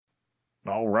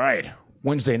All right.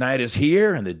 Wednesday night is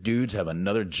here, and the dudes have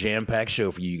another jam-packed show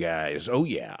for you guys. Oh,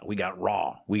 yeah. We got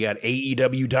Raw. We got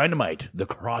AEW Dynamite, The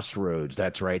Crossroads.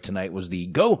 That's right. Tonight was the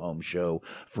go-home show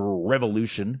for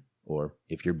Revolution, or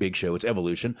if you're Big Show, it's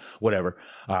Evolution, whatever.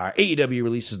 AEW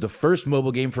releases the first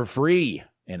mobile game for free,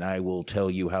 and I will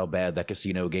tell you how bad that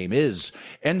casino game is.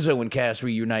 Enzo and Cass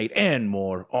reunite, and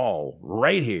more, all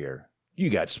right here.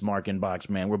 You got Smark and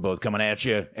Boxman. We're both coming at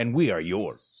you, and we are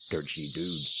your Dirt Sheet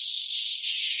Dudes.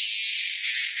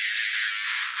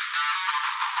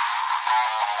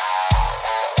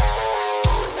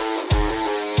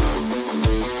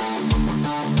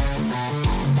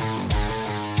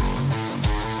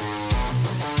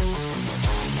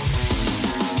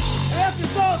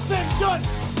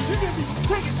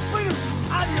 Taking splinters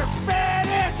out of your fat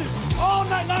asses all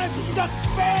night long because you got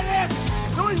fat asses.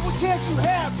 The only chance you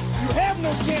have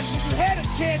no chance. If you had a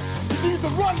chance, you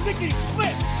could run lickety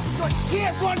split. But you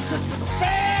can't run because you're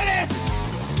fat asses.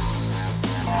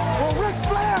 Well, Ric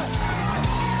Flair,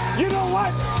 you know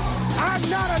what? I'm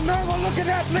not a normal looking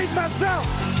athlete myself.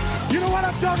 You know what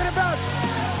I'm talking about?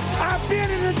 I've been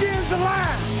in the games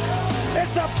alive.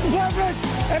 It's a privilege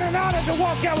and an honor to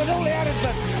walk out with Ole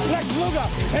Anderson, Lex Luger,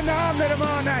 and the arm that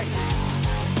all night.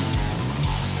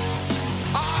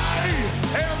 I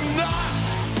am not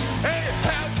a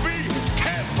happy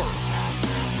camper.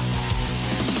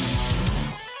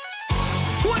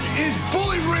 What is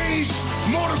Bully Ray's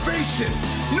motivation?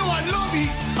 No, I know he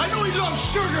loves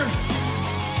sugar.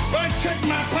 But I check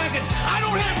my pocket. I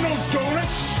don't have no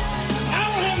donuts. I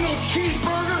don't have no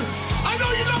cheeseburger. I know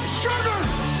you love sugar,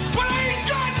 but I ain't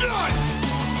got none.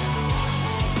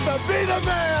 To be the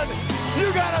man,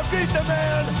 you gotta beat the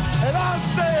man. And I'm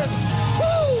saying,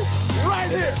 woo, right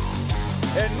here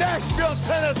in Nashville,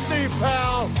 Tennessee,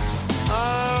 pal,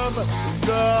 I'm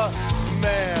the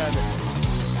man.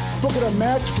 Look at a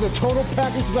match for the total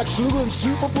package Lex Luger and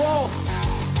Super Brawl.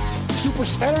 Super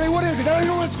Saturday, what is it? I don't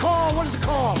know what it's called. What is it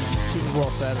called? Super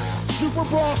Brawl Saturday. Super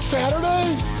Brawl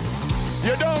Saturday?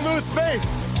 You don't lose faith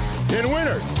in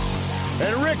winners.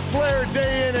 And Ric Flair,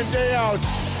 day in and day out,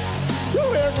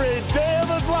 every day of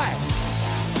his life,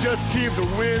 just keeps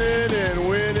winning and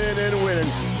winning and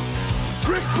winning.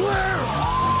 Ric Flair!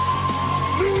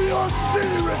 New York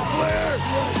City, Ric Flair!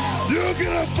 You're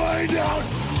gonna find out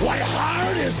what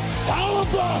hard is all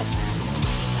about!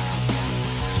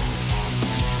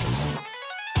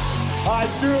 I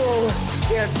do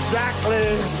exactly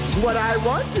what I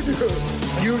want to do.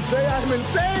 You say I'm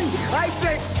insane. I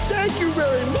say thank you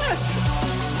very much.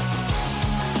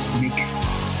 Make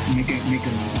a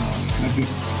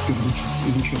good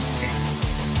lucha.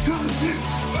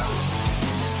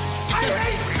 I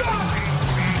hate God!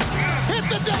 Hit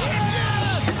the deck!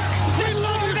 Yes! We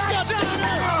love you, Scott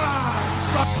Steiner!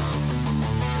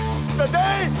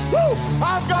 Today, woo,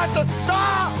 I've got the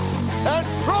star and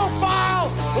profile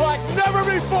like never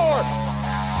before.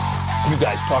 You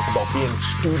guys talk about being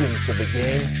students of the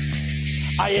game.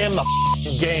 I am the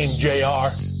game, JR.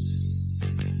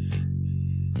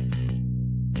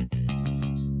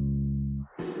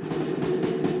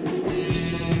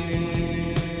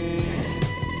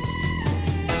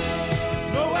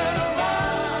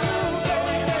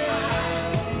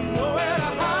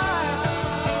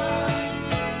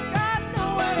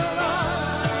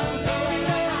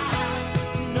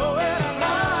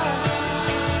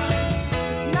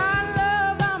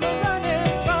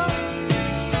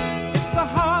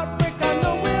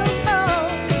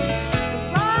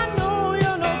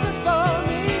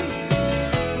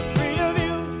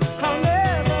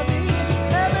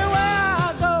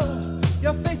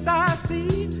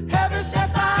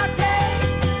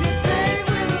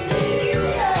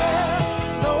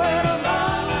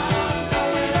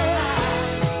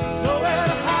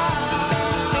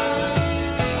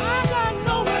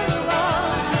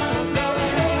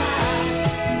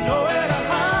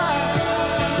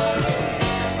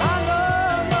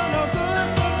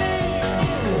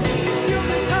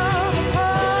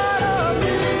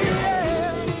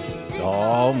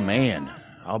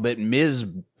 I'll bet Miz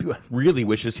really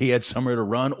wishes he had somewhere to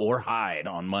run or hide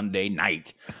on Monday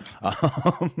night.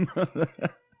 Kind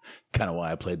of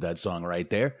why I played that song right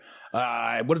there.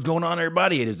 What is going on,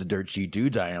 everybody? It is the Dirt Sheet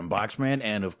Dudes. I am Boxman,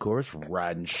 and of course,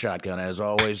 riding shotgun as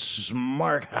always.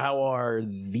 Mark, how are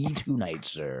thee tonight,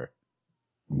 sir?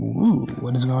 Ooh,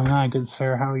 what is going on, good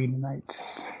sir? How are you tonight?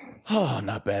 Oh,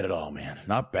 not bad at all, man.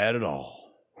 Not bad at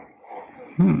all.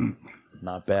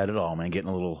 Not bad at all, man. Getting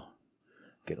a little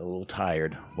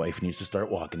tired. Wife needs to start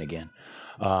walking again.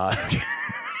 Well,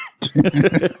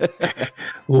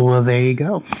 there you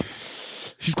go.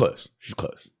 She's close. She's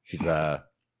yeah.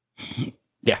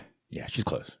 Yeah, she's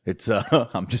close. It's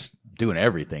I'm just doing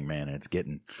everything, man, and it's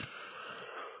getting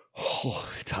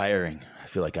tiring. I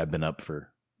feel like I've been up for.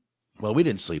 Well, we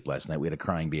didn't sleep last night. We had a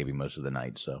crying baby most of the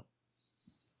night. So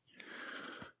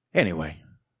anyway,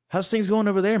 how's things going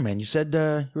over there, man? You said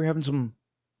you were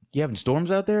having storms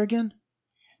out there again?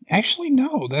 Actually,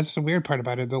 no. That's the weird part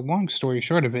about it. The long story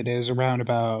short of it is around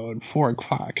about 4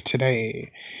 o'clock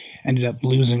today, ended up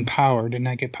losing power. Did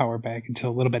not get power back until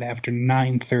a little bit after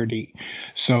 9:30.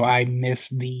 So I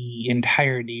missed the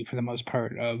entirety, for the most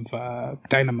part, of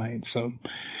Dynamite. So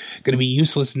going to be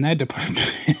useless in that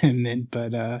department,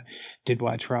 but did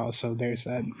watch Raw, so there's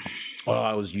that. Well,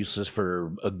 I was useless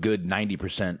for a good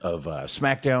 90% of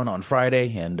SmackDown on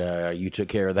Friday, and you took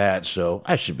care of that, so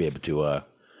I should be able to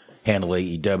handle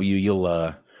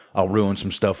AEW. I'll ruin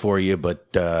some stuff for you, but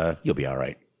you'll be all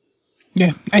right.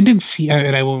 Yeah, I did see,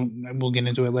 and we'll get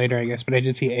into it later, I guess, but I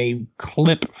did see a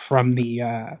clip from the,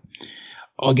 I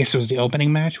guess it was the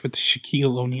opening match with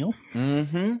Shaquille O'Neal.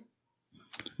 Mm-hmm.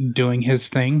 Doing his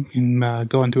thing and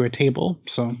going through a table,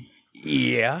 so.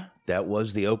 Yeah, that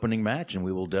was the opening match, and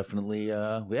we will definitely,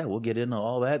 we'll get into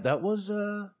all that. That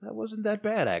wasn't that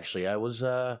bad, actually. I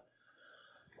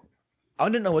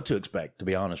didn't know what to expect, to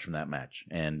be honest, from that match,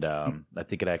 and I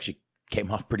think it actually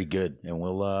came off pretty good, and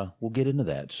we'll get into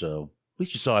that. So at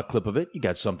least you saw a clip of it. You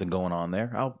got something going on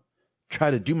there. I'll try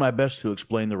to do my best to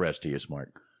explain the rest to you,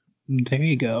 Smart. There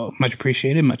you go. Much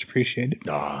appreciated. Much appreciated.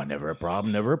 Ah, never a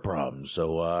problem. Never a problem.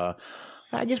 So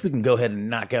I guess we can go ahead and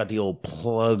knock out the old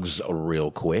plugs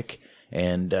real quick,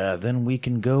 and then we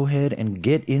can go ahead and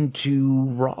get into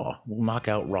Raw. We'll knock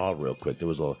out Raw real quick. There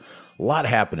was a lot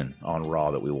happening on Raw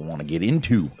that we will want to get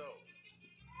into.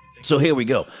 So here we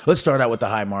go. Let's start out with the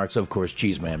high marks. Of course,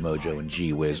 Cheeseman, Mojo, and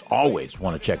G-Wiz. Always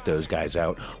want to check those guys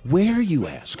out. Where, you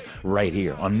ask? Right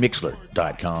here on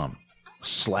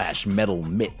Mixlr.com/Metal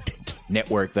Mitt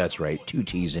Network. That's right, 2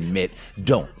 T's in Mitt.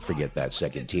 Don't forget that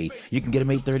second T. You can get them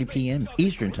 8:30 p.m.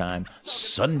 Eastern Time,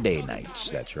 Sunday nights.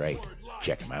 That's right.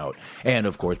 Check them out. And,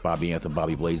 of course, Bobby Anthem,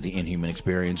 Bobby Blaze, The Inhuman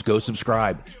Experience. Go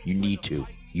subscribe. You need to.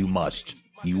 You must.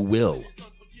 You will.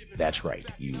 That's right,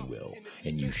 you will,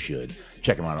 and you should.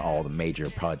 Check them out on all the major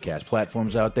podcast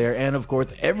platforms out there, and, of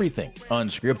course, everything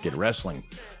Unscripted Wrestling.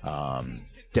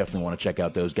 Definitely want to check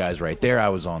out those guys right there. I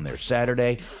was on there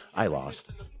Saturday. I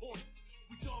lost.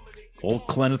 Old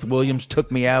Kenneth Williams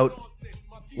took me out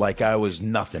like I was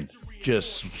nothing.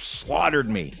 Just slaughtered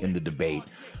me in the debate.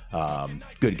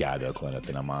 Good guy, though, Kenneth,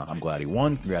 and I'm glad he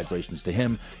won. Congratulations to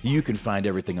him. You can find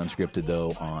everything Unscripted,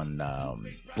 though, on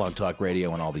Blog Talk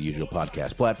Radio and all the usual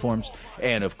podcast platforms.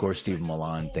 And, of course, Stephen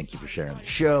Milan, thank you for sharing the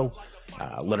show.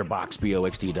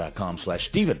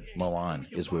 Letterboxd.com/Stephen Milan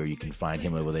is where you can find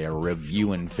him over there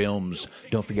reviewing films.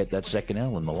 Don't forget that second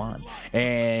L in Milan.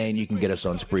 And you can get us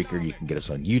on Spreaker. You can get us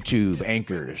on YouTube,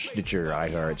 Anchor, Stitcher,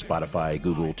 iHeart, Spotify,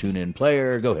 Google, TuneIn,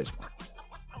 Player. Go ahead, Smart.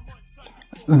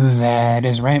 That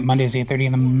is right. Mondays, 8:30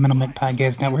 on the Metal Mitt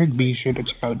Podcast Network. Be sure to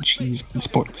check out Cheese and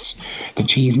Sports, the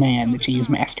Cheese Man, the Cheese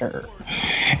Master.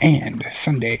 And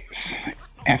Sundays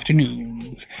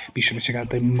afternoons, be sure to check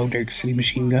out the Motor City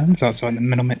Machine Guns, also on the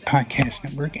Metal Mitt Podcast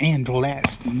Network. And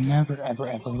last, never, ever,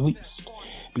 ever least,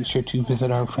 be sure to visit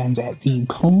our friends at the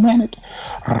Planet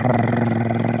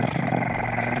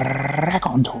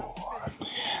Raconteur.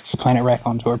 It's the Planet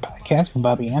Raconteur podcast with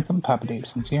Bobby Anthem, Papa Dave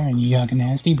Sincere, and Young and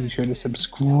Nasty. Be sure to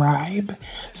subscribe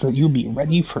so that you'll be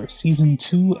ready for season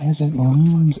 2 as it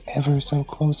looms ever so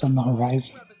close on the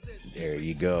horizon. There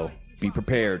you go. Be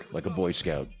prepared like a Boy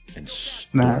Scout. And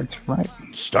That's right.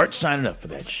 Start signing up for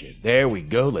that shit. There we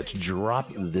go. Let's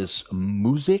drop this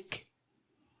music.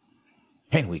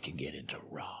 And we can get into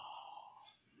Raw.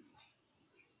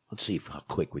 Let's see how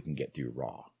quick we can get through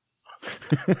Raw.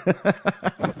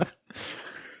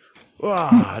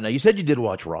 Now, you said you did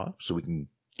watch Raw, so we can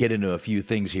get into a few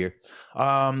things here.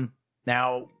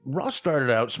 Now, Raw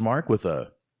started out, Smart, with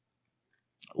a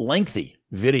lengthy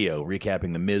video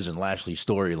recapping the Miz and Lashley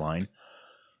storyline.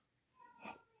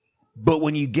 But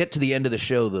when you get to the end of the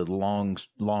show, the long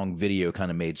video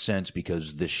kind of made sense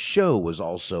because the show was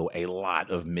also a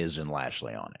lot of Miz and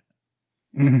Lashley on it.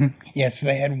 Mm-hmm. Yes,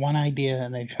 they had one idea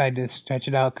and they tried to stretch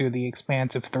it out through the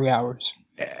expanse of 3 hours.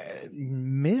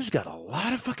 Miz got a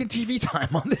lot of fucking TV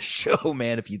time on this show,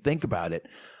 man, if you think about it.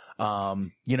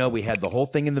 We had the whole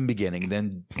thing in the beginning.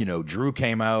 Then, Drew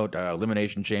came out,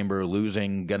 Elimination Chamber,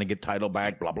 losing, gonna get title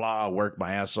back, blah, blah, work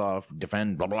my ass off,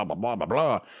 defend, blah, blah, blah, blah, blah,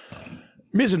 blah.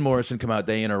 Miz and Morrison come out,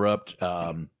 they interrupt.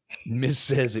 Miz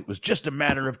says it was just a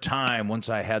matter of time once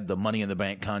I had the Money in the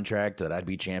Bank contract that I'd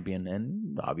be champion.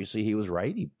 And obviously he was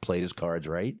right. He played his cards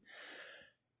right.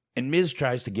 And Miz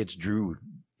tries to get Drew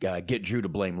to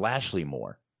blame Lashley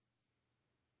more.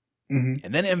 Mm-hmm.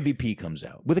 And then MVP comes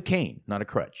out with a cane, not a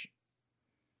crutch.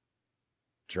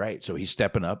 That's right. So he's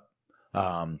stepping up.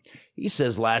 He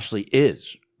says Lashley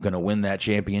is going to win that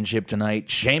championship tonight.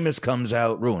 Sheamus comes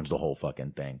out, ruins the whole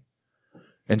fucking thing.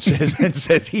 And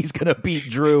says he's going to beat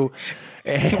Drew.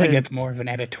 And I feel like it's more of an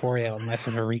editorial and less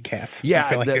of a recap. Yeah, I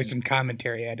feel like there's some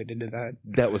commentary added into that.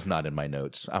 That was not in my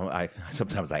notes.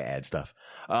 Sometimes I add stuff.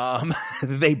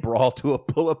 They brawl to a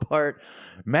pull apart.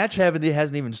 Match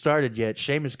hasn't even started yet.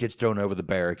 Sheamus gets thrown over the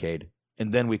barricade.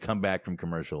 And then we come back from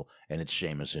commercial, and it's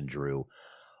Sheamus and Drew.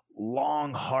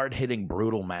 Long, hard-hitting,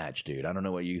 brutal match, dude. I don't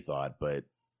know what you thought, but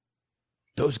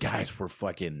those guys were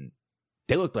fucking...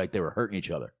 They looked like they were hurting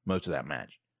each other most of that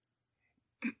match.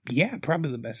 Yeah,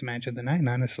 probably the best match of the night,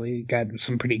 honestly. Got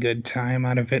some pretty good time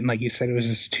out of it. And like you said, it was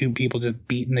just two people just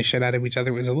beating the shit out of each other.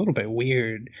 It was a little bit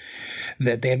weird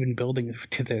that they have been building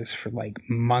to this for like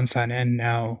months on end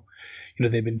now. You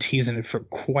know, they've been teasing it for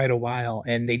quite a while,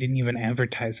 and they didn't even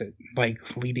advertise it, like,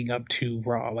 leading up to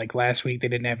Raw. Like, last week, they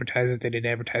didn't advertise it. They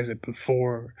didn't advertise it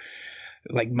before,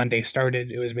 like, Monday started.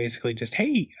 It was basically just,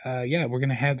 hey, yeah, we're going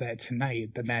to have that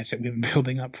tonight, the match that we've been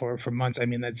building up for months. I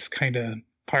mean, that's kind of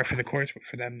par for the course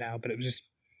for them now, but it was just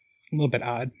a little bit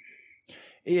odd.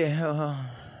 Yeah,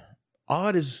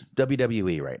 odd is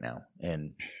WWE right now,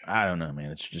 and I don't know,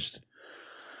 man. It's just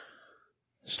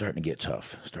starting to get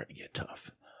tough.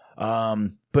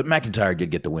 But McIntyre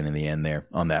did get the win in the end there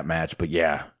on that match. But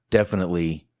yeah,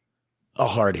 definitely a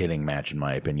hard-hitting match in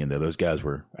my opinion. Though those guys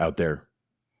were out there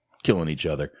killing each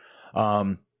other.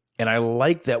 And I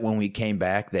like that when we came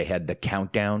back, they had the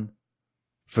countdown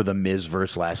for the Miz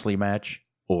versus Lashley match,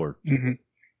 or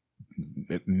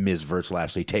Miz versus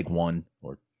Lashley take one,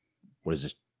 or what is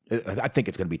this? I think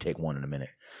it's going to be take one in a minute.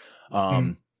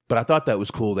 But I thought that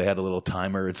was cool. They had a little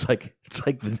timer. It's like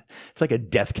a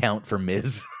death count for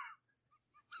Miz.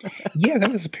 Yeah,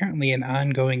 that was apparently an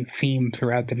ongoing theme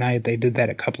throughout the night. They did that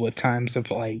a couple of times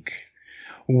of like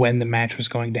when the match was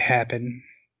going to happen.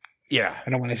 Yeah.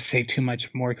 I don't want to say too much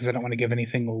more because I don't want to give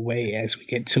anything away as we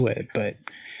get to it. But,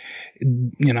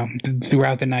 you know,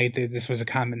 throughout the night, this was a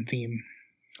common theme.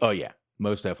 Oh, yeah.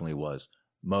 Most definitely was.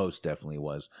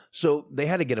 So they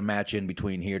had to get a match in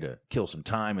between here to kill some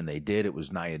time, and they did. It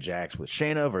was Nia Jax with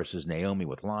Shayna versus Naomi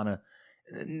with Lana.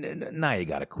 Nia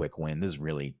got a quick win. This is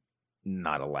really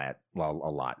not a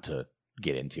lot to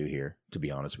get into here, to be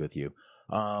honest with you.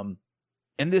 And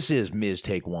this is Miz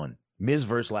take one. Miz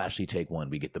versus Lashley take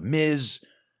one. We get the Miz.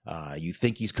 You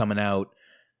think he's coming out.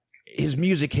 His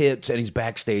music hits, and he's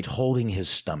backstage holding his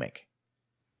stomach.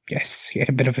 Yes, he had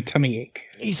a bit of a tummy ache.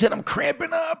 He said, I'm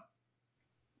cramping up.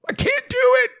 I can't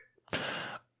do it.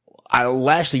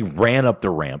 Lashley ran up the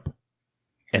ramp,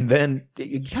 and then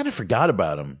you kind of forgot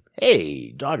about him.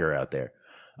 Hey, Dogger out there.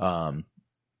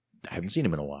 I haven't seen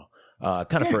him in a while.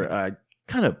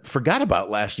 Kind of forgot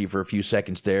about Lashley for a few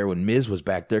seconds there when Miz was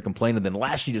back there complaining. Then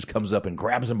Lashley just comes up and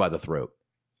grabs him by the throat.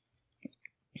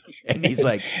 And he's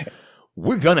like,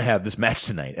 we're going to have this match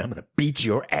tonight. I'm going to beat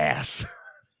your ass.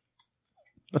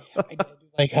 I do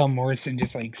like how Morrison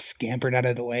just like scampered out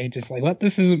of the way, just like, well,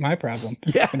 this isn't my problem.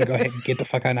 Yeah. I'm going to go ahead and get the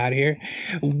fuck on out of here.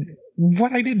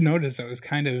 What I did notice that was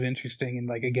kind of interesting, and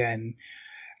like, again,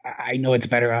 I know it's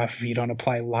better off if you don't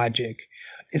apply logic.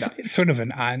 Isn't it sort of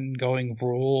an ongoing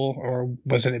rule, or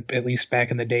was it at least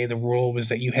back in the day the rule was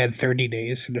that you had 30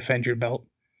 days to defend your belt?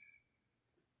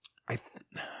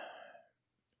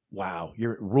 Wow,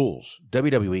 your rules,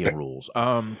 WWE rules.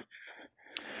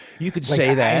 You could like,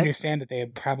 say that. I understand that they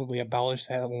had probably abolished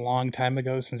that a long time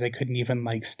ago, since they couldn't even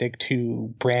like stick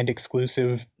to brand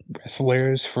exclusive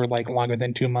wrestlers for like longer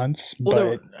than 2 months.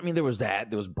 Well, there was that.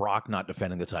 There was Brock not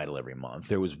defending the title every month.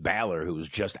 There was Balor, who was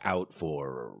just out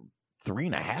for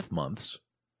 3.5 months.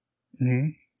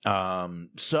 Mm-hmm.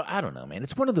 So I don't know, man.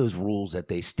 It's one of those rules that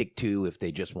they stick to if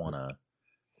they just want to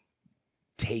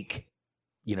take,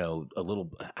 you know, a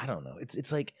little. I don't know.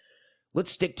 It's like,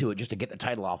 let's stick to it just to get the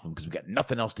title off them because we've got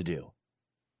nothing else to do.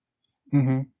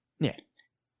 Mm-hmm. Yeah.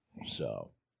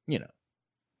 So, you know,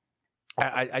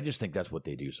 I just think that's what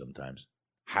they do sometimes.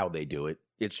 How they do it.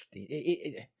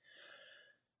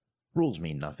 Rules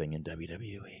mean nothing in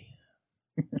WWE.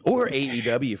 Or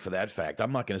AEW for that fact.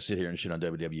 I'm not going to sit here and shit on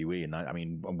WWE.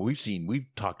 And we've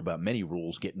talked about many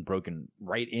rules getting broken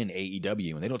right in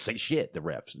AEW, and they don't say shit, the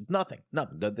refs. Nothing.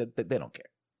 They don't care.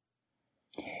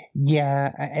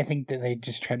 Yeah, I think that they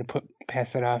just try to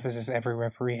pass it off as just every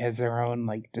referee has their own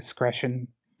like discretion.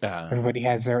 Everybody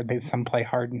has some play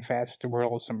hard and fast with the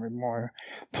rules, some are more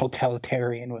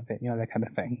totalitarian with it, you know, that kind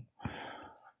of thing.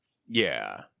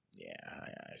 Yeah,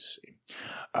 I see.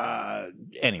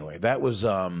 Anyway, that was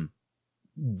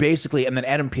basically, and then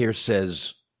Adam Pearce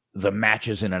says the match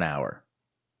is in an hour.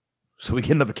 So we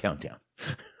get another countdown.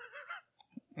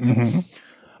 Mm-hmm.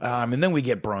 And then we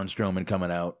get Braun Strowman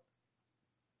coming out,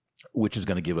 which is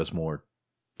going to give us more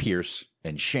Pierce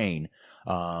and Shane.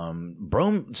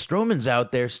 Strowman's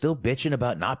out there still bitching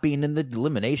about not being in the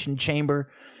Elimination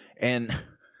Chamber. And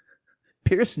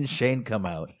Pierce and Shane come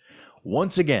out.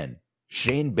 Once again,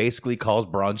 Shane basically calls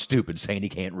Braun stupid, saying he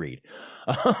can't read.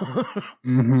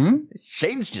 Mm-hmm.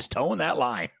 Shane's just towing that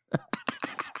line.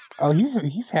 Oh,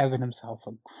 he's having himself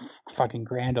a fucking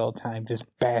grand old time just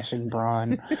bashing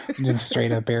Braun, just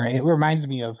straight up there. It reminds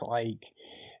me of, like,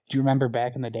 do you remember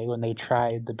back in the day when they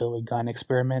tried the Billy Gunn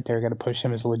experiment? They were going to push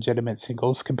him as a legitimate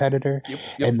singles competitor. Yep.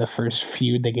 And the first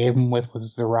feud they gave him with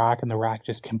was The Rock, and The Rock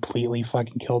just completely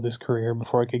fucking killed his career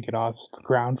before he could get off the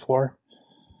ground floor.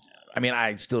 I mean,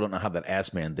 I still don't know how that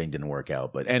ass man thing didn't work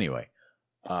out, but anyway.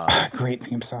 Great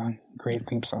theme song. Great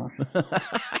theme song.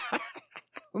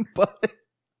 But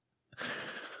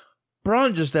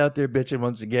Braun just out there bitching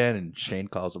once again, and Shane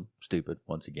calls him stupid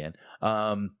once again.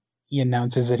 He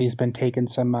announces that he's been taking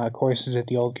some courses at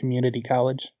the old community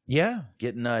college. Yeah,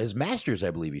 getting his master's,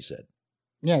 I believe he said.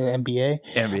 Yeah, the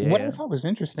MBA. What yeah. I thought was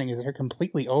interesting is they're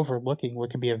completely overlooking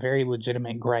what could be a very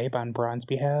legitimate gripe on Braun's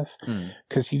behalf.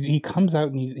 Because he comes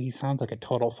out and he sounds like a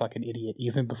total fucking idiot,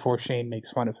 even before Shane makes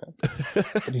fun of him.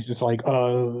 And he's just like,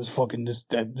 oh,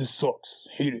 this sucks.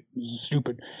 Hate it. This is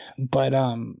stupid. But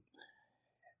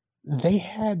they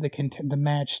had the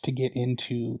match to get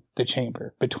into the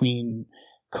chamber between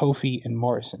Kofi and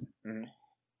Morrison. Mm-hmm.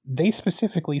 They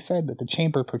specifically said that the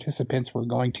chamber participants were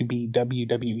going to be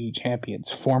WWE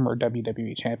champions, former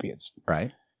WWE champions.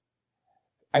 Right.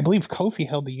 I believe Kofi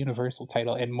held the Universal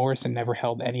title and Morrison never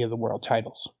held any of the world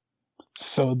titles.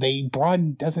 So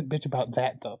Braun doesn't bitch about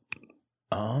that, though.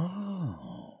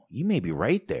 Oh, you may be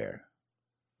right there.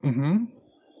 Mm-hmm.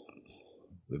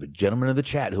 We have a gentleman in the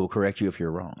chat who will correct you if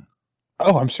you're wrong.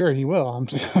 Oh, I'm sure he will.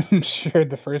 I'm sure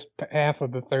the first half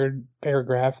of the third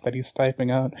paragraph that he's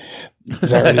typing out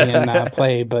is already in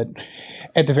play. But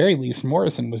at the very least,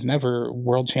 Morrison was never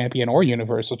world champion or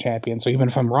universal champion. So even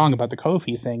if I'm wrong about the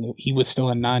Kofi thing, he was still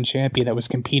a non-champion that was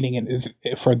competing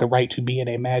for the right to be in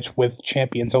a match with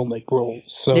champions only rules.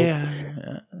 So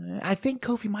yeah, I think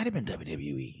Kofi might have been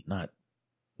WWE, not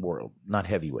world, not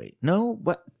heavyweight. No,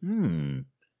 but I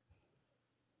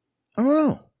don't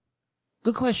know.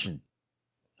 Good question.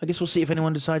 I guess we'll see if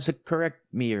anyone decides to correct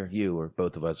me or you or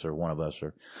both of us or one of us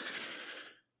or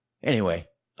anyway.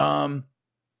 And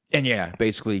yeah,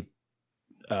 basically,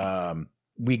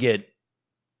 we get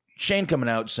Shane coming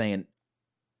out saying,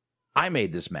 I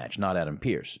made this match, not Adam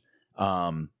Pearce.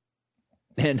 And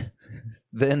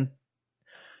then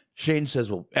Shane says,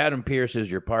 well, Adam Pearce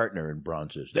is your partner. And Braun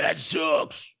says, that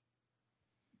sucks.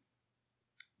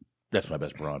 That's my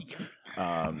best Braun.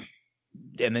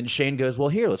 And then Shane goes, well,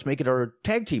 here, let's make it our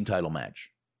tag team title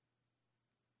match.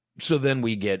 So then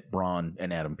we get Braun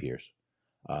and Adam Pearce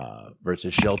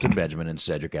versus Shelton Benjamin and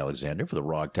Cedric Alexander for the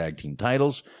Raw tag team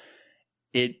titles.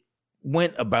 It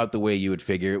went about the way you would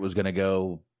figure it was going to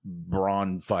go.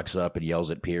 Braun fucks up and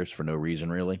yells at Pearce for no reason,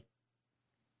 really.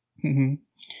 Mm-hmm.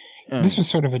 This was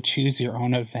sort of a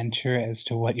choose-your-own adventure as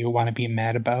to what you want to be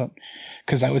mad about.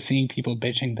 Because I was seeing people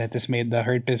bitching that this made the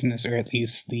Hurt Business, or at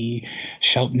least the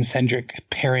Shelton-centric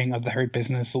pairing of the Hurt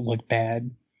Business, look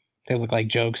bad. They look like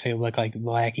jokes. They look like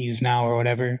lackeys now or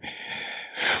whatever.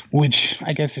 Which,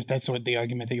 I guess if that's what the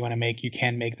argument that you want to make, you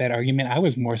can make that argument. I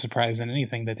was more surprised than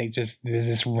anything that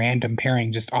this random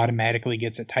pairing just automatically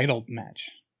gets a title match.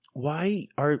 Why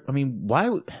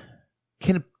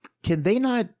can they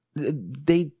not...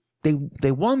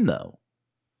 They won, though.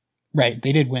 Right,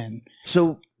 they did win.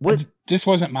 So what? This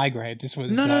wasn't my gripe. This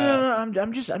was no.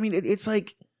 I'm just. I mean, it's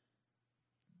like,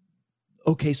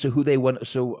 okay. So who they went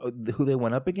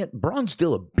up against? Braun's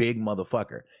still a big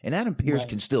motherfucker, and Adam Pearce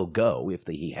can still go if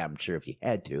I'm sure if he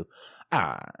had to.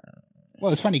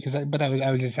 Well, it's funny because I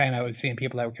was just saying I was seeing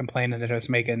people that were complaining that I was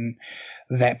making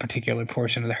that particular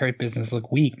portion of the Hurt Business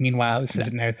look weak. Meanwhile, I was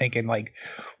sitting there thinking, like,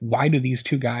 why do these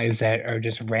two guys that are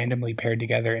just randomly paired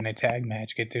together in a tag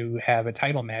match get to have a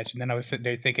title match? And then I was sitting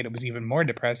there thinking it was even more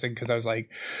depressing because I was like,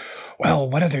 well,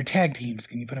 what other tag teams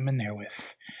can you put them in there with?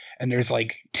 And there's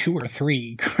like 2 or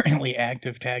 3 currently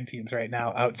active tag teams right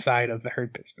now outside of the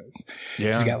Hurt Business.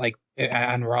 Yeah. You got like,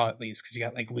 on Raw at least, because you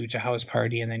got like Lucha House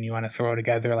Party, and then you want to throw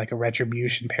together like a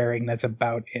Retribution pairing. That's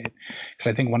about it.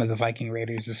 Because I think one of the Viking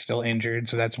Raiders is still injured,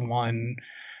 so that's one.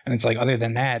 And it's like, other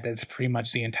than that, that's pretty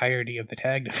much the entirety of the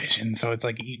tag division. So it's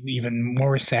like even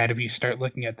more sad if you start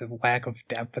looking at the lack of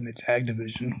depth in the tag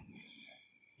division.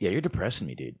 Yeah, you're depressing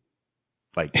me, dude.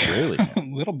 Like, really, man.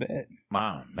 A little bit.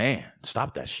 Oh, man,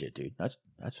 stop that shit, dude. That's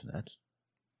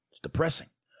depressing.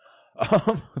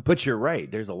 But you're right.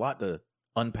 There's a lot to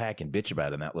unpack and bitch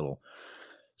about in that little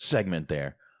segment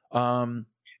there. And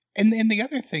the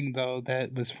other thing though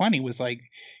that was funny was like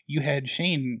you had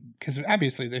Shane, because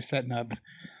obviously they're setting up,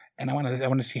 and I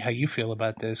want to see how you feel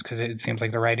about this, because it seems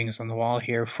like the writing is on the wall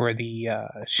here for the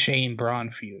Shane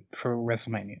Braun feud for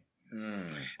WrestleMania.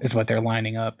 Is what they're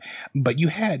lining up. But you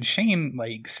had Shane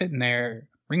like sitting there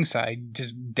ringside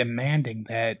just demanding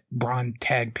that Braun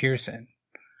tag Pearson.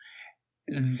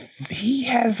 He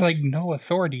has like no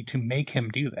authority to make him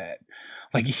do that.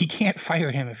 Like, he can't fire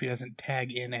him if he doesn't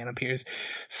tag in Adam Pearce.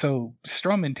 So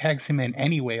Strowman tags him in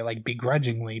anyway, like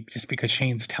begrudgingly, just because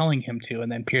Shane's telling him to,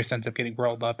 and then Pearce ends up getting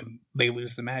rolled up and they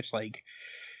lose the match. Like,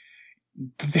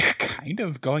 they're kind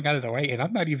of going out of their way, and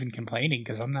I'm not even complaining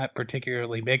because I'm not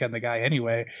particularly big on the guy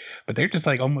anyway, but they're just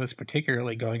like almost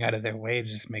particularly going out of their way to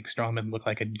just make Strowman look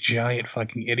like a giant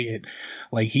fucking idiot.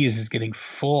 Like, he is just getting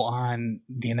full on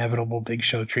the inevitable Big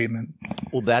Show treatment.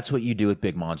 Well, that's what you do with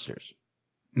big monsters.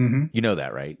 Mm-hmm. You know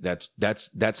that, right?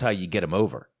 That's how you get him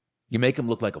over. You make him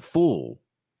look like a fool.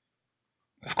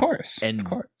 Of course. And of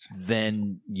course.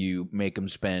 then you make them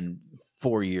spend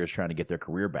 4 years trying to get their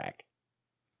career back.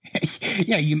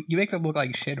 Yeah, you make them look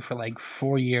like shit for like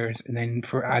 4 years, and then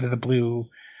for out of the blue,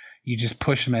 you just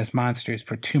push them as monsters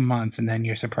for 2 months, and then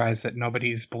you're surprised that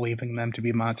nobody's believing them to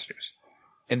be monsters.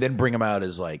 And then bring them out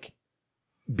as like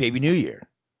Baby New Year.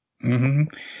 Mm-hmm.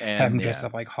 And have them dress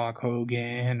up like Hulk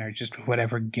Hogan or just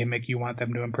whatever gimmick you want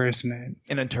them to impersonate.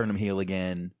 And then turn them heel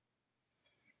again.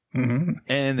 Mm-hmm.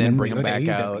 And then bring him back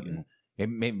out. And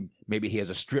maybe he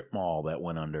has a strip mall that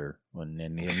went under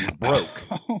and he broke.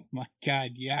 Oh my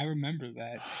God! Yeah, I remember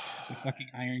that. The fucking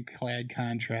ironclad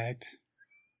contract.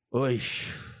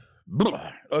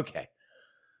 Okay.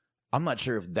 I'm not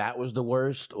sure if that was the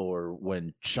worst or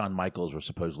when Shawn Michaels was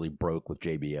supposedly broke with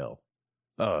JBL.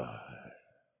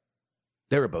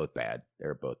 They were both bad. I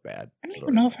don't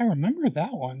even know if I remember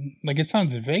that one. Like, it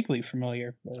sounds vaguely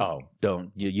familiar. But... Oh,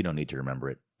 you don't need to remember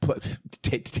it.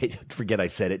 Forget I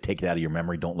said it. Take it out of your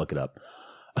memory. Don't look it up.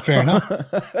 Fair enough.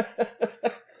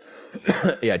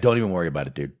 Yeah, don't even worry about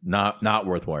it, dude. Not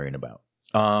worth worrying about.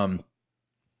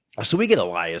 So we get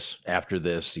Elias after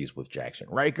this. He's with Jackson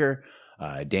Riker.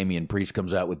 Damian Priest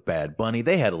comes out with Bad Bunny.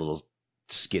 They had a little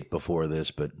skit before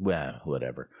this, but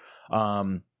whatever.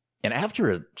 And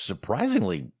after a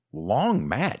surprisingly long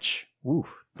match,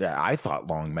 I thought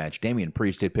long match, Damian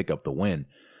Priest did pick up the win.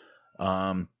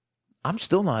 I'm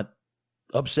still not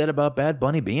upset about Bad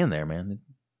Bunny being there, man.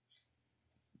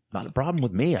 Not a problem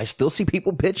with me. I still see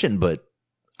people pitching, but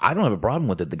I don't have a problem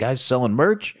with it. The guy's selling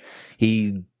merch.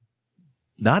 He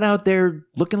not out there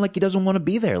looking like he doesn't want to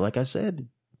be there, like I said.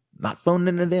 Not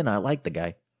phoning it in. I like the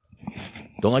guy.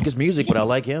 Don't like his music, but I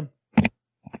like him.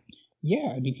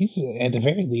 Yeah, I mean, he's, at the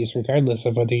very least, regardless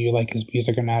of whether you like his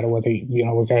music or not, or whether,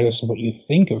 regardless of what you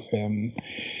think of him,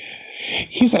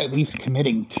 he's at least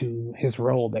committing to his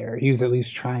role there. He was at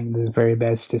least trying his very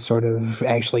best to sort of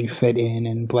actually fit in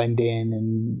and blend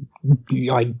in and,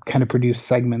 like, kind of produce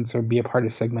segments or be a part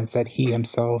of segments that he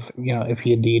himself, if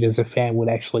he indeed is a fan, would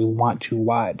actually want to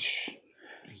watch.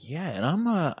 Yeah, and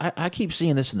I keep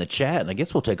seeing this in the chat, and I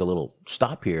guess we'll take a little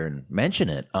stop here and mention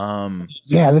it.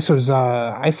 Yeah, this was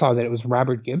I saw that it was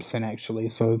Robert Gibson actually.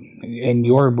 So in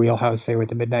your wheelhouse there with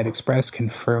the Midnight Express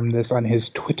confirmed this on his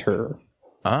Twitter.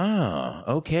 Ah,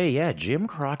 okay, yeah. Jim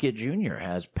Crockett Jr.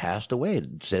 has passed away.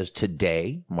 It says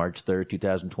today, March 3rd,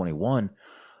 2021.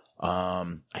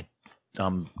 I'm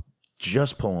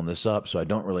just pulling this up, so I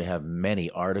don't really have many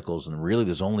articles, and really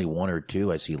there's only one or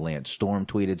two. I see Lance Storm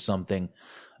tweeted something.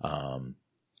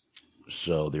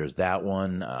 So there's that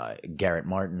one. Garrett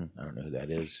Martin, I don't know who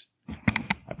that is.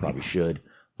 I probably should.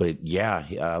 But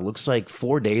yeah, looks like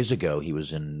 4 days ago he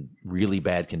was in really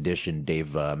bad condition.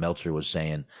 Dave Meltzer was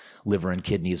saying liver and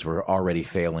kidneys were already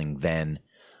failing then.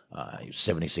 He was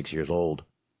 76 years old.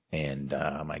 And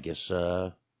I guess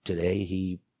today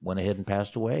he went ahead and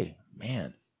passed away.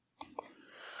 Man.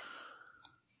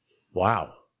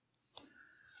 Wow.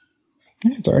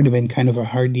 It's already been kind of a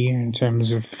hard year in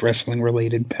terms of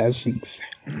wrestling-related passings.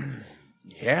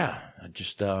 Yeah, I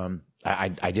just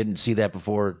I didn't see that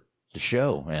before the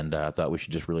show, and I thought we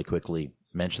should just really quickly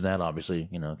mention that. Obviously,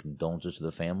 condolences to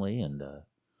the family, and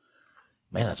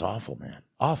man, that's awful, man,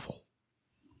 awful.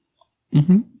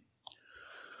 Mm-hmm.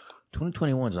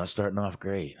 2021's not starting off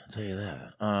great, I'll tell you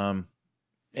that.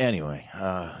 Anyway,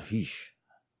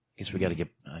 guess we got to get.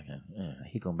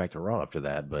 He going back to Raw after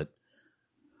that, but.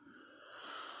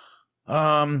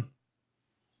 Well,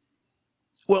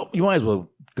 you might as well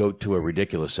go to a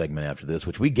ridiculous segment after this,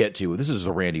 which we get to. This is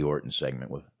a Randy Orton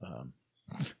segment with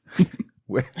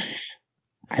where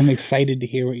I'm excited to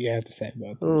hear what you have to say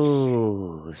about this.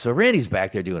 Oh, so Randy's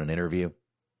back there doing an interview,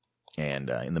 and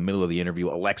in the middle of the interview,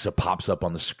 Alexa pops up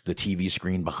on the TV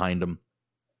screen behind him,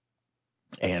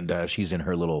 and she's in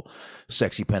her little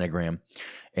sexy pentagram,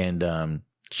 and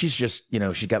she's just,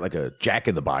 she's got like a Jack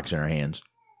in the Box in her hands.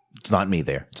 It's not me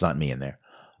there. It's not me in there.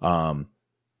 And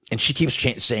she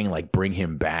keeps saying, like, bring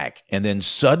him back. And then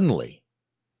suddenly,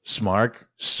 Smark,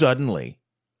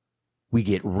 we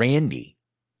get Randy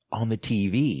on the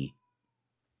TV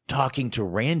talking to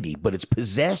Randy, but it's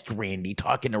possessed Randy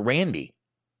talking to Randy.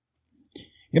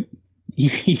 Yep.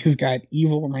 You've got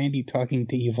evil Randy talking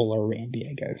to eviler Randy,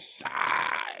 I guess.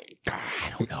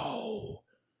 I don't know.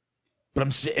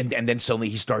 But and then suddenly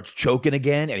he starts choking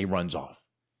again and he runs off.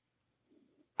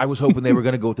 I was hoping they were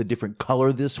going to go with a different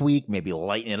color this week, maybe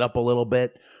lighten it up a little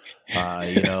bit.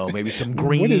 Maybe some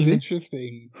green. What is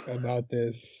interesting about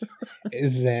this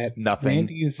is that Nothing.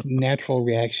 Randy's natural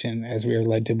reaction, as we are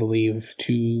led to believe,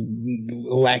 to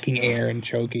lacking air and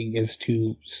choking is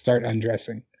to start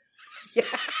undressing.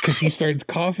 Because he starts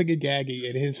coughing and gagging,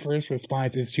 and his first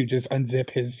response is to just unzip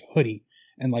his hoodie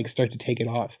and like start to take it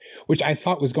off, which I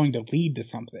thought was going to lead to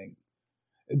something.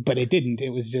 But it didn't. It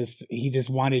was just, he just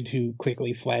wanted to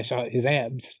quickly flash out his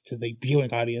abs to the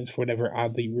viewing audience for whatever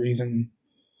oddly reason.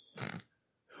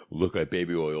 Look, I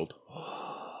baby oiled.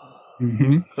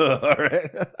 Mm-hmm. All right.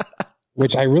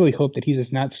 Which I really hope that he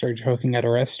does not start choking at a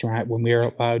restaurant when we are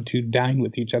allowed to dine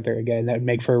with each other again. That would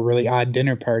make for a really odd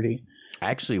dinner party.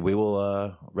 Actually, we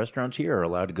will, restaurants here are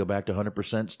allowed to go back to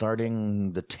 100%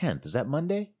 starting the 10th. Is that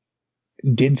Monday?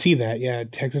 Did see that, yeah.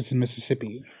 Texas and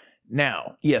Mississippi.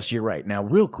 Now, yes, you're right. Now,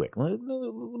 real quick,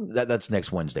 that's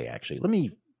next Wednesday, actually. Let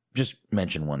me just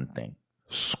mention one thing.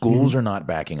 Schools are not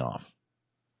backing off.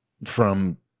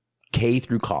 From K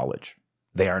through college,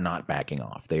 they are not backing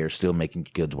off. They are still making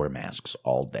kids wear masks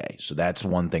all day. So that's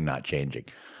one thing not changing.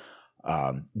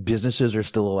 Businesses are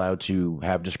still allowed to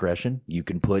have discretion. You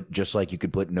can put, just like you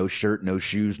could put no shirt, no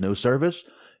shoes, no service,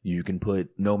 you can put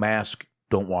no mask,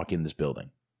 don't walk in this building.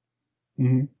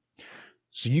 Mm-hmm.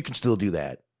 So you can still do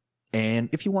that. And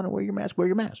if you want to wear your mask, wear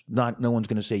your mask. No one's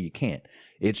going to say you can't.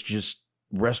 It's just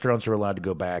restaurants are allowed to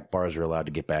go back. Bars are allowed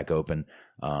to get back open.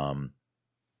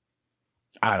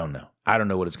 I don't know. I don't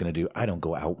know what it's going to do. I don't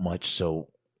go out much. So,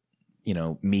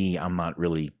 I'm not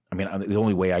really, the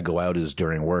only way I go out is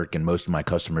during work. And most of my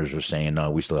customers are saying,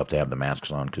 no, we still have to have the masks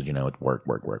on because, it's work.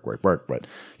 But,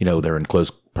 they're in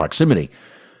close proximity.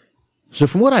 So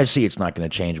from what I see, it's not going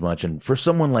to change much. And for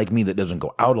someone like me that doesn't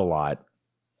go out a lot,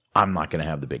 I'm not going to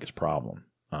have the biggest problem.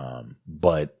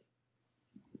 But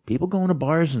people going to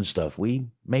bars and stuff, we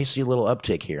may see a little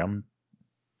uptick here. I'm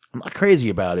not crazy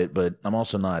about it, but I'm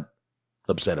also not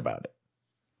upset about it.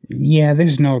 Yeah,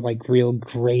 there's no real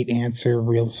great answer,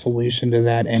 real solution to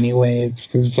that anyway.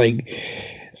 It's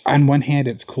on one hand,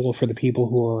 it's cool for the people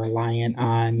who are reliant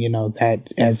on, that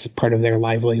as part of their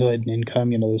livelihood and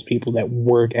income, those people that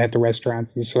work at the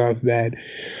restaurants and stuff that,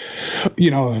 have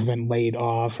been laid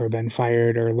off or been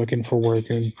fired or looking for work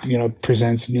and,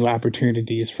 presents new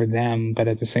opportunities for them. But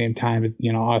at the same time,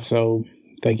 also,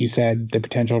 like you said, the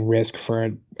potential risk for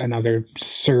another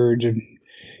surge of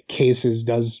cases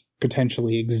does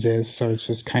potentially exist. So it's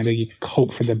just kind of, you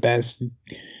hope for the best.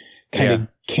 Kind of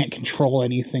can't control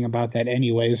anything about that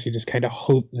anyway, so you just kind of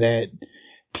hope that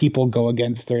people go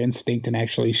against their instinct and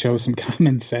actually show some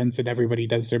common sense, and everybody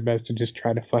does their best to just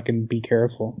try to fucking be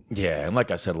careful. Yeah, and like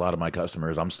I said, a lot of my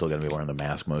customers, I'm still going to be wearing the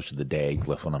mask most of the day,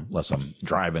 unless I'm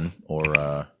driving,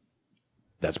 or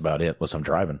that's about it, unless I'm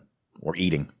driving or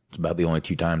eating. It's about the only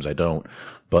two times I don't.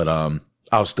 But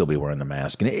I'll still be wearing the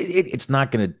mask. And it's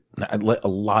not going to, a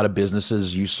lot of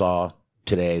businesses you saw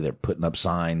today, they're putting up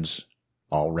signs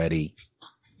already,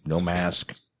 no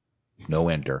mask, no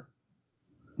enter.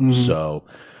 Mm-hmm. So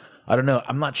I don't know.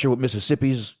 I'm not sure what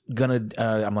Mississippi's gonna.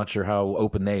 I'm not sure how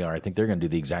open they are. I think they're gonna do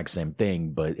the exact same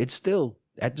thing, but it's still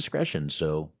at discretion.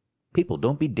 So people,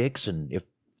 don't be dicks. And if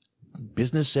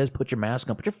business says put your mask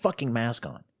on, put your fucking mask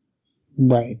on.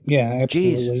 Right? Yeah,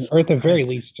 absolutely. Jesus or at the very Christ.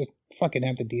 least, just fucking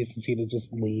have the decency to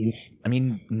just leave.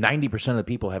 90% of the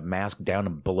people have masks down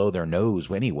and below their nose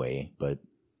anyway, but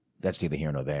that's neither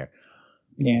here nor there.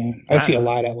 Yeah, I see a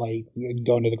lot at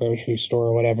going to the grocery store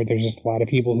or whatever. There's just a lot of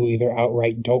people who either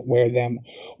outright don't wear them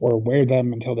or wear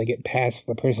them until they get past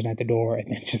the person at the door and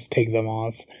then just take them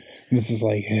off. And this is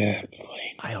boy.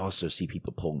 I also see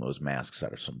people pulling those masks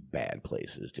out of some bad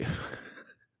places, dude.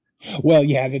 Well,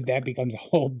 yeah, that becomes a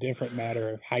whole different matter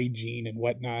of hygiene and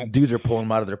whatnot. Dudes are pulling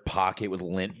them out of their pocket with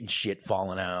lint and shit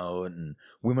falling out, and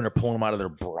women are pulling them out of their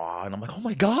bra, and I'm like, oh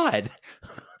my God.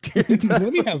 Let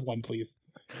me have one, please.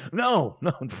 No.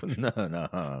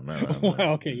 Well,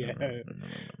 okay, yeah.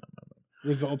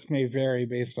 Results may vary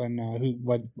based on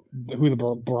who the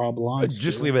brawl belongs to.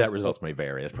 Just leave it at results may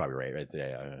vary. That's probably right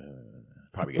there.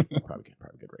 Probably good. Probably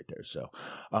good right there. So,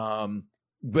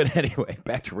 but anyway,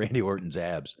 back to Randy Orton's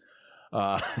abs.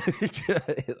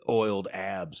 Oiled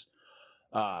abs.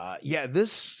 Yeah,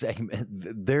 this segment,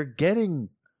 they're getting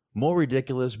more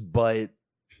ridiculous, but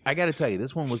I got to tell you,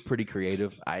 this one was pretty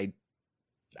creative. I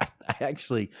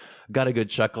actually got a good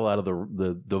chuckle out of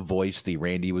the voice the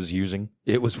Randy was using.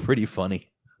 It was pretty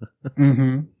funny.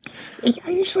 Mm-hmm.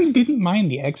 I actually didn't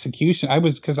mind the execution.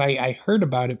 Because I heard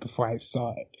about it before I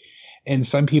saw it. And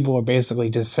some people were basically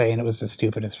just saying it was the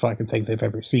stupidest fucking thing they've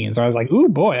ever seen. So I was like, ooh,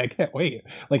 boy, I can't wait.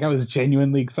 Like, I was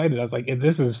genuinely excited. I was like, if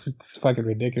this is fucking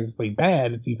ridiculously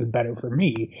bad, it's even better for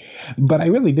me. But I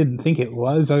really didn't think it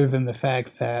was, other than the fact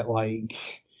that, like,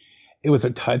 it was a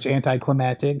touch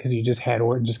anticlimactic because you just had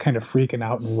Orton just kind of freaking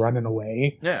out and running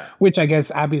away. Yeah. Which I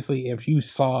guess, obviously, if you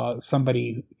saw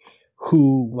somebody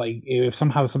who, like, if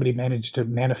somehow somebody managed to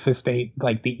manifestate,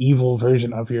 like, the evil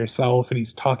version of yourself and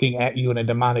he's talking at you in a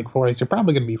demonic voice, you're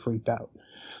probably going to be freaked out.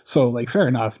 So, like, fair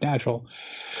enough, natural.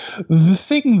 The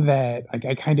thing that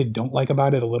I kind of don't like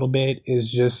about it a little bit is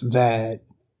just that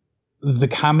the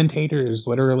commentators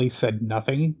literally said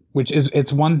nothing, which is,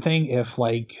 it's one thing if,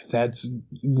 like, that's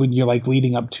when you're, like,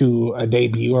 leading up to a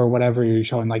debut or whatever, you're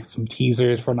showing, like, some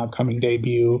teasers for an upcoming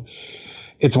debut.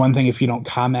 It's one thing if you don't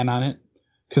comment on it,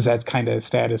 because that's kind of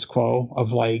status quo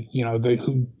of, like, you know,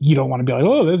 you don't want to be like,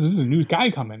 oh, this is a new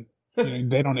guy coming. You know,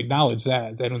 they don't acknowledge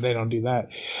that. They don't do that.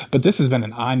 But this has been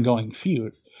an ongoing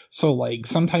feud. So, like,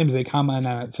 sometimes they comment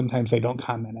on it, sometimes they don't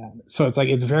comment on it. So it's like,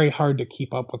 it's very hard to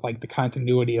keep up with, like, the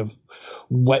continuity of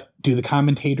what do the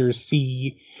commentators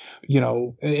see, you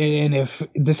know, and if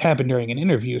this happened during an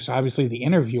interview, so obviously the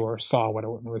interviewer saw what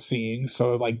Orton was seeing.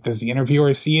 So, like, does the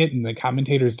interviewer see it and the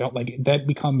commentators don't? Like, that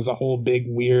becomes a whole big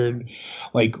weird,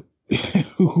 like,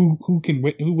 who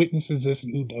witnesses this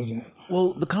and who doesn't?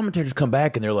 Well, the commentators come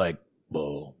back and they're like,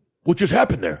 whoa, what just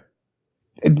happened there?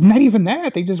 Not even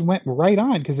that. They just went right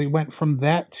on because they went from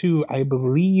that to, I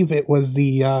believe it was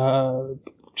the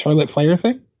Charlotte Flair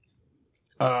thing.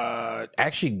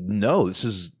 Actually, no. This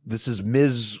is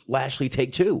Ms. Lashley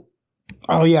take 2.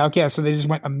 Oh yeah, okay. So they just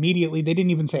went immediately. They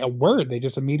didn't even say a word. They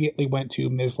just immediately went to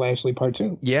Ms. Lashley Part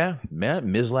 2. Yeah,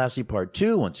 Ms. Lashley Part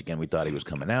 2. Once again, we thought he was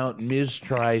coming out. Miz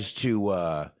tries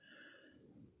to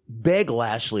beg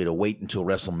Lashley to wait until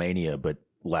WrestleMania, but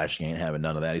Lashley ain't having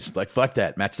none of that. He's like, "Fuck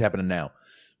that! Match is happening now."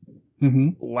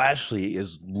 Mm-hmm. Lashley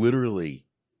is literally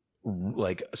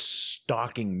like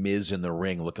stalking Miz in the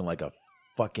ring, looking like a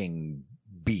fucking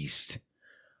beast.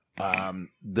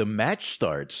 The match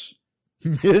starts.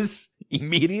 Miz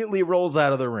immediately rolls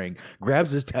out of the ring,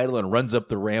 grabs his title, and runs up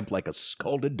the ramp like a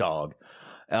scalded dog.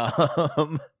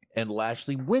 And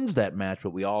Lashley wins that match,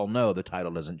 but we all know the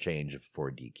title doesn't change for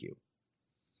a DQ.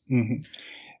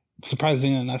 Mm-hmm.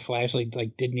 Surprisingly enough, Lashley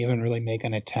didn't even really make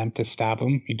an attempt to stop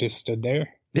him. He just stood there.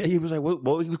 Yeah, he was like,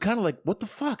 well, he was kind of like, what the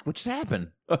fuck? What just happened?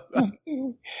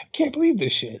 Can't believe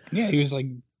this shit. Yeah, he was like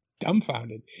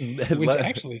dumbfounded. Which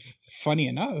actually, funny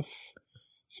enough,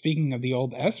 speaking of the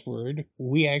old S word,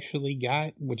 we actually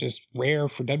got, which is rare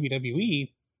for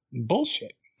WWE,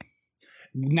 bullshit.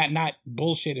 Not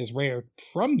bullshit is rare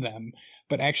from them,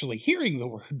 but actually hearing the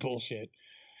word bullshit.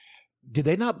 Did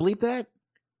they not bleep that?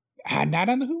 Not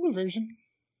on the Hulu version.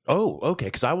 Oh, okay.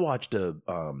 Because I watched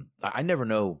I never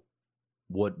know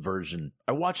what version.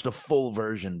 I watched a full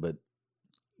version, but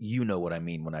you know what I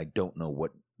mean when I don't know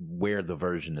where the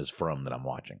version is from that I'm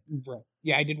watching. Right.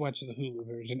 Yeah, I did watch the Hulu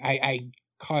version. I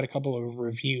caught a couple of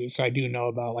reviews, so I do know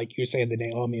about, like you were saying, the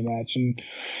Naomi match and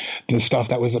the stuff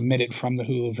that was omitted from the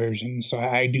Hulu version. So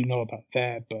I do know about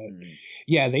that, but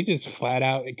yeah, they just flat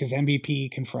out, because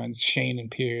MVP confronts Shane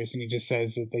and Pierce, and he just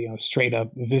says that they, straight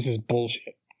up, this is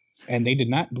bullshit, and they did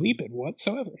not bleep it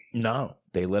whatsoever. No,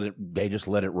 they just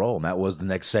let it roll, and that was the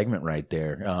next segment right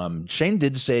there. Shane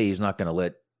did say he's not going to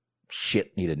let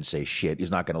shit. He didn't say shit.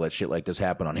 He's not going to let shit like this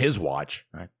happen on his watch.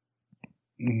 Right?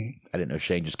 Mm-hmm. I didn't know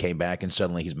Shane just came back and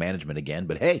suddenly he's management again,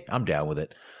 but hey, I'm down with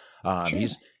it. Sure.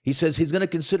 He says he's going to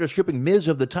consider stripping Miz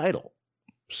of the title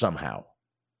somehow.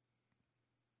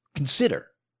 Consider.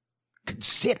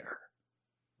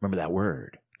 Remember that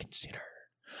word. Consider.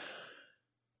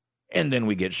 And then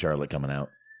we get Charlotte coming out.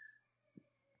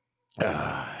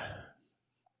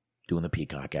 Doing the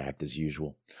peacock act as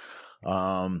usual.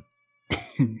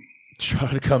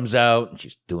 Charlotte comes out and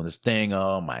she's doing this thing.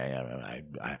 Oh,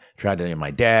 I tried to name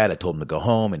my dad. I told him to go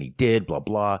home and he did, blah,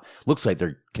 blah. Looks like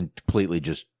they're completely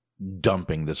just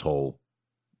dumping this whole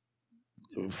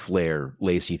Flair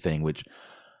Lacey thing, which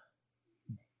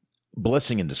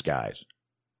blessing in disguise.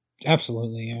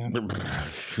 Absolutely, yeah.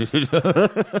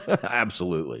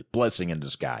 Absolutely. Blessing in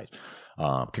disguise.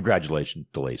 Congratulations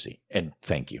to Lacey. And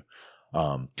thank you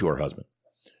to her husband.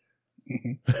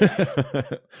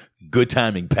 Mm-hmm. Good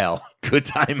timing, pal. Good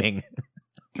timing.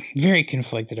 Very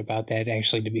conflicted about that,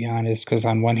 actually, to be honest, because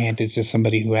on one hand, it's just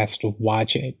somebody who has to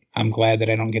watch it. I'm glad that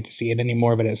I don't get to see it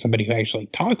anymore, but as somebody who actually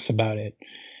talks about it,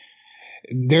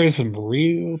 there's some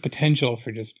real potential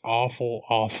for just awful,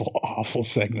 awful, awful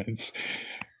segments.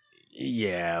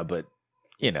 Yeah, but,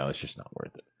 it's just not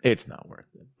worth it. It's not worth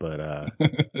it. But I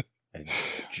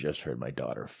just heard my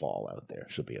daughter fall out there.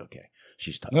 She'll be okay.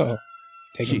 She's tough. Uh-oh.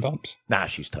 Taking bumps. Nah,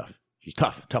 she's tough. She's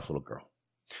tough. Tough little girl.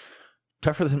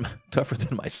 Tougher than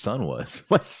my son was.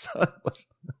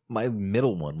 My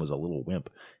middle one was a little wimp.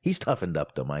 He's toughened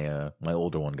up though. My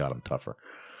older one got him tougher.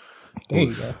 There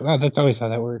you go. Well, that's always how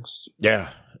that works. Yeah,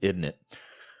 isn't it?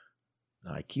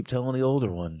 I keep telling the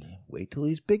older one, wait till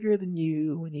he's bigger than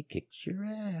you when he kicks your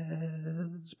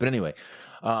ass. But anyway,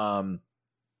 finally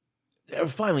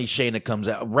Shayna comes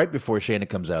out. Right before Shayna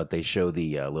comes out, they show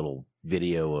the little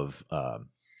video of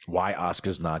why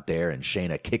Asuka's not there and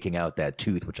Shayna kicking out that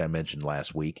tooth, which I mentioned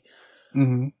last week.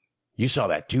 Mm-hmm. You saw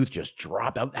that tooth just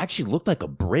drop out. Actually looked like a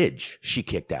bridge she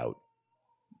kicked out.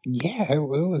 Yeah, it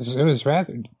was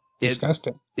rather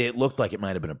disgusting. It looked like it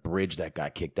might have been a bridge that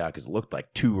got kicked out because it looked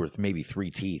like 2 or maybe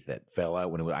 3 teeth that fell out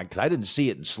when it was. Because I didn't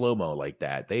see it in slow-mo like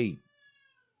that. They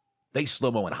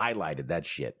slow-mo and highlighted that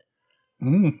shit.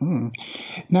 Mm-hmm.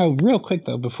 Now, real quick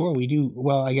though, before we do,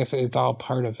 well, I guess it's all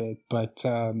part of it, but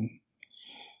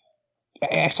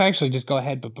actually just go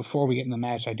ahead. But before we get in the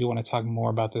match, I do want to talk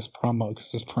more about this promo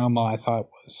because this promo I thought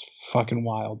was fucking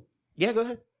wild. Yeah, go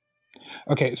ahead.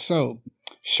 Okay, so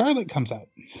Charlotte comes out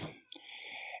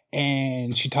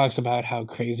and she talks about how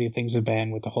crazy things have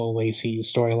been with the whole Lacey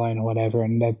storyline or whatever,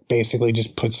 and that basically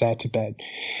just puts that to bed.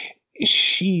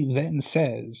 She then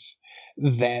says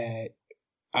that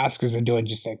Asuka's been doing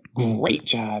just a great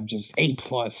job, just A+,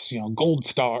 gold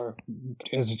star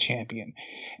as a champion.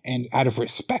 And out of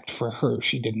respect for her,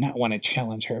 she did not want to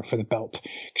challenge her for the belt.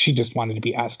 She just wanted to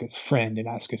be Asuka's friend and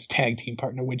Asuka's tag team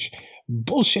partner, which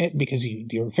bullshit, because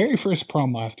your very first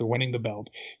promo after winning the belt,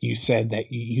 you said that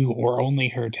you were only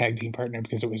her tag team partner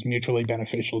because it was mutually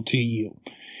beneficial to you.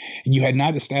 You had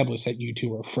not established that you two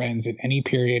were friends at any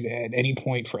period, at any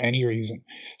point, for any reason.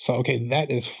 So, okay, that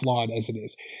is flawed as it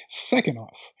is. Second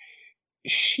off,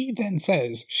 she then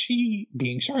says, she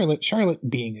being Charlotte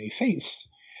being a face,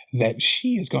 that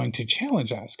she is going to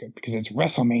challenge Asuka because it's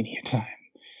WrestleMania time.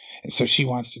 And so she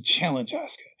wants to challenge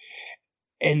Asuka.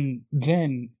 And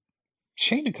then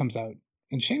Shayna comes out,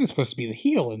 and Shayna's supposed to be the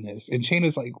heel in this. And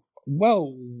Shayna's like,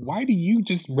 well, why do you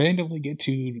just randomly get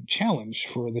to challenge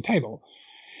for the title?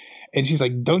 And she's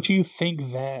like, don't you think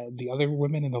that the other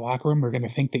women in the locker room are going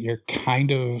to think that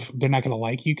they're not going to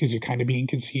like you because you're kind of being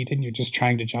conceited and you're just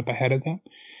trying to jump ahead of them?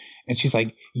 And she's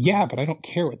like, yeah, but I don't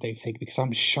care what they think because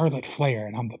I'm Charlotte Flair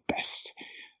and I'm the best.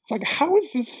 It's like, how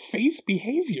is this face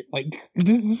behavior? Like,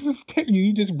 this is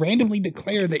you just randomly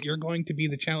declare that you're going to be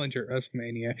the challenger at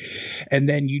WrestleMania, and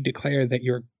then you declare that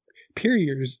your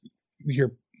peers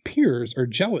are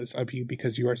jealous of you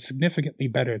because you are significantly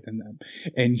better than them,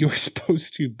 and you're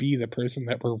supposed to be the person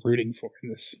that we're rooting for in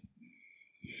this.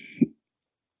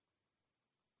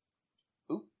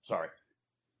 Oops, sorry.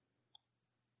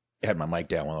 I had my mic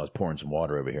down while I was pouring some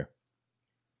water over here.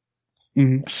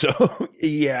 Mm-hmm. So,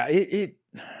 yeah,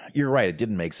 you're right. It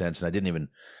didn't make sense, and I didn't even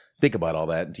think about all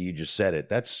that until you just said it.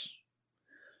 That's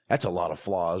a lot of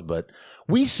flaws, but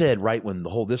we said right when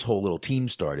this whole little team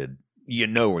started, you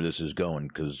know where this is going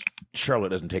because Charlotte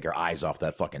doesn't take her eyes off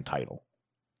that fucking title.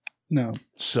 No.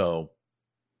 So,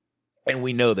 and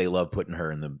we know they love putting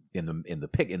her in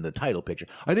the title picture.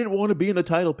 I didn't want to be in the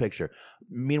title picture.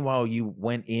 Meanwhile, you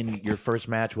went in, your first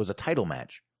match was a title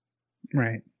match.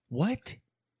 Right. What?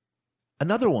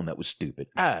 Another one that was stupid.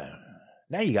 Now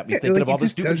you got me thinking of all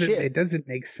this stupid shit. It doesn't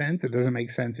make sense. It doesn't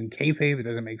make sense in kayfabe. It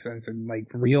doesn't make sense in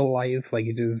real life.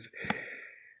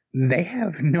 They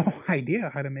have no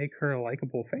idea how to make her a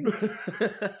likable face.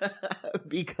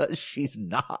 Because she's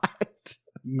not.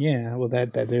 Yeah, well,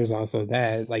 that there's also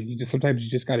that. Sometimes you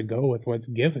just got to go with what's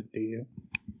given to you.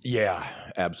 Yeah,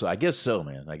 absolutely. I guess so,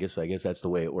 man. I guess that's the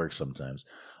way it works sometimes.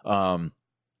 Then,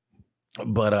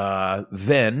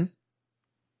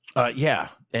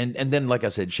 and then, like I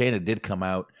said, Shayna did come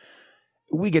out.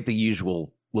 We get the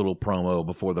usual little promo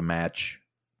before the match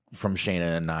from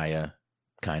Shayna and Nia,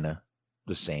 kind of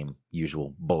the same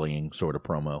usual bullying sort of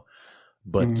promo,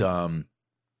 but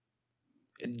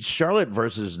Charlotte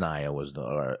versus Nia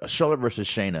Charlotte versus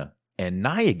Shayna, and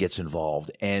Nia gets involved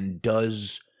and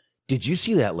does Did you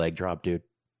see that leg drop, dude?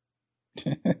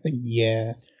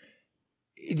 Yeah.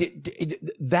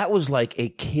 That was like a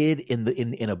kid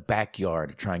in a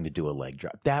backyard trying to do a leg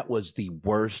drop. That was the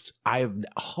worst.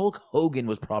 Hulk Hogan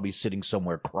was probably sitting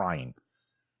somewhere crying,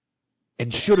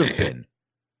 and should have been.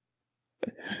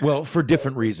 Well, for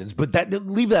different reasons, but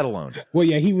leave that alone. Well,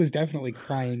 yeah, he was definitely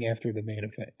crying after the main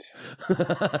event.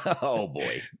 Oh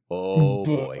boy,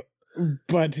 boy.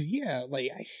 But yeah, like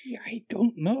I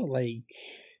don't know, like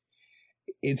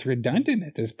it's redundant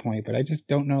at this point, but I just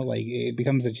don't know. Like it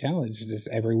becomes a challenge to just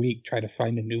every week try to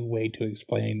find a new way to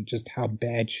explain just how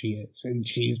bad she is, and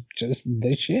she's just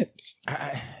the shits.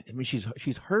 I mean,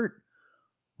 she's hurt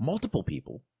multiple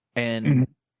people, and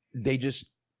they just.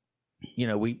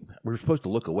 We're supposed to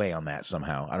look away on that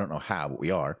somehow. I don't know how, but we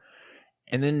are.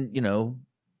 And then,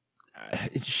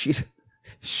 she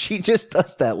just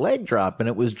does that leg drop, and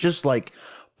it was just like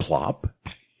plop.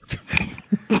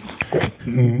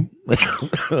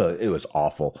 It was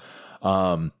awful.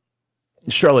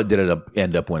 Charlotte did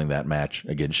end up winning that match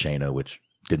against Shayna, which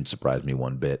didn't surprise me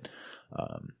one bit.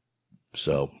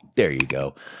 So there you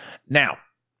go. Now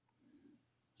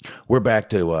we're back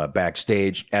to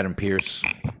backstage. Adam Pearce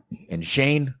and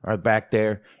Shane are back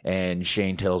there, and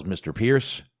Shane tells Mr.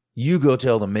 Pearce, you go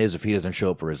tell The Miz if he doesn't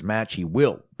show up for his match, he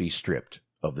will be stripped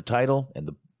of the title, and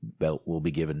the belt will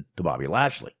be given to Bobby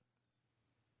Lashley.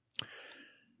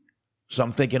 So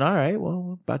I'm thinking, all right, well,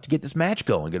 we're about to get this match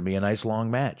going. Going to be a nice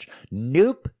long match.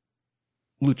 Nope.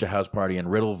 Lucha House Party and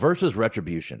Riddle versus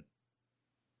Retribution.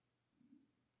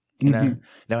 Now,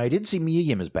 I did see Mia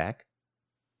Yim is back.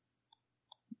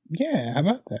 Yeah, how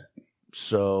about that?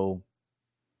 So,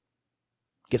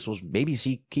 guess we'll maybe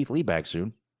see Keith Lee back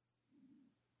soon.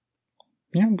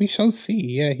 Yeah, we shall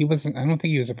see. Yeah, he wasn't. I don't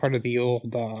think he was a part of the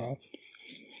old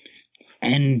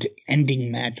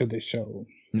ending match of the show.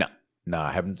 No,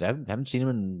 I haven't seen him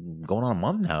in going on a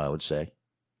month now. I would say.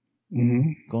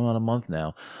 Going on a month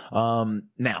now.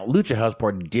 Now, Lucha House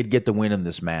Party did get the win in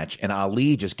this match, and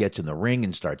Ali just gets in the ring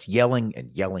and starts yelling and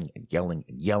yelling and yelling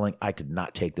and yelling. I could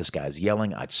not take this guy's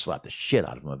yelling. I'd slap the shit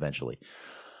out of him eventually.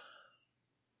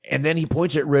 And then he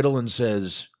points at Riddle and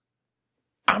says,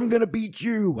 I'm going to beat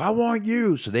you. I want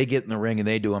you. So they get in the ring and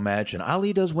they do a match, and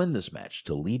Ali does win this match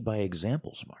to lead by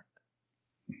example, Smart.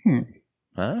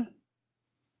 Huh?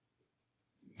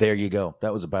 There you go.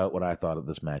 That was about what I thought of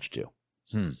this match, too.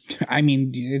 I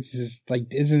mean, it's just like,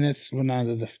 isn't this when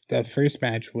the first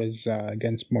match was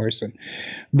against Morrison?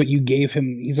 But you gave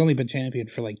him, he's only been champion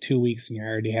for like 2 weeks and you're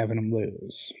already having him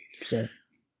lose. So,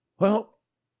 well,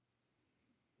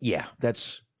 yeah,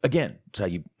 that's how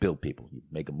you build people. You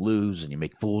make them lose and you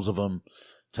make fools of them.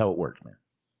 That's how it works, man.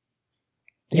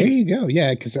 There you go.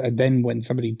 Yeah, because then when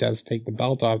somebody does take the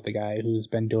belt off the guy who's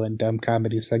been doing dumb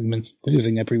comedy segments,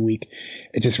 losing every week,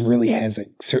 it just really has a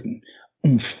certain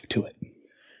oomph to it.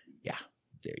 Yeah,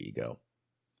 there you go.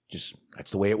 Just,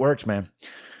 that's the way it works, man.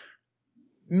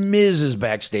 Miz is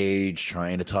backstage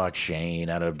trying to talk Shane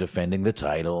out of defending the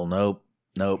title. Nope.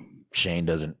 Shane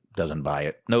doesn't buy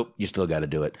it. Nope, you still got to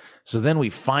do it. So then we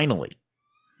finally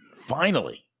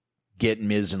get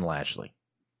Miz and Lashley.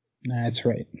 That's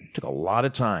right. Took a lot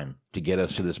of time to get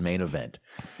us to this main event.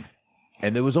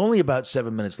 And there was only about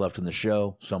 7 minutes left in the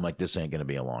show, so I'm like, this ain't going to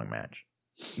be a long match.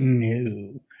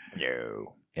 No.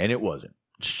 And it wasn't.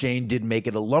 Shane did make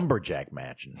it a lumberjack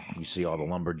match, and you see all the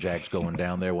lumberjacks going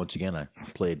down there. Once again, I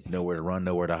played Nowhere to Run,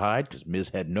 Nowhere to Hide, because Miz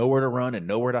had nowhere to run and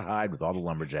nowhere to hide with all the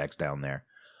lumberjacks down there.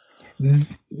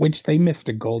 Which they missed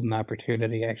a golden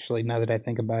opportunity, actually, now that I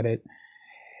think about it.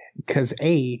 Because,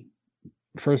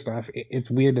 first off,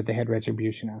 it's weird that they had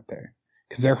Retribution out there.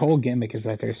 Because their whole gimmick is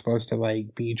that they're supposed to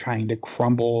like be trying to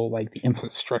crumble like the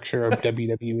infrastructure of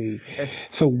WWE.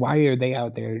 So why are they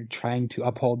out there trying to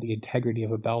uphold the integrity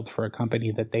of a belt for a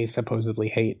company that they supposedly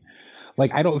hate?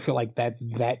 Like, I don't feel like that's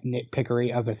that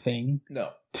nitpickery of a thing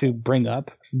to bring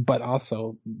up. But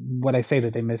also, what I say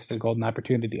that they missed a golden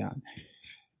opportunity on.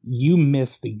 You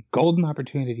missed the golden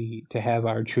opportunity to have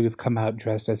R-Truth come out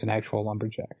dressed as an actual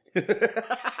lumberjack.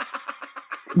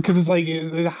 Because it's like,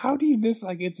 how do you miss?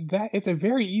 Like, it's a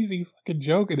very easy fucking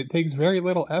joke, and it takes very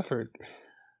little effort.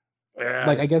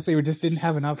 Like, I guess they just didn't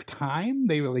have enough time.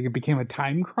 It became a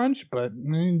time crunch, but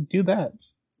do that.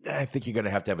 I think you're going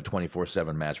to have a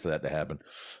 24/7 match for that to happen.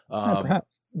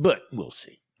 Perhaps. But we'll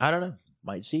see. I don't know.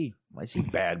 Might see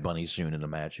Bad Bunny soon in the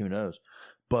match. Who knows?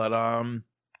 But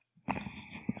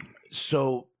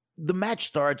so the match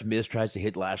starts. Miz tries to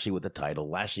hit Lashley with the title.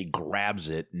 Lashley grabs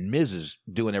it. And Miz is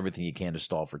doing everything he can to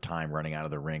stall for time, running out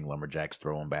of the ring. Lumberjacks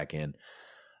throw him back in.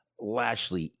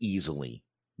 Lashley easily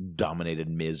dominated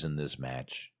Miz in this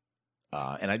match.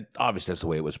 And obviously that's the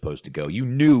way it was supposed to go. You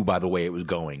knew by the way it was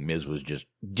going, Miz was just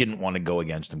didn't want to go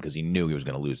against him because he knew he was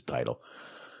going to lose the title.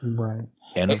 Right.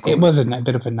 And of course, it was a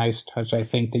bit of a nice touch, I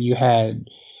think, that you had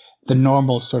the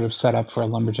normal sort of setup for a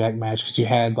lumberjack match because you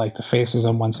had like the faces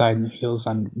on one side and the heels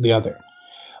on the other.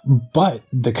 But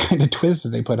the kind of twist that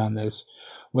they put on this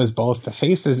was both the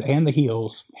faces and the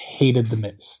heels hated the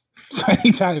Miz. So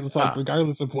anytime it was like,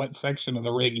 regardless of what section of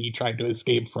the ring he tried to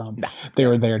escape from, they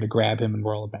were there to grab him and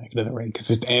roll him back into the ring. Because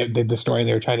the story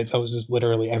they were trying to tell was just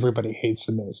literally everybody hates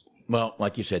the Miz. Well,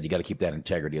 like you said, you got to keep that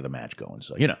integrity of the match going.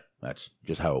 So, that's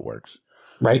just how it works.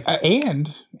 Right. And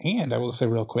I will say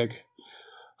real quick,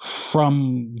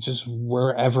 from just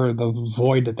wherever the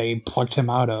void that they plucked him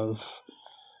out of,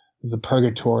 the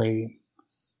purgatory,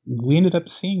 we ended up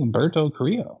seeing Humberto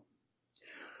Carrillo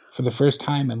for the first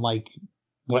time in like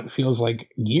what feels like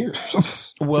years.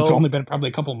 Well, it's only been probably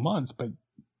a couple months, but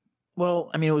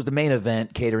well, I mean, it was the main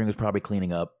event. Catering was probably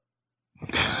cleaning up.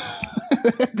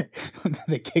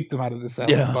 They kicked him out of the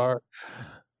salad bar.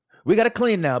 We got to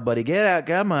clean now, buddy. Get out.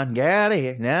 Come on. Get out of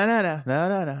here.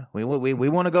 No. We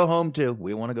want to go home, too.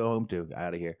 We want to go home, too.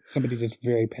 Out of here. Somebody just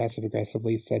very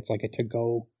passive-aggressively sets like a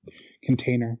to-go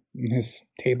container in his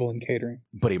table in catering.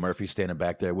 Buddy Murphy standing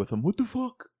back there with him. What the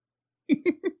fuck?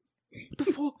 What the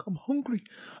fuck? I'm hungry.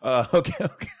 Okay.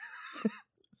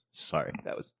 Sorry.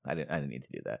 I didn't need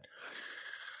to do that.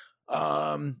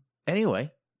 Anyway.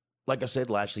 Like I said,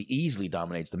 Lashley easily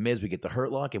dominates the Miz. We get the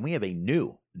Hurt Lock, and we have a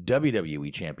new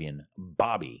WWE champion,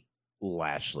 Bobby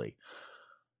Lashley.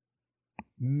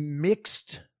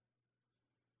 Mixed.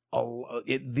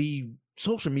 The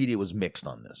social media was mixed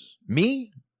on this.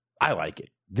 Me, I like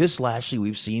it. This Lashley,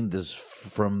 we've seen this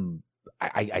from,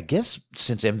 I guess,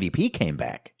 since MVP came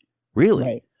back. Really.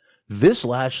 Right. This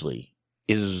Lashley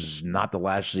is not the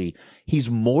Lashley. He's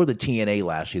more the TNA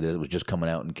Lashley that was just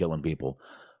coming out and killing people.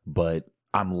 But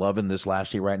I'm loving this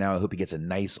Lashley right now. I hope he gets a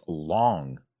nice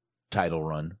long title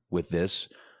run with this.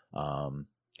 And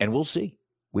we'll see.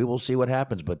 We will see what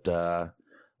happens. But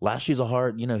Lashley's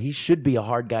he should be a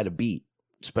hard guy to beat,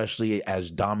 especially as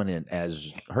dominant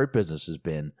as Hurt Business has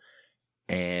been.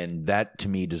 And that, to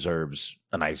me, deserves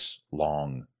a nice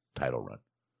long title run.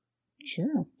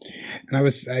 Sure. And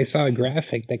I saw a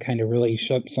graphic that kind of really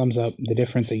sums up the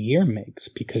difference a year makes,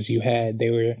 because they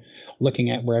were looking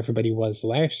at where everybody was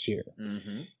last year.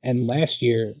 Mm-hmm. And last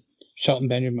year, Shelton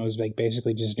Benjamin was like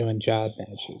basically just doing job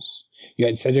matches. You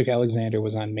had Cedric Alexander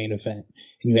was on main event,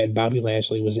 and you had Bobby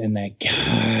Lashley was in that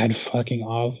god fucking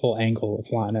awful angle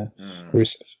with Lana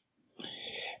Rusev.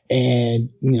 And,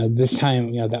 this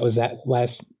time, that was that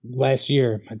last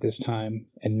year at this time.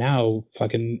 And now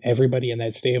fucking everybody in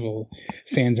that stable,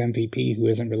 sans MVP, who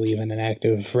isn't really even an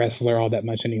active wrestler all that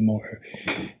much anymore,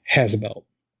 has a belt.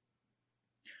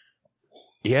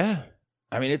 Yeah.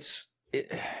 I mean, it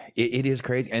is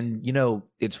crazy. And,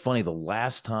 it's funny. The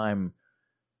last time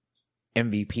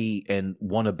MVP and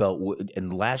won a belt,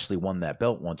 and Lashley won that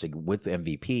belt once with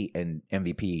MVP, and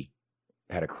MVP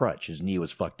had a crutch. His knee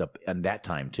was fucked up and that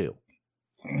time too.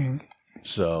 Mm-hmm.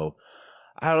 So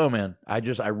I don't know, man. I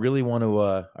really want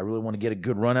to get a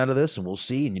good run out of this, and we'll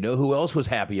see. And you know who else was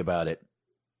happy about it?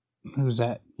 Who's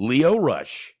that? Lio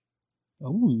Rush.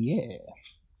 Oh yeah.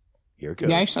 Here it goes.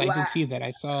 Yeah, actually, I did see that.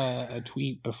 I saw a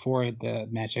tweet before the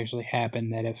match actually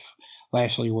happened that if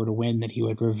Lashley were to win, that he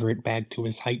would revert back to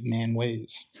his hype man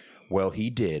ways. Well, he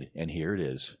did, and here it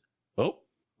is. Oh,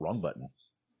 wrong button.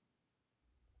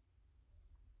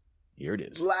 Here it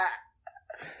is.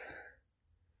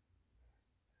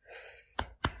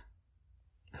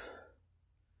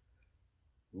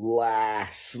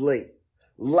 Lashley.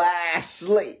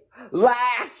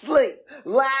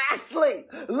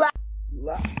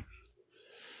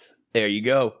 There you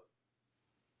go.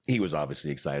 He was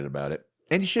obviously excited about it.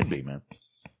 And he should be, man.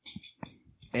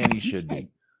 And he should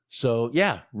be. So,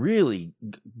 yeah, really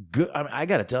good. I mean, I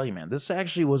got to tell you, man, this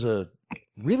actually was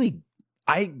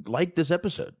I liked this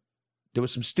episode. There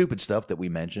was some stupid stuff that we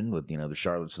mentioned with, the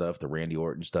Charlotte stuff, the Randy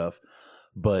Orton stuff.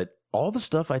 But all the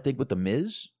stuff, I think, with The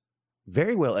Miz,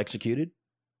 very well executed.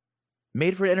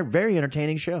 Made for a very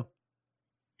entertaining show.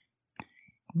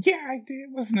 Yeah, it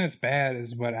wasn't as bad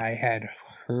as what I had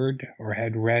heard or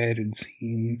had read and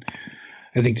seen.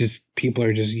 I think just people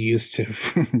are just used to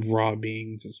Raw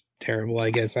being just terrible,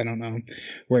 I guess. I don't know.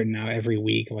 Where now every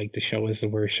week, like, the show is the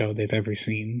worst show they've ever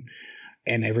seen.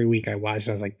 And every week I watched,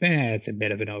 I was like, it's a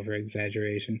bit of an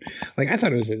over-exaggeration. Like, I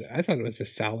thought it was a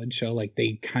solid show. Like,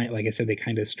 they kind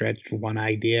of stretched one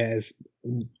idea as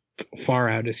far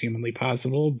out as humanly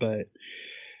possible. But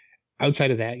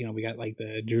outside of that, we got like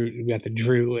the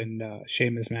Drew and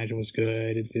Sheamus match was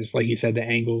good. It's like you said, the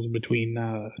angles between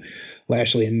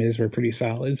Lashley and Miz were pretty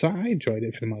solid, so I enjoyed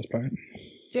it for the most part.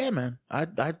 Yeah, man, I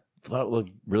thought it was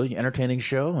a really entertaining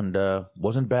show and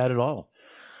wasn't bad at all.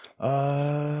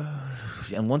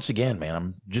 And once again, man,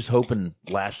 I'm just hoping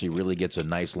Lashley really gets a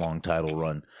nice long title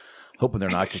run. Hoping they're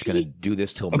not just going to do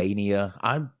this till Mania.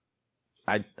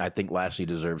 I think Lashley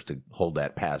deserves to hold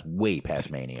that way past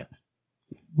Mania.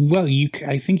 Well,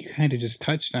 I think you kind of just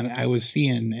touched on it. I was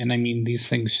seeing, and I mean, these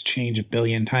things change a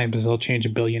billion times. They'll change a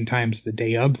billion times the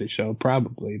day of the show,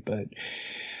 probably. But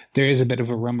there is a bit of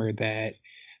a rumor that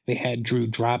they had Drew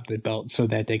drop the belt so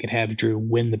that they could have Drew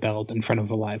win the belt in front of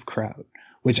a live crowd,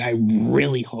 which I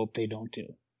really hope they don't do.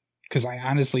 Because I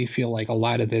honestly feel like a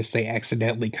lot of this they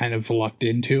accidentally kind of lucked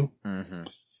into. Mm-hmm.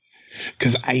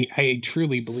 Because I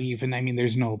truly believe, and I mean,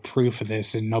 there's no proof of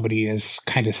this, and nobody has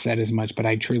kind of said as much, but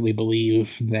I truly believe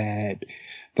that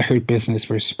the Hurt Business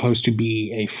were supposed to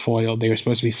be a foil. They were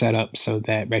supposed to be set up so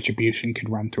that Retribution could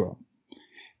run through them.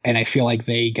 And I feel like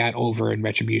they got over and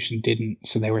Retribution didn't,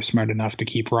 so they were smart enough to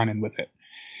keep running with it.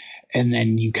 And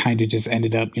then you kind of just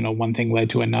ended up, one thing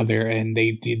led to another, and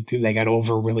they got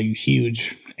over really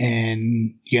huge,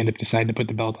 and you end up deciding to put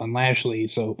the belt on Lashley.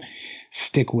 So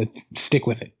stick with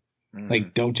it.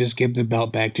 Like, don't just give the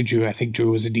belt back to Drew. I think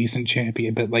Drew was a decent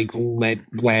champion, but like, let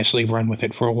Lashley run with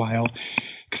it for a while.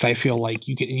 Because I feel like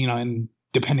you could, and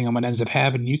depending on what ends up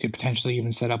happening, you could potentially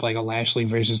even set up like a Lashley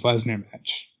versus Lesnar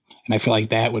match. And I feel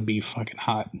like that would be fucking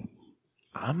hot.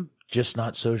 I'm just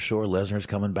not so sure Lesnar's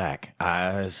coming back.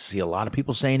 I see a lot of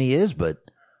people saying he is, but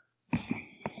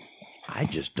I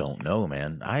just don't know,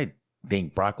 man. I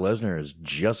think Brock Lesnar is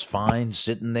just fine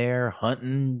sitting there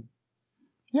hunting.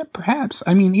 Yeah, perhaps.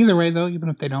 I mean, either way, though, even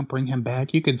if they don't bring him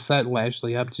back, you could set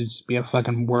Lashley up to just be a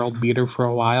fucking world beater for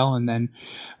a while, and then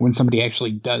when somebody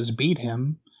actually does beat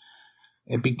him,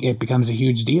 it becomes a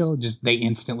huge deal. Just they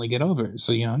instantly get over it.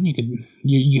 So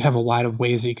you have a lot of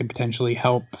ways that you could potentially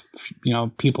help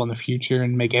people in the future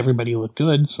and make everybody look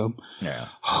good. So yeah,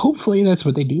 hopefully that's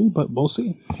what they do, but we'll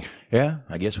see. Yeah,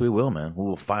 I guess we will, man. We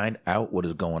will find out what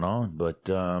is going on, but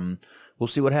we'll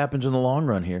see what happens in the long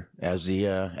run here as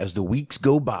the weeks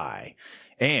go by.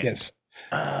 And yes.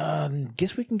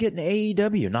 Guess we can get an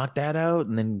AEW, knock that out,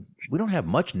 and then we don't have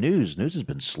much news. News has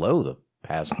been slow the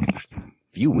past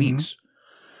few weeks.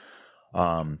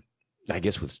 I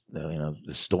guess with the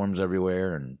storms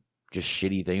everywhere and just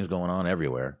shitty things going on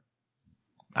everywhere.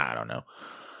 I don't know.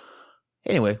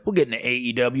 Anyway, we'll get into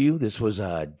AEW. This was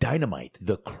Dynamite,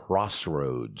 the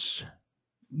Crossroads.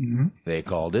 Mm-hmm. They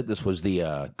called it. This was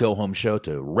the go-home show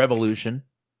to Revolution.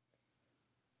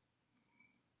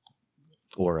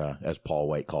 Or, as Paul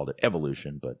White called it,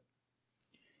 Evolution, but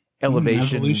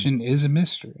Elevation. Evolution is a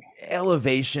mystery.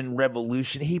 Elevation,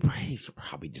 Revolution. He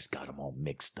probably just got them all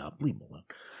mixed up. Leave him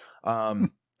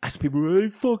alone. As people really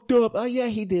fucked up. Oh, yeah,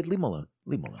 he did. Leave him alone.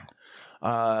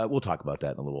 We'll talk about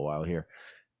that in a little while here.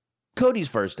 Cody's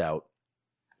first out.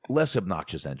 Less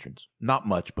obnoxious entrance. Not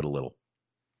much, but a little.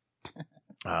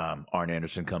 Arn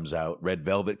Anderson comes out. Red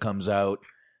Velvet comes out.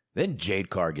 Then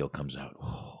Jade Cargill comes out.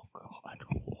 Oh, God.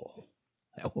 Oh,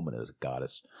 that woman is a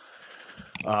goddess.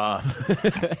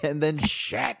 And then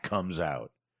Shaq comes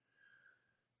out.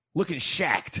 Looking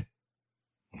shacked.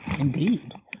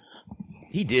 Indeed.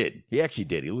 He did. He actually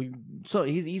did.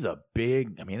 He's a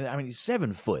big, I mean, he's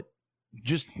 7 foot.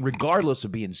 Just regardless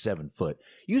of being 7 foot.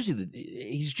 Usually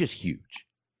he's just huge.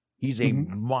 He's a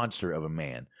monster of a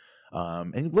man.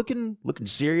 And looking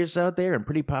serious out there and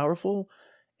pretty powerful.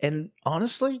 And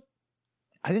honestly,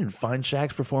 I didn't find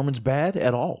Shaq's performance bad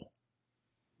at all.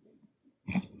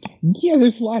 Yeah,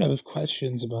 there's a lot of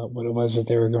questions about what it was that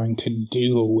they were going to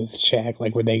do with Shaq.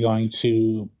 Like, were they going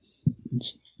to...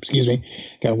 Excuse me,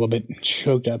 got a little bit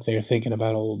choked up there thinking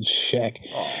about old Shaq.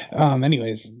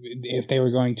 Anyways, if they were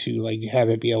going to like have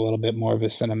it be a little bit more of a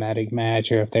cinematic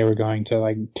match, or if they were going to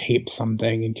like tape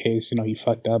something in case he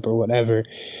fucked up or whatever,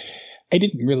 I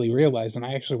didn't really realize, and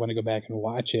I actually want to go back and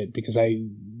watch it because I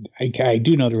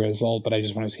do know the result, but I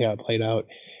just want to see how it played out.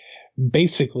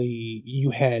 Basically, you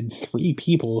had 3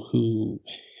 people who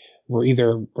were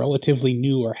either relatively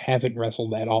new or haven't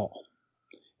wrestled at all.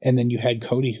 And then you had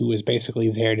Cody, who was basically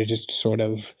there to just sort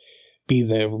of be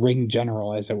the ring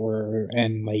general, as it were.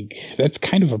 And, like, that's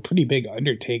kind of a pretty big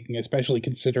undertaking, especially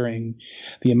considering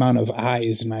the amount of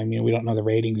eyes. And, I mean, we don't know the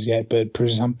ratings yet, but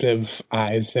presumptive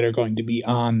eyes that are going to be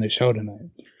on the show tonight.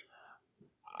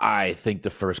 I think the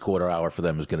first quarter hour for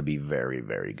them is going to be very,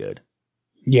 very good.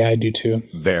 Yeah, I do too.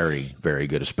 Very, very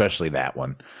good, especially that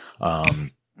one.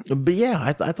 But, yeah,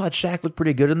 I thought Shaq looked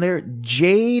pretty good in there.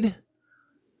 Jade...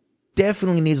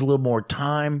 definitely needs a little more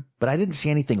time, but I didn't see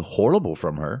anything horrible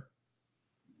from her.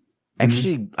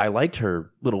 Actually, I liked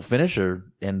her little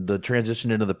finisher and the transition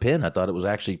into the pin. I thought it was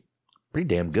actually pretty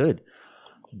damn good.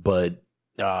 But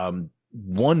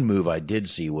one move I did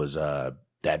see was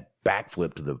that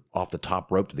backflip off the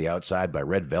top rope to the outside by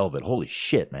Red Velvet. Holy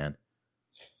shit, man.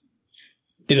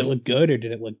 Did it look good or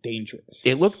did it look dangerous?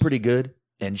 It looked pretty good,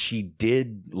 and she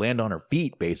did land on her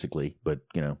feet, basically. But,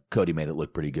 Cody made it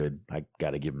look pretty good. I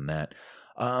got to give him that.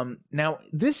 Now,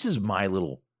 this is my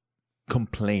little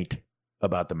complaint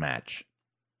about the match.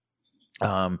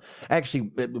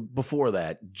 Actually, before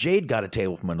that, Jade got a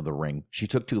table from under the ring. She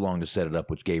took too long to set it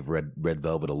up, which gave Red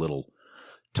Velvet a little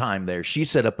time there. She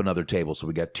set up another table, so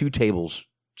we got 2 tables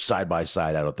side by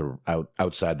side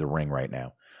outside the ring right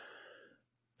now.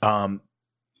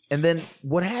 And then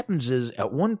what happens is,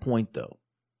 at one point though,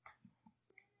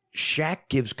 Shaq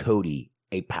gives Cody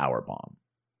a power bomb.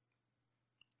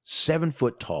 7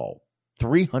 foot tall,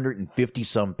 350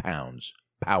 some pounds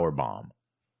power bomb.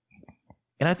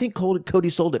 And I think Cody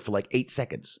sold it for like 8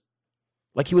 seconds.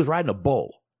 Like he was riding a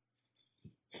bull.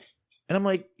 And I'm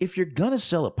like, if you're going to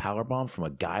sell a powerbomb from a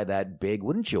guy that big,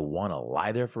 wouldn't you want to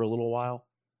lie there for a little while?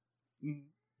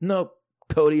 Nope.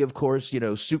 Cody, of course,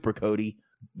 Super Cody,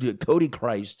 Cody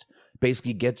Christ,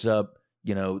 basically gets up,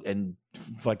 and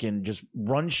fucking just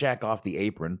runs Shaq off the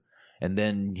apron. And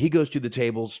then he goes to the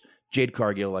tables. Jade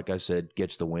Cargill, like I said,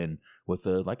 gets the win with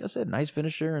a, like I said, nice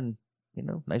finisher and,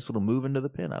 nice little move into the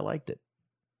pin. I liked it.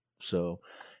 So,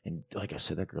 and like I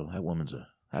said, that woman's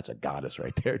that's a goddess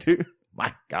right there, dude.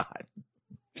 My God.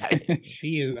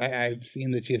 She is. I've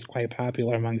seen that she is quite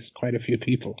popular amongst quite a few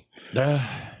people.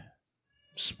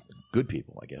 Good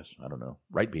people, I guess. I don't know.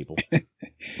 Right people.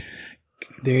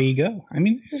 There you go. I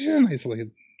mean, she's a nice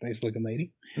looking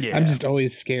lady. Yeah. I'm just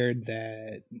always scared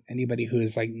that anybody who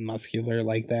is like muscular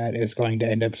like that is going to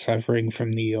end up suffering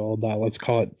from the old, let's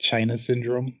call it China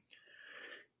syndrome.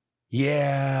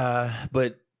 Yeah,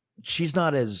 but she's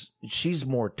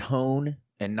more tone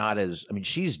and not as,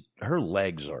 her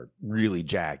legs are really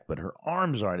jacked, but her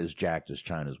arms aren't as jacked as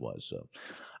Chyna's was. So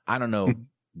I don't know,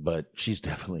 but she's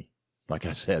definitely, like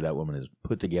I said, that woman is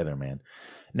put together, man.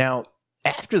 Now,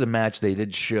 after the match, they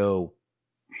did show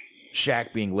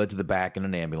Shaq being led to the back in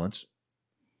an ambulance.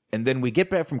 And then we get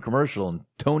back from commercial and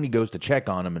Tony goes to check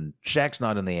on him and Shaq's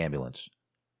not in the ambulance.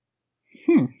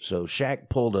 So Shaq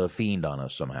pulled a fiend on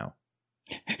us somehow.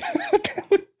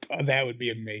 That would be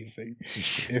amazing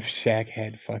if Shaq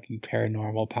had fucking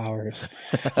paranormal powers,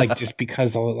 like just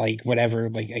because of whatever,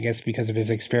 I guess because of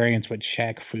his experience with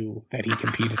Shaq Fu, that he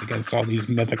competed against all these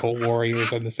mythical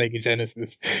warriors on the Sega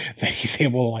Genesis, that he's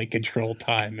able to control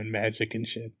time and magic and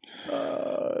shit.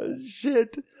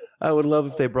 Shit! I would love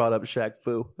if they brought up Shaq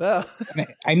Fu.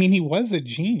 He was a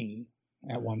genie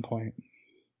at one point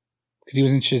because he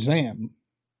was in Shazam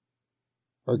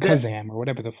or Kazam or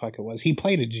whatever the fuck it was. He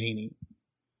played a genie.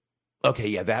 Okay,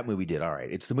 yeah, that movie did. All right.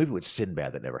 It's the movie with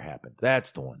Sinbad that never happened.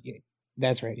 That's the one. Yeah,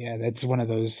 that's right. Yeah, that's one of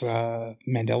those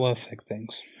Mandela effect things.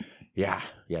 Yeah,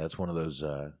 that's one of those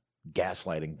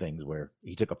gaslighting things where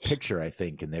he took a picture, I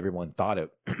think, and everyone thought of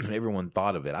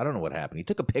it. I don't know what happened. He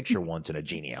took a picture once in a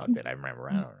genie outfit, I remember.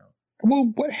 I don't know.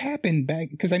 Well, what happened back,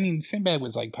 because Sinbad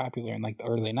was popular in the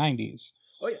early 90s.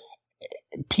 Oh, yeah.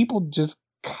 People just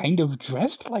kind of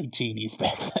dressed like genies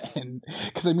back then,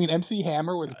 because MC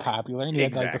Hammer was popular and he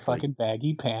had the fucking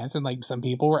baggy pants, and some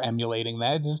people were emulating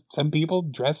that. Just some people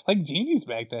dressed like genies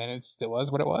back then. It was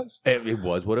what it was. It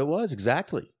was what it was.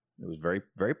 Exactly. It was very,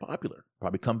 very popular.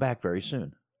 Probably come back very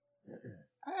soon.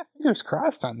 Fingers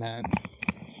crossed on that.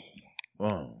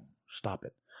 Oh, stop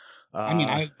it.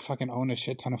 I fucking own a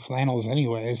shit ton of flannels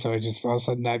anyway, so it just all of a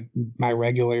sudden my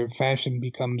regular fashion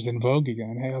becomes in vogue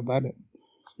again. Hey, how about it?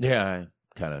 Yeah,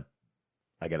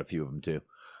 I got a few of them too.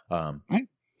 I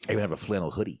even have a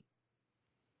flannel hoodie.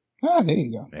 Oh, there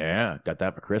you go. Yeah, got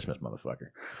that for Christmas, motherfucker.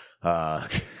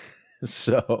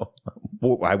 So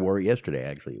I wore it yesterday,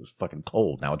 actually. It was fucking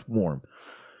cold. Now it's warm.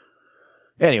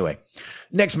 Anyway,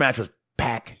 next match was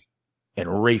Pac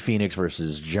and Ray Phoenix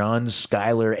versus John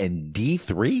Skyler and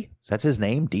D3. That's his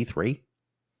name, D3?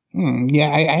 Yeah,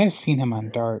 I have seen him on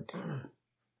Dark.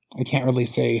 I can't really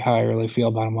say how I really feel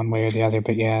about him one way or the other,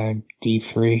 but yeah,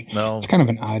 D3. No. It's kind of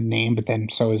an odd name, but then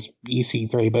so is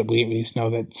EC3, but we at least know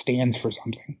that stands for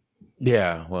something.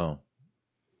 Yeah, well,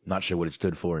 not sure what it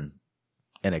stood for in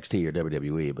NXT or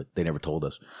WWE, but they never told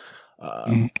us.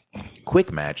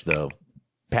 Quick match, though.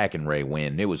 Pac and Ray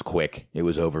win. It was quick. It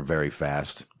was over very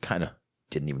fast. Kind of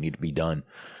didn't even need to be done.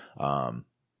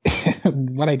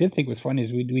 What I did think was fun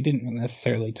is we didn't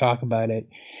necessarily talk about it,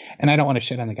 and I don't want to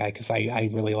shit on the guy because I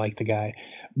really like the guy,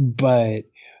 but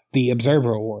the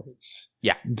Observer Awards.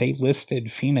 Yeah. They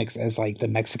listed Phoenix as like the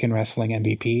Mexican wrestling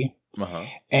MVP. Uh-huh.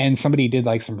 And somebody did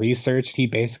like some research. He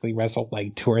basically wrestled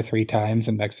like 2 or 3 times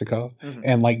in Mexico,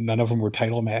 and like none of them were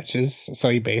title matches. So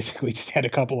he basically just had a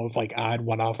couple of like odd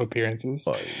one-off appearances,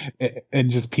 and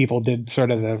just people did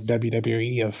sort of the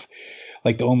WWE of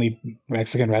like the only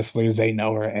Mexican wrestlers they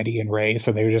know are Eddie and Ray.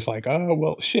 So they were just like, oh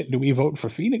well, shit. Do we vote for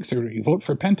Phoenix or do we vote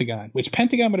for Pentagon? Which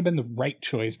Pentagon would have been the right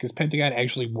choice because Pentagon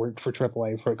actually worked for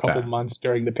AAA for a couple months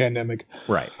during the pandemic.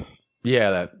 Right.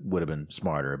 Yeah, that would have been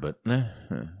smarter, but.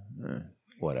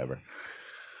 Whatever.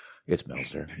 It's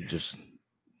Meltzer. You just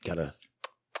gotta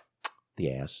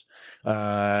the ass.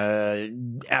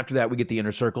 After that, we get the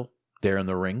Inner Circle. They're in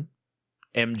the ring.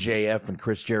 MJF and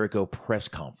Chris Jericho press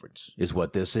conference is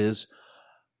what this is.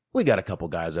 We got a couple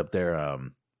guys up there.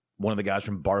 One of the guys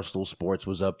from Barstool Sports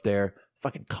was up there.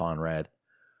 Fucking Conrad.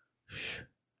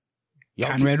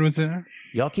 Conrad was there?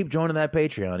 Y'all keep joining that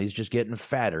Patreon. He's just getting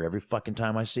fatter every fucking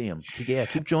time I see him.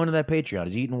 Keep joining that Patreon.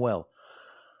 He's eating well.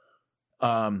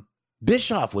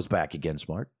 Bischoff was back again,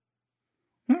 Smart.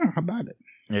 Oh, how about it?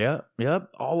 Yeah.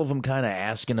 All of them kind of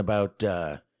asking about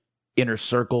Inner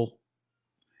Circle,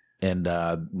 and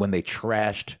when they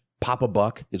trashed Papa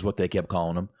Buck is what they kept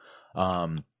calling him.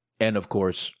 And of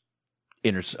course,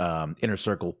 Inner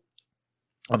Circle.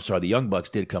 I'm sorry, the Young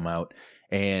Bucks did come out,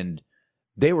 and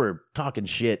they were talking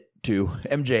shit to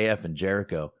MJF and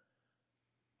Jericho.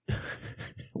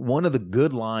 One of the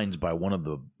good lines by one of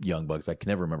the Young Bucks, I can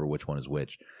never remember which one is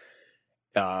which.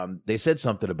 They said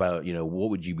something about, what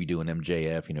would you be doing,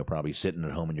 MJF? Probably sitting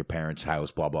at home in your parents' house,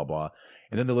 blah, blah, blah.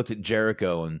 And then they looked at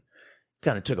Jericho and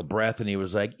kind of took a breath, and he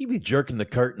was like, you'd be jerking the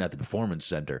curtain at the Performance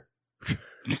Center.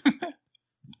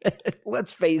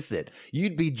 Let's face it.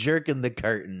 You'd be jerking the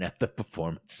curtain at the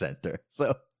Performance Center.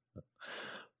 So,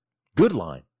 good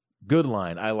line. Good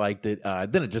line. I liked it.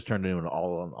 Then it just turned into an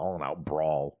all-out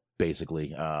brawl.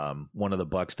 Basically, one of the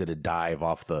Bucks did a dive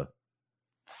off the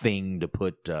thing to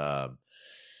put. I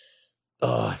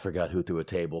forgot who threw a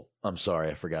table. I'm sorry,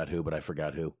 I forgot who, but I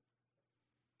forgot who.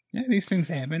 Yeah, these things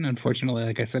happen. Unfortunately,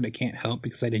 like I said, I can't help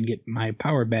because I didn't get my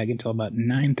power bag until about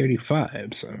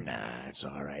 9:35. So nah, it's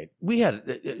all right.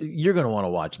 You're gonna want to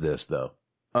watch this though.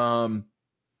 FTR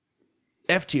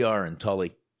and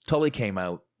Tully. Tully came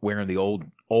out wearing the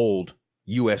old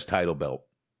U.S. title belt,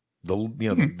 the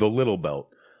little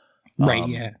belt. Right,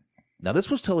 yeah. Now, this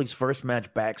was Tully's first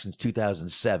match back since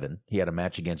 2007. He had a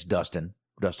match against Dustin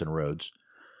Rhodes.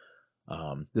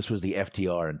 This was the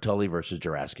FTR and Tully versus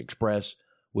Jurassic Express.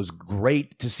 Was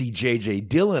great to see J.J.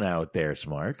 Dillon out there,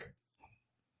 Smark.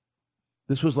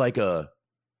 This was like a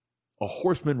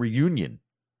Horseman reunion.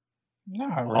 No,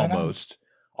 right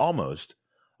Almost.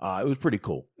 It was pretty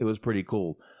cool.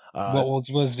 What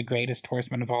was the greatest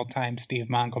horseman of all time, Steve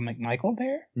Mongo McMichael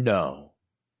there? No.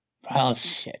 Oh,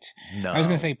 shit. No. I was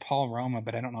going to say Paul Roma,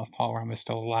 but I don't know if Paul Roma is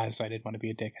still alive, so I didn't want to be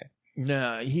a dickhead.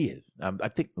 No, he is. I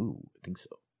think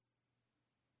so.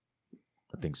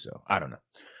 I don't know.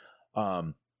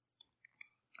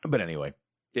 But anyway,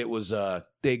 it was,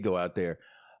 they'd go out there.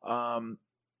 And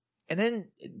then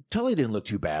Tully didn't look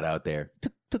too bad out there.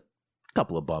 Took a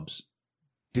couple of bumps.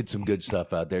 Did some good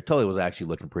stuff out there. Tully was actually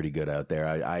looking pretty good out there.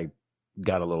 I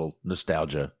got a little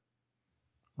nostalgia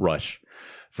rush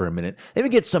for a minute. They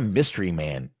would get some mystery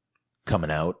man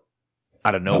coming out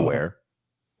of nowhere.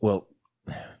 Well,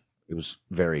 it was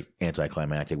very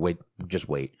anticlimactic. Just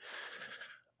wait.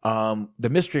 The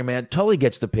mystery man, Tully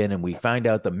gets the pin, and we find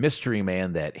out the mystery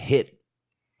man that hit,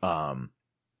 I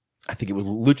think it was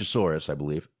Luchasaurus, I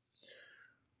believe,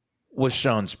 was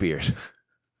Shawn Spears.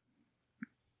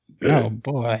 Oh,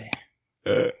 boy.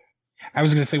 I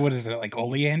was going to say, what is it, like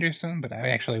Ole Anderson? But I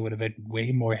actually would have been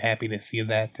way more happy to see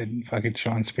that than fucking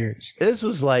Shawn Spears. This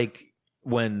was like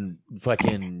when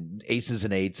fucking Aces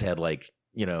and Eights had like,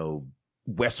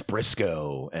 Wes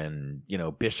Briscoe and,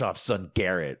 Bischoff's son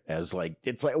Garrett as like,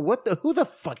 it's like, who the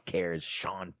fuck cares?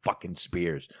 Shawn fucking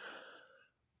Spears.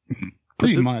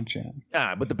 Pretty much,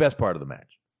 yeah. But the best part of the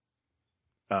match,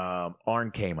 Arn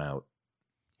came out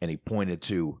and he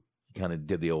kind of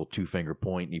did the old 2-finger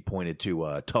point, and he pointed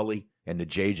to Tully and to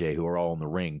JJ, who are all in the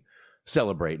ring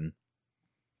celebrating,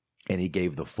 and he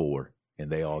gave the 4,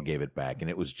 and they all gave it back. And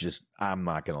it was just, I'm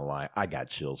not going to lie, I got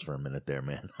chills for a minute there,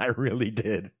 man. I really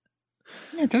did.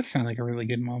 Yeah, it does sound like a really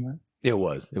good moment. It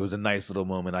was a nice little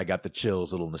moment. I got the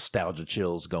chills, little nostalgia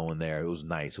chills going there. It was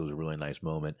nice. It was a really nice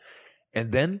moment.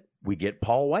 And then we get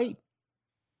Paul White,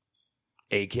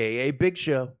 a.k.a. Big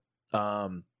Show.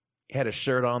 Had a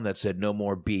shirt on that said "No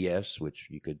More BS," which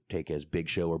you could take as Big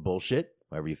Show or bullshit,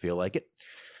 however you feel like it.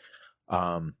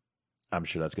 I'm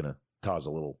sure that's going to cause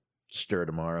a little stir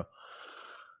tomorrow.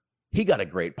 he got a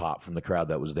great pop from the crowd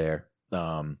that was there.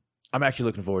 I'm actually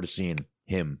looking forward to seeing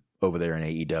him over there in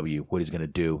AEW, what he's going to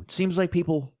do. It seems like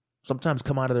people sometimes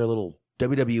come out of their little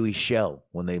WWE shell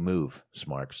when they move,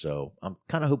 Smark. So I'm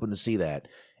kind of hoping to see that.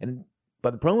 And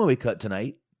by the promo we cut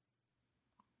tonight,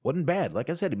 wasn't bad. Like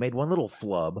I said, he made one little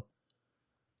flub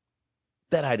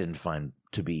that I didn't find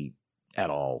to be at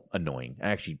all annoying.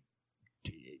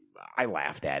 I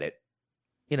laughed at it.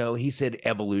 You know, he said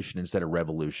evolution instead of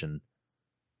revolution.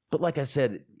 But like I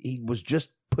said, he was just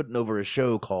putting over a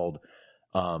show called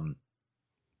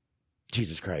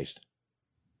Jesus Christ.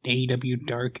 AEW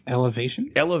Dark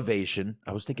Elevation? Elevation.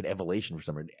 I was thinking Evolution for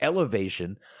some reason.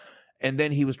 Elevation. And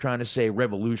then he was trying to say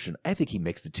Revolution. I think he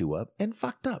mixed the two up and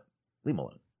fucked up. Leave him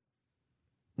alone.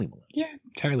 Leave him alone. Yeah,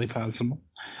 entirely possible.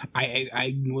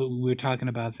 We were talking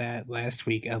about that last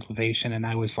week, Elevation, and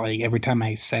I was like, every time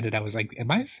I said it, I was like,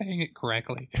 am I saying it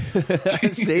correctly?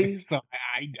 See? So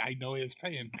I know he was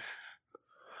paying.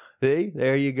 See?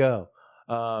 There you go.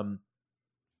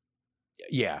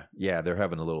 Yeah, they're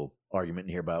having a little argument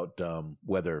in here about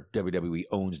whether WWE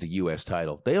owns the U.S.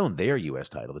 title. They own their U.S.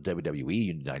 title, the WWE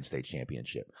United States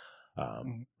Championship.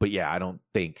 But yeah, I don't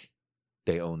think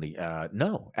they own the...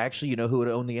 no, actually, you know who would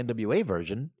own the NWA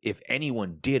version? If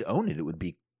anyone did own it, it would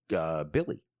be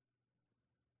Billy.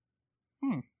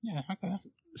 Yeah, okay.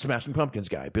 Smashing Pumpkins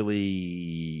guy,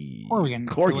 Billy...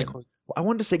 Corgan. I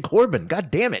wanted to say Corbin. God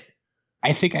damn it.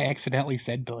 I think I accidentally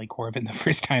said Billy Corbin the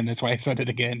first time. That's why I said it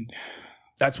again.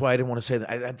 That's why I didn't want to say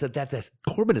that.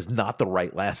 Corbin is not the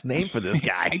right last name for this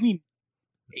guy. I mean,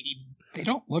 they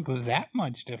don't look that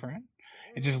much different.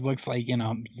 It just looks like, you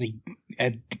know,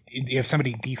 if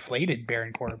somebody deflated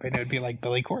Baron Corbin, it would be like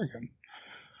Billy Corgan.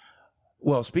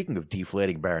 Well, speaking of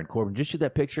deflating Baron Corbin, did you see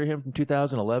that picture of him from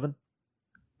 2011?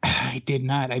 I did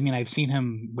not. I mean, I've seen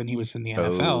him when he was in the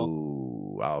NFL.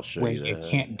 Oh, I'll show where you that. You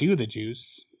can't do the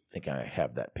juice. I think I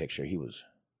have that picture. He was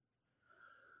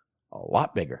a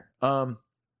lot bigger. But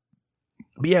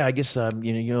yeah, I guess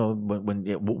you know when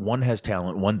one has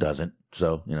talent, one doesn't.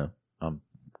 So you know,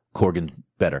 Corgan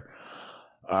better.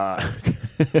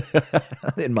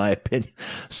 In my opinion,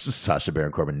 Sasha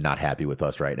Baron Corbin not happy with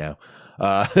us right now.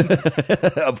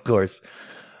 Of course.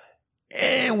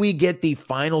 And we get the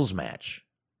finals match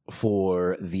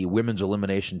for the women's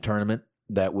elimination tournament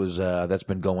that's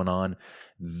been going on.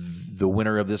 The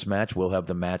winner of this match will have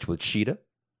the match with Shida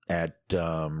at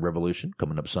Revolution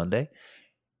coming up Sunday.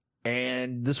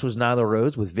 And this was Nyla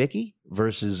Rose with Vicky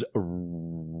versus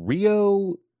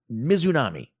Ryo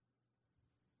Mizunami.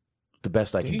 The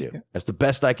best I can do. That's the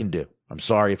best I can do. I'm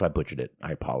sorry if I butchered it.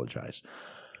 I apologize.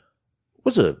 It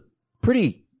was a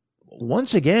pretty,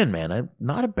 once again, man,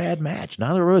 not a bad match.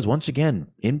 Nyla Rose once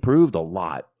again improved a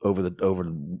lot over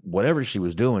whatever she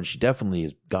was doing. She definitely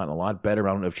has gotten a lot better.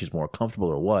 I don't know if she's more comfortable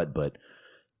or what, but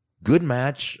good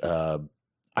match.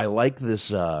 I like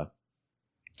this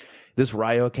this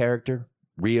Ryo character.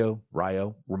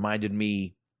 Ryo reminded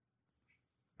me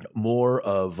more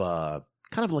of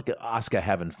kind of like an Asuka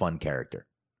having fun character.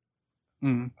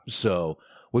 So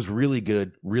was really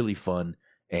good, really fun.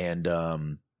 And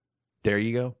there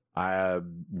you go.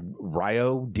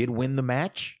 Ryo did win the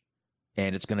match,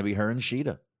 and it's going to be her and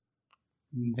Shida.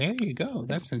 There you go.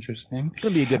 That's interesting. It's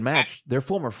going to be a good match. They're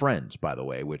former friends, by the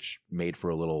way, which made for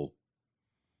a little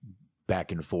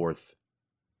back and forth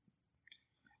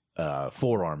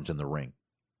forearms in the ring.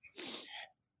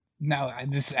 No,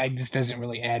 this doesn't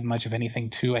really add much of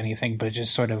anything to anything, but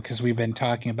just sort of because we've been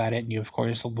talking about it, and you, of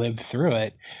course, lived through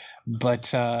it. But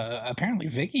apparently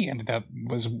Vicky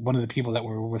was one of the people that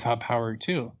were without power,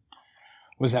 too.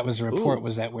 That was a report. Ooh.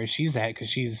 Was that where she's at? Because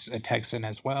she's a Texan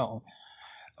as well.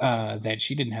 That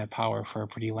she didn't have power for a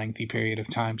pretty lengthy period of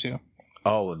time, too.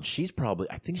 Oh, and she's probably,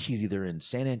 I think she's either in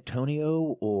San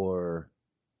Antonio or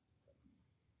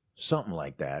something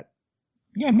like that.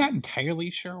 Yeah, I'm not entirely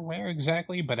sure where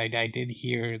exactly, but I did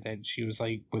hear that she was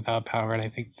like without power, and I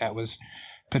think that was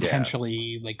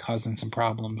potentially like causing some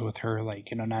problems with her, like,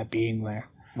 you know, not being there.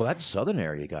 Well, that southern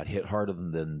area got hit harder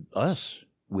than us,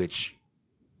 which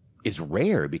is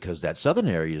rare because that southern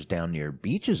area is down near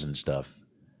beaches and stuff.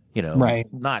 You know, right?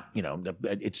 Not, you know,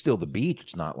 it's still the beach.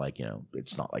 It's not like, you know,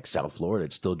 it's not like South Florida.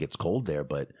 It still gets cold there,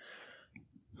 but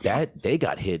they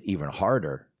got hit even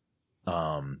harder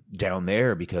down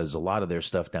there because a lot of their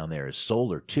stuff down there is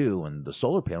solar too, and the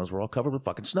solar panels were all covered with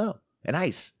fucking snow and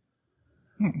ice.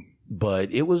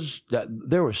 But it was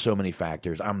there were so many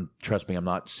factors. Trust me, I'm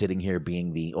not sitting here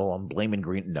being I'm blaming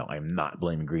green. No, I'm not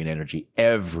blaming green energy.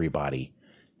 Everybody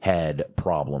had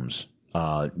problems.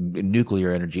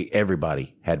 Nuclear energy,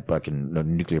 everybody had fucking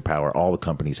nuclear power. All the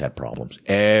companies had problems.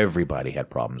 Everybody had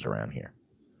problems around here.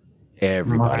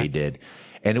 Everybody did.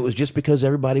 And it was just because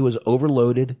everybody was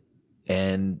overloaded,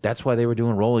 and that's why they were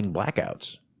doing rolling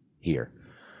blackouts here.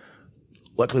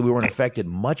 Luckily, we weren't affected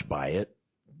much by it.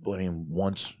 I mean,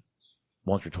 once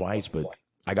or twice, but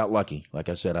I got lucky. Like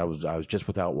I said, I was just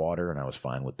without water, and I was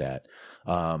fine with that.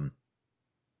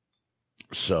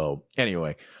 So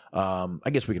anyway, I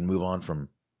guess we can move on from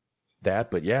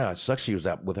that. But yeah, it sucks she was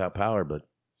out without power, but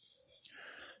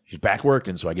she's back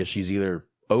working. So I guess she's either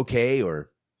okay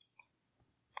or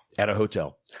at a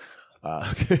hotel.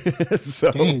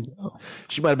 So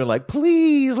she might have been like,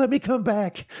 please let me come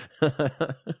back.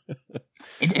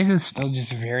 It is still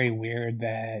just very weird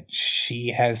that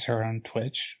she has her own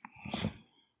Twitch.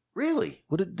 Really?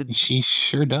 What did she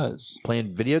sure does.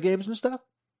 Playing video games and stuff?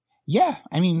 Yeah,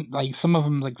 I mean, like some of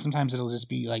them, like sometimes it'll just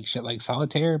be like shit like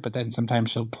solitaire, but then sometimes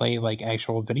she'll play like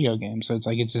actual video games. So it's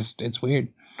like it's weird.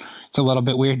 It's a little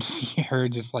bit weird to see her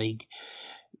just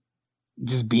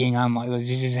being on, like,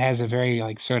 she just has a very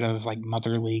like sort of like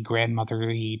motherly,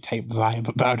 grandmotherly type vibe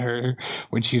about her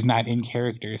when she's not in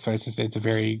character. So it's a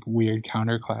very weird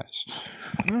counterclash.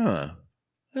 Yeah,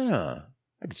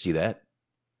 I could see that.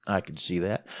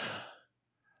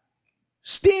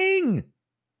 Sting.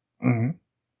 Mm-hmm.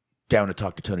 Down to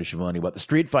talk to Tony Schiavone about the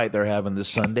street fight they're having this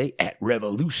Sunday at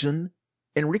Revolution,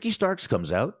 and Ricky Starks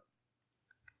comes out,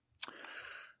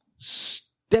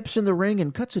 steps in the ring,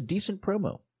 and cuts a decent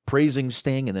promo, praising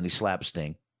Sting, and then he slaps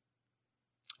Sting.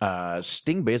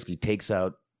 Sting basically takes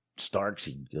out Starks.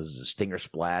 He does a Stinger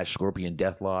Splash, Scorpion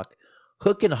Deathlock.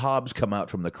 Hook and Hobbs come out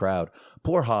from the crowd.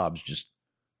 Poor Hobbs just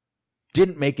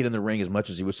didn't make it in the ring as much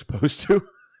as he was supposed to.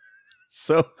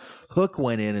 So Hook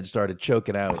went in and started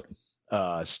choking out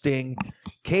Sting.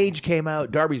 Cage came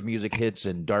out, Darby's music hits,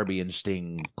 and Darby and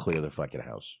Sting clear the fucking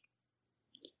house.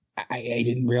 I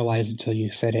didn't realize until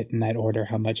you said it in that order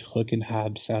how much Hook and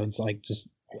Hobbs sounds like just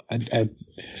a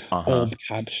old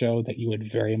cop show that you would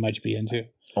very much be into.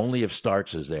 Only if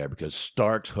Starks is there, because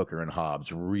Starks, Hooker, and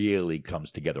Hobbs really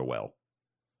comes together well.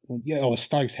 Well, yeah,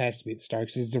 Starks has to be.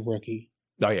 Starks is the rookie.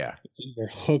 Oh, yeah. It's either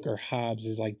Hook or Hobbs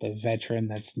is like the veteran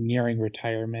that's nearing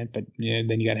retirement, but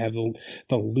then you got to have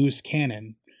the loose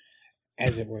cannon,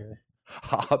 as it were.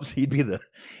 Hobbs, he'd be the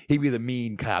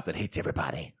mean cop that hates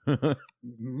everybody.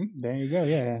 Mm-hmm. There you go.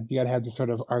 Yeah, you got to have the sort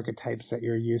of archetypes that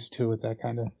you're used to with that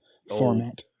kind of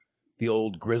format. The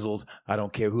old grizzled, I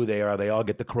don't care who they are, they all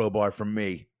get the crowbar from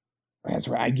me. That's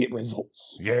right. I get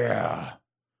results. Yeah.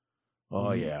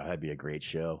 Oh, yeah, that'd be a great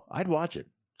show. I'd watch it.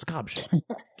 It's a cop show.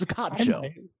 It's a cop show.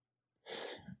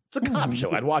 It's a cop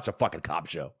show. I'd watch a fucking cop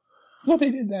show. Well, they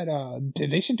did that.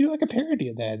 They should do like a parody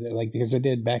of that, like, because they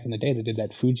did back in the day. They did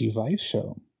that Fuji Vice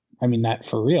show. I mean, not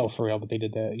for real, but they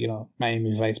did the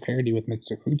Miami Vice parody with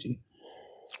Mr. Fuji.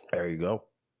 There you go.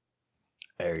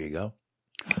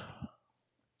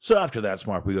 So after that,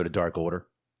 Smart, we go to Dark Order.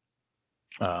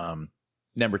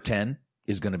 Number 10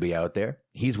 is going to be out there.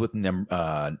 He's with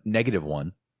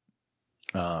 -1.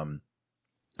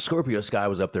 Scorpio Sky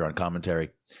was up there on commentary.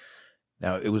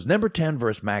 Now, it was number 10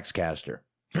 versus Max Caster.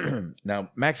 Now,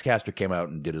 Max Caster came out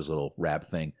and did his little rap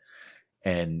thing,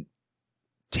 and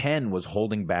 10 was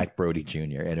holding back Brody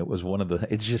Jr., and it was one of the,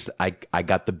 it's just, I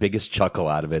got the biggest chuckle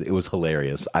out of it. It was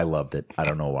hilarious. I loved it. I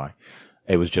don't know why.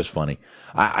 It was just funny.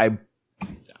 I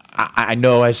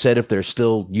know I said if they're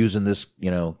still using this,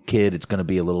 kid, it's going to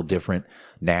be a little different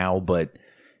now, but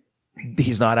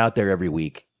he's not out there every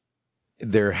week.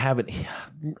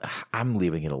 I'm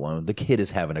leaving it alone. The kid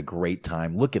is having a great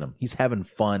time. Look at him. He's having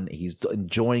fun. He's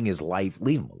enjoying his life.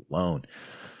 Leave him alone.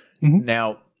 Mm-hmm.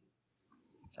 Now,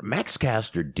 Max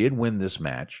Caster did win this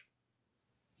match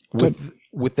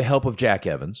with the help of Jack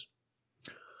Evans.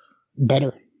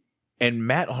 Better. And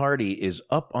Matt Hardy is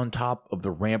up on top of the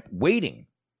ramp waiting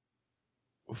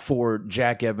for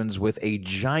Jack Evans with a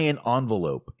giant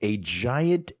envelope, a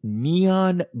giant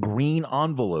neon green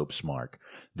envelope, Smark,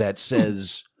 that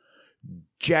says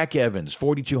Jack Evans,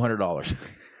 $4,200.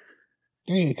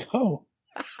 There you go.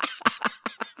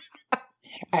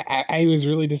 I was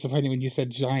really disappointed when you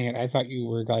said giant. I thought you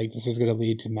were like, this was going to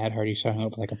lead to Matt Hardy showing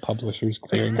up with like a publisher's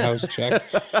clearinghouse check.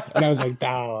 And I was like,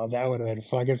 oh, that would have been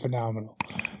fucking phenomenal.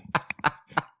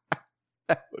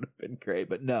 That would have been great,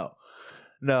 but no.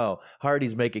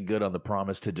 Hardy's making good on the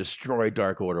promise to destroy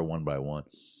Dark Order one by one.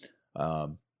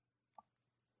 And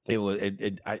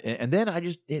then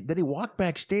he walked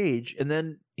backstage, and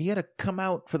then he had to come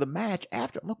out for the match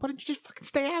after. I'm like, why didn't you just fucking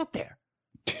stay out there?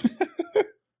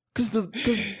 Because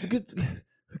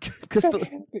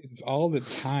happens all the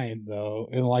time, though,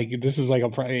 and like this is like a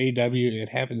AEW. It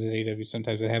happens in AEW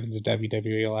sometimes. It happens in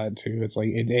WWE a lot too. It's like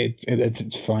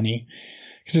it's funny.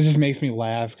 Because it just makes me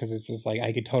laugh, because it's just like,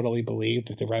 I could totally believe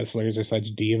that the wrestlers are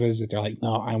such divas that they're like,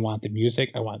 no, I want the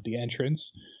music, I want the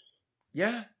entrance.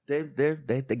 Yeah, they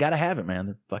got to have it, man.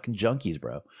 They're fucking junkies,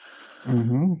 bro.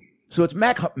 Mm-hmm. So it's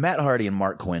Matt Hardy and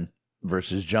Mark Quinn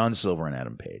versus John Silver and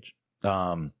Adam Page.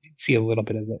 See a little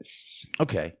bit of this.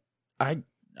 Okay. I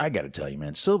got to tell you,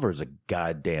 man, Silver is a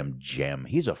goddamn gem.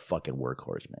 He's a fucking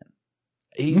workhorse, man.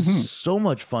 He's so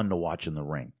much fun to watch in the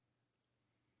ring.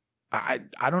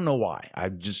 I don't know why.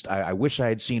 I wish I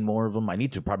had seen more of him. I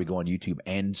need to probably go on YouTube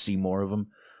and see more of him,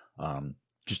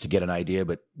 just to get an idea.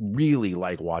 But really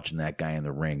like watching that guy in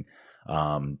the ring.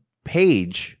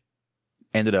 Page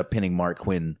ended up pinning Mark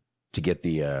Quinn to get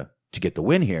the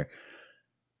win here,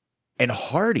 and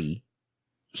Hardy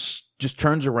just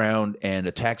turns around and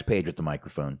attacks Page with the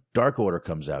microphone. Dark Order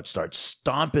comes out, starts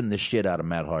stomping the shit out of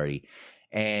Matt Hardy.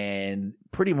 And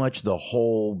pretty much the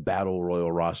whole Battle Royal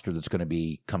roster that's going to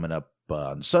be coming up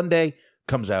on Sunday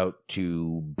comes out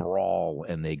to brawl,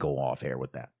 and they go off air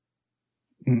with that.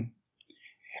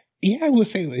 Yeah, I will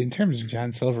say, in terms of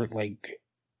John Silver, like,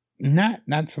 not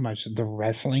so much the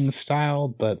wrestling style,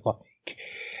 but like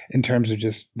in terms of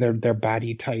just their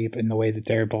body type and the way that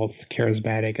they're both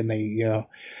charismatic, and they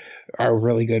are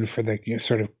really good for the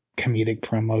sort of comedic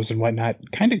promos and whatnot.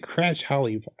 Kind of Crash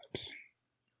Holly vibes.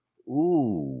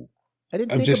 Ooh, I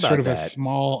didn't of think just about sort of that. A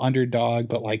small underdog,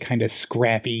 but like kind of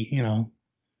scrappy,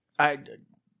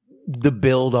 The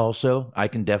build also, I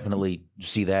can definitely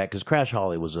see that, because Crash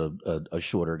Holly was a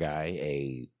shorter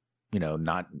guy,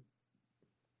 not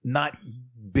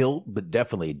built, but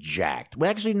definitely jacked. Well,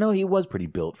 actually, no, he was pretty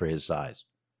built for his size.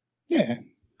 Yeah,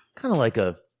 kind of like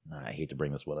I hate to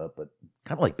bring this one up, but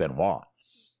kind of like Benoit.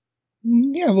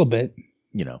 Yeah, a little bit.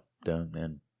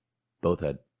 And both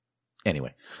had.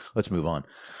 Anyway, let's move on.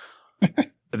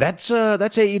 That's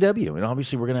AEW, and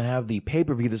obviously we're gonna have the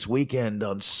pay-per-view this weekend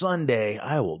on Sunday.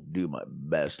 I will do my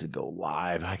best to go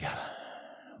live.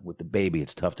 With the baby,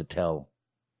 it's tough to tell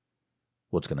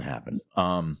what's gonna happen.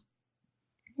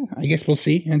 I guess we'll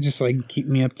see, and just like keep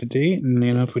me up to date, and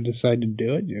if we decide to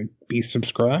do it, be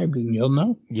subscribed, and you'll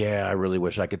know. Yeah, I really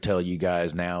wish I could tell you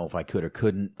guys now if I could or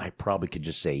couldn't. I probably could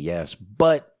just say yes,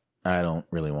 but I don't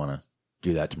really want to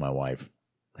do that to my wife.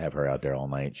 Have her out there all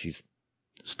night. She's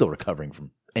still recovering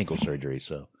from ankle surgery,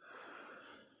 so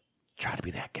try to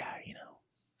be that guy,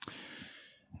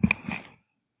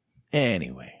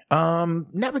 Anyway, now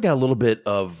we got a little bit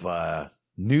of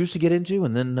news to get into,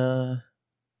 and then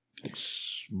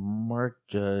Mark,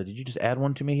 did you just add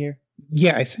one to me here?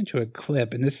 Yeah, I sent you a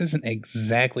clip, and this isn't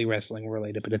exactly wrestling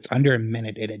related, but it's under a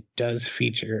minute, and it does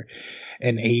feature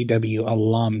an AEW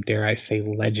alum, dare I say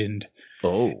legend.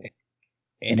 Oh.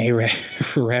 In a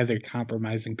rather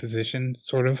compromising position,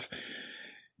 sort of.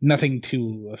 Nothing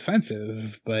too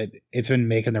offensive, but it's been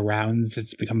making the rounds.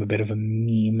 It's become a bit of a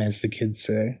meme, as the kids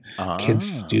say.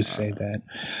 Kids do say that.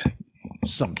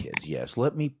 Some kids, yes.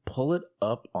 Let me pull it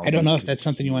up on I don't know if that's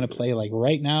something you want to play like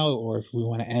right now, or if we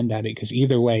want to end at it, because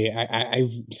either way,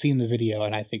 I've seen the video,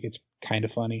 and I think it's kind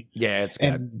of funny. Yeah, it's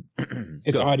got...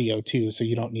 it's audio, too, so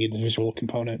you don't need the visual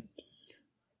component.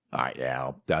 All right,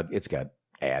 yeah. It's got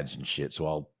ads and shit, so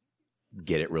I'll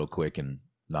get it real quick and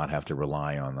not have to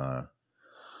rely on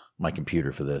my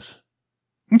computer for this.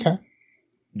 Okay.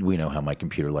 We know how my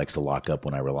computer likes to lock up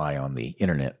when I rely on the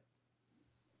internet.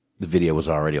 The video was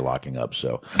already locking up,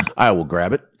 so I will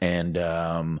grab it. And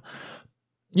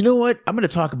you know what? I'm going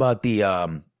to talk about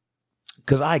the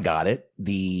because I got it.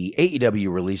 The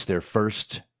AEW released their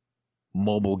first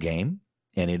mobile game,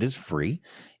 and it is free.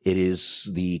 It is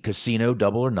the Casino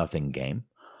Double or Nothing game.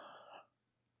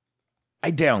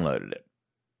 I downloaded it.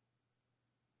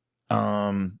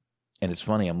 And it's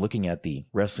funny, I'm looking at the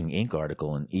Wrestling Inc.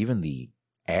 article, and even the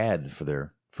ad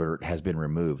for it has been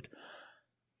removed.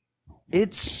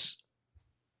 It's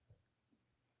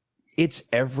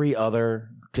every other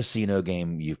casino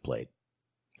game you've played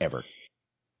ever.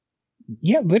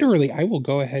 Yeah, literally, I will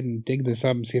go ahead and dig this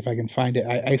up and see if I can find it.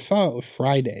 I saw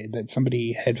Friday that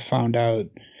somebody had found out,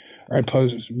 or had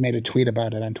made a tweet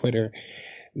about it on Twitter.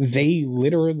 They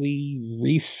literally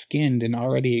reskinned an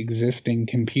already existing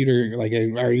computer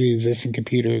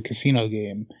casino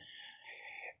game,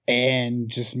 and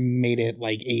just made it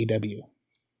like AEW.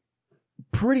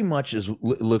 Pretty much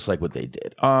looks like what they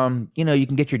did. You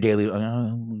can get your daily.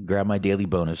 Grab my daily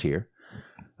bonus here.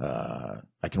 I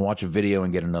can watch a video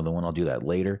and get another one. I'll do that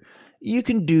later. You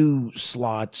can do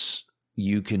slots.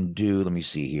 You can do. Let me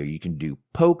see here. You can do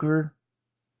poker.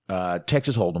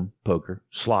 Texas Hold'em, poker,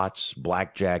 slots,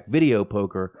 blackjack, video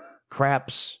poker,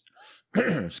 craps,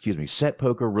 excuse me, set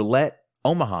poker, roulette,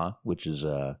 Omaha, which is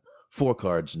 4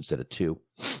 cards instead of 2,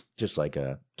 just like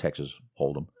Texas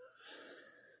Hold'em.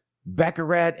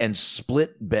 Baccarat and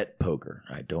split bet poker.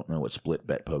 I don't know what split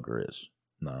bet poker is.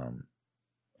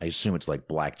 I assume it's like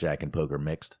blackjack and poker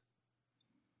mixed.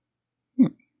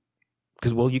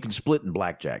 Because, well, you can split in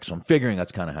blackjack, so I'm figuring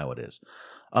that's kind of how it is.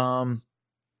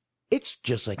 It's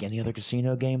just like any other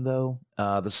casino game, though.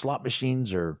 The slot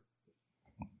machines are...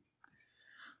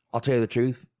 I'll tell you the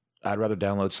truth. I'd rather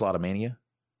download Slotomania.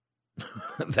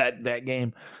 that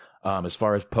game. As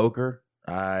far as poker,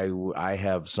 I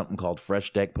have something called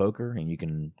Fresh Deck Poker, and you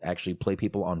can actually play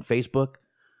people on Facebook,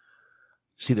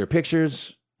 see their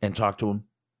pictures, and talk to them.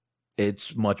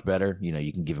 It's much better. You know,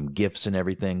 you can give them gifts and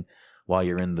everything while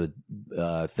you're in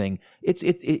the thing.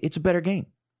 It's a better game.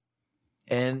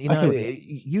 And, you know,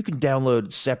 you can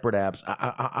download separate apps.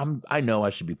 I know I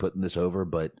should be putting this over,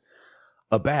 but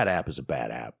a bad app is a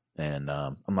bad app. And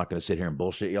I'm not going to sit here and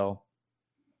bullshit y'all.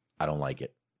 I don't like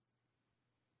it.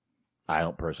 I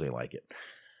don't personally like it.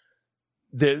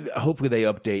 Hopefully they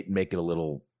update and make it a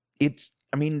little...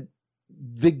 I mean,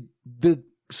 the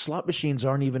slot machines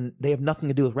aren't even... They have nothing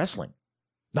to do with wrestling.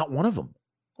 Not one of them.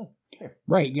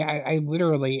 Right, yeah, I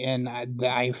literally... And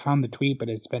I found the tweet, but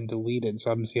it's been deleted,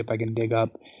 so I'm going to see if I can dig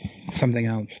up something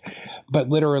else. But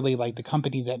literally, like, the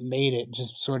company that made it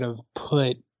just sort of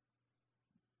put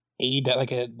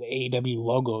AEW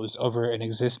logos over an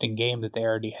existing game that they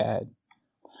already had.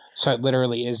 So it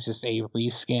literally is just a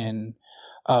reskin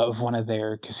of one of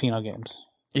their casino games.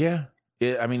 Yeah.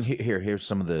 I mean, here's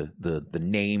some of the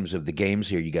names of the games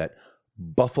here. You got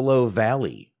Buffalo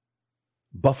Valley,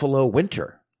 Buffalo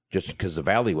Winter. Just because the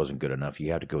Valley wasn't good enough,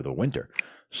 you had to go with the Winter.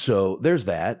 So there's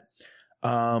that.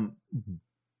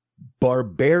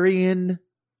 Barbarian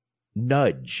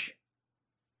Nudge.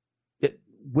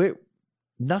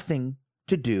 Nothing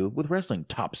to do with wrestling.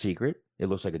 Top Secret. It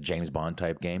looks like a James Bond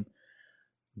type game.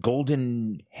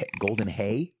 Golden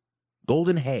Hay.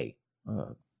 Freaking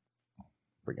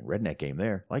redneck game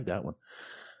there. Like that one.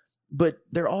 But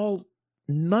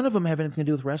none of them have anything to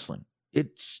do with wrestling.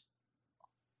 It's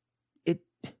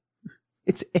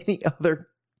any other.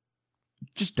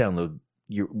 Just download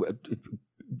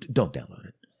don't download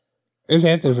it. Is it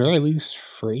at the very least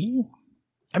free?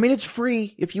 I mean, it's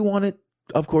free if you want it.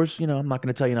 Of course, you know, I'm not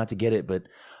going to tell you not to get it, but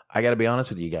I got to be honest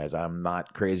with you guys. I'm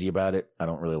not crazy about it. I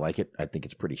don't really like it. I think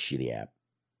it's a pretty shitty app.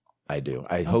 I do.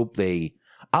 I hope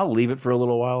I'll leave it for a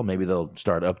little while. Maybe they'll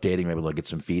start updating. Maybe they'll get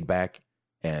some feedback,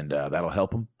 and that'll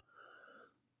help them.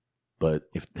 But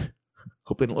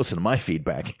hope they don't listen to my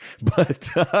feedback. But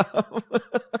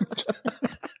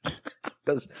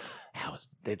because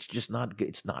it's just not good.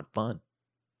 It's not fun.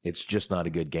 It's just not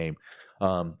a good game.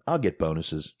 I'll get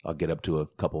bonuses. I'll get up to a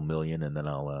couple million, and then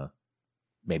I'll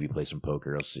maybe play some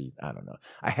poker. I'll see. I don't know.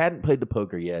 I hadn't played the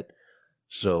poker yet,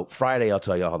 so Friday I'll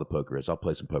tell you how the poker is. I'll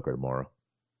play some poker tomorrow.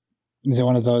 Is it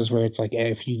one of those where it's like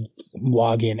if you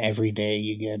log in every day,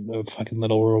 you get a fucking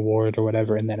little reward or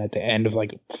whatever, and then at the end of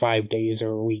like 5 days or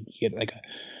a week, you get like a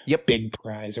big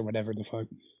prize or whatever the fuck?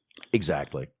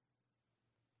 Exactly.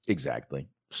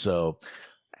 So,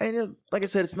 and like I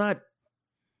said, it's not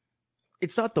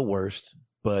the worst,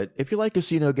 but if you like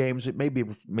casino games, it may be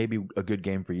a good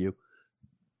game for you.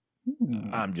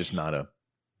 I'm just not I'm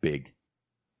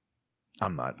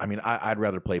not. I mean, I'd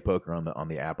rather play poker on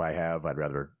the app I have. I'd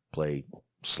rather play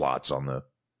slots on the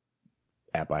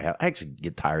app I have. I actually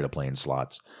get tired of playing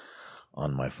slots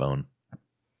on my phone.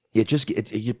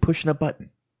 You're pushing a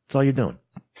button. That's all you're doing.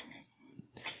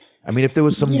 I mean, if there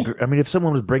was if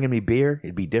someone was bringing me beer,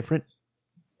 it'd be different.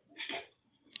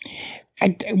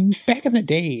 Back in the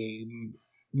day,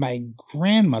 my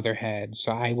grandmother had,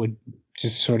 so I would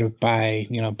just sort of buy,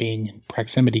 being in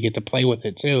proximity, get to play with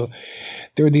it too.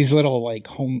 There were these little, like,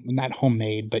 not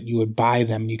homemade, but you would buy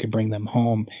them, you could bring them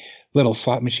home, little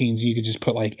slot machines. You could just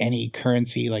put, like, any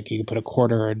currency, like you could put a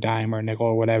quarter or a dime or a nickel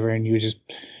or whatever, and you would just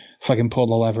fucking pull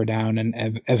the lever down,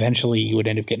 and eventually you would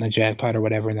end up getting a jackpot or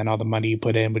whatever, and then all the money you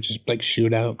put in would just, like,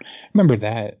 shoot out. Remember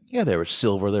that? Yeah, they were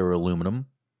silver, they were aluminum.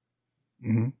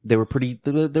 Mm-hmm. They were pretty.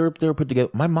 They were put together.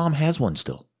 My mom has one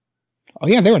still. Oh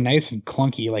yeah, they were nice and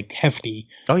clunky, like hefty.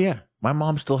 Oh yeah, my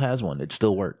mom still has one. It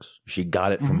still works. She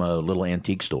got it from a little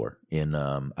antique store in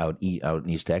out in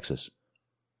East Texas.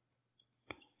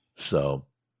 So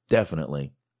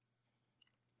definitely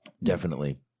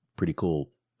pretty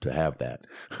cool to have that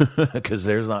because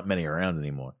there's not many around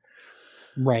anymore.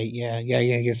 Right, yeah.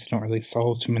 I guess they don't really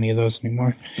sell too many of those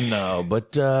anymore. No,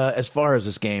 but as far as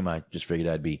this game, I just figured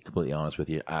I'd be completely honest with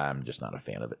you. I'm just not a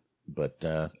fan of it. But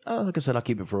like I said, I'll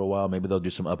keep it for a while. Maybe they'll do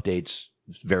some updates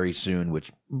very soon,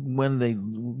 which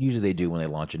usually they do when they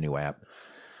launch a new app.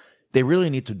 They really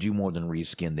need to do more than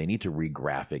reskin. They need to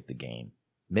re-graphic the game.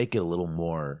 Make it a little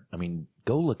more. I mean,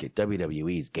 go look at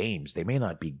WWE's games. They may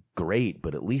not be great,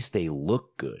 but at least they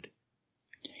look good.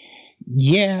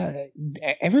 Yeah,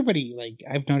 everybody, like,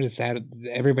 I've noticed that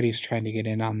everybody's trying to get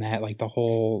in on that, like the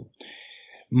whole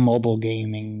mobile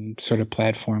gaming sort of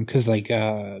platform, because like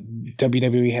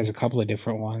WWE has a couple of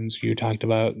different ones we've talked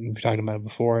about it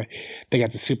before. They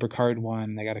got the Supercard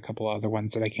one, they got a couple of other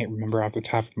ones that I can't remember off the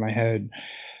top of my head.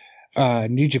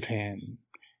 New Japan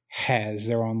has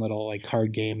their own little like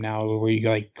card game now where you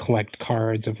like collect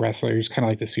cards of wrestlers, kind of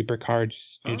like the Supercards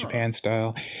New Japan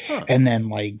style. And then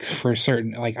like for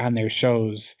certain, like on their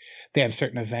shows, they have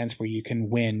certain events where you can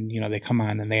win, you know, they come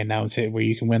on and they announce it where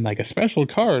you can win like a special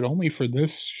card only for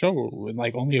this show and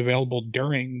like only available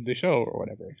during the show or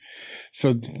whatever.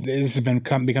 So this has been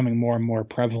becoming more and more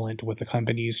prevalent with the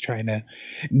companies trying to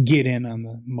get in on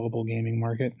the mobile gaming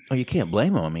market. Oh, you can't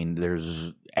blame them. I mean,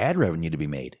 there's ad revenue to be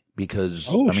made because,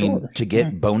 sure. To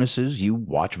get bonuses, you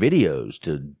watch videos.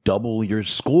 To double your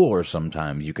score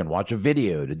sometimes, you can watch a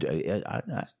video.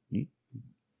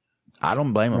 I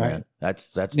don't blame them, man.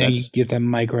 That's you get them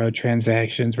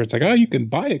microtransactions where it's like, oh, you can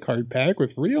buy a card pack with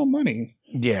real money.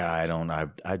 Yeah,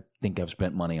 I think I've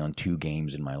spent money on 2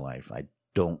 games in my life. I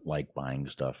don't like buying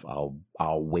stuff. I'll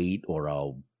wait, or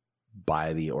I'll buy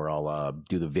I'll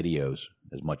do the videos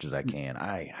as much as I can.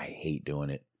 I hate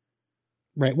doing it.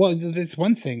 Right. Well, there's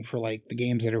one thing for like the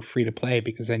games that are free to play,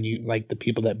 because then you, like, the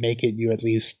people that make it, you at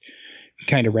least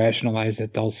kind of rationalize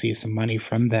that they'll see some money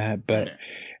from that. But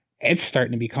it's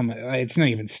starting to become, it's not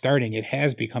even starting, it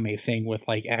has become a thing with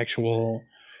like actual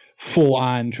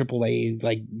full-on AAA,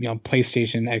 like, you know,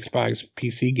 PlayStation, Xbox,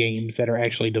 PC games that are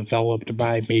actually developed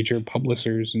by major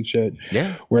publishers and shit.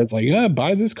 Yeah. Where it's like, yeah,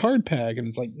 buy this card pack, and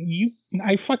it's like,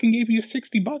 I fucking gave you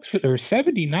 $60 or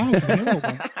 $70 now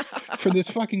for this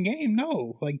fucking game.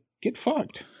 No, like, get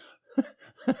fucked.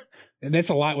 And that's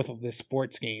a lot with the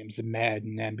sports games, the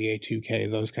Madden, NBA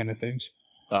 2K, those kind of things.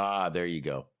 There you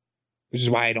go. Which is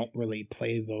why I don't really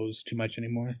play those too much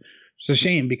anymore. It's a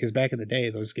shame, because back in the day,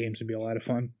 those games would be a lot of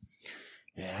fun.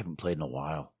 Yeah, I haven't played in a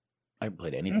while. I haven't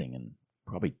played anything in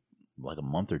probably like a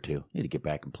month or two. Need to get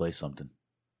back and play something.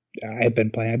 I've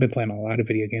been playing a lot of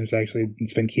video games, actually.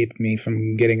 It's been keeping me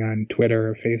from getting on Twitter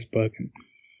or Facebook, and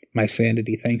my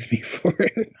sanity thanks me for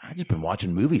it. I've just been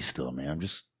watching movies still, man. I'm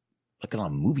just looking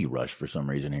on Movie Rush for some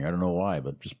reason here. I don't know why,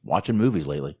 but just watching movies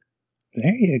lately.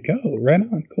 There you go. Right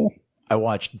on. Cool. I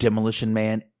watched Demolition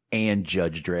Man and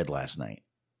Judge Dredd last night.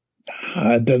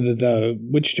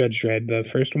 Which Judge Dredd? The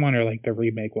first one or like the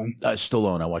remake one?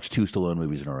 Stallone. I watched 2 Stallone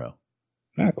movies in a row.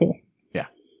 Cool. Yeah.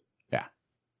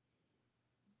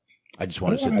 I just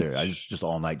want to sit there. I just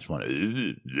all night just want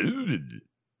to.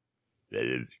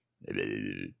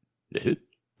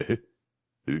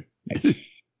 Nice.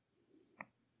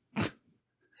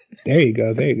 There you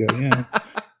go. Yeah.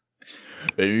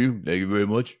 Thank you very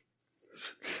much.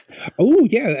 Oh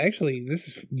yeah, actually,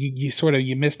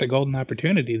 you missed a golden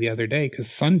opportunity the other day,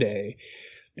 because Sunday,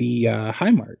 the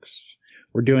Highmarks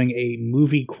were doing a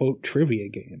movie quote trivia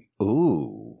game.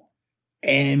 Ooh!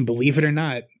 And believe it or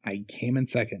not, I came in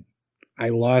second. I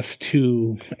lost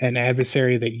to an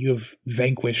adversary that you have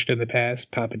vanquished in the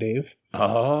past, Papa Dave.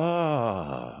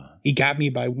 He got me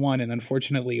by 1, and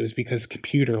unfortunately, it was because of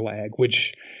computer lag,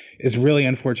 which is really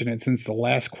unfortunate since the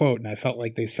last quote, and I felt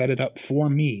like they set it up for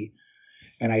me.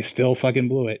 And I still fucking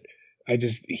blew it.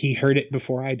 He heard it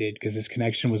before I did, because his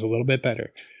connection was a little bit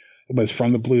better. It was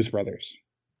from the Blues Brothers.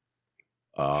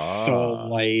 So,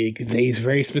 like, they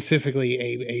very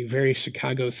specifically a very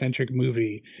Chicago-centric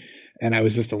movie, and I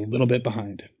was just a little bit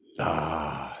behind.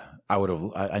 I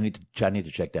need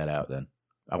to check that out then.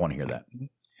 I want to hear that.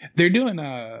 They're doing,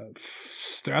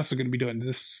 they're also going to be doing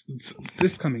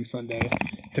this coming Sunday,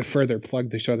 to further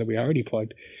plug the show that we already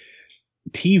plugged,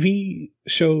 TV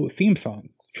show theme song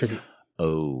tribute.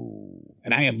 Oh.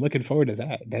 And I am looking forward to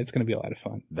that. That's going to be a lot of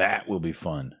fun. That will be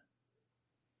fun.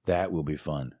 That'll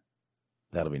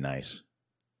be nice.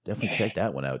 Definitely check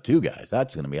that one out too, guys.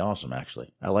 That's going to be awesome,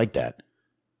 actually. I like that.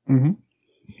 Mm-hmm.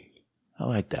 I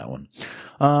like that one.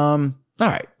 All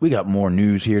right. We got more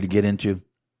news here to get into.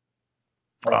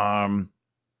 Let's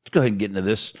go ahead and get into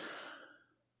this.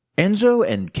 Enzo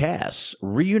and Cass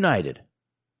reunited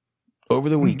over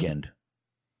the weekend.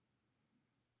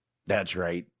 That's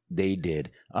right. They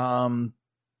did.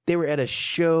 They were at a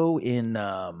show in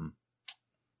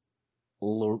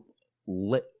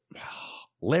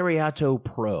Lariato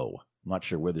Pro. I'm not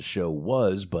sure where the show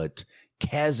was, but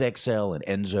Kaz XL and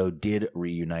Enzo did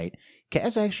reunite.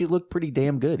 Kaz actually looked pretty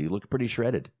damn good. He looked pretty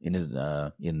shredded in his,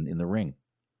 in the ring.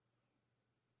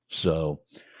 So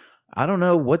I don't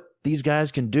know what these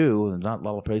guys can do. There's not a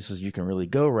lot of places you can really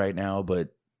go right now,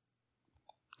 but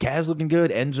Kaz looking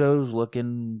good. Enzo's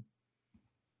looking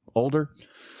older.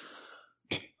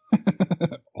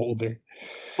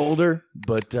 Older,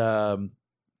 but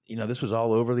this was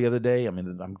all over the other day. I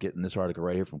mean, I'm getting this article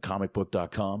right here from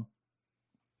comicbook.com,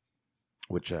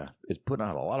 which is putting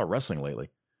out a lot of wrestling lately.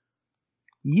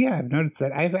 Yeah, I've noticed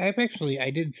that. I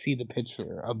did see the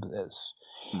picture of this.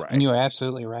 Right. And you're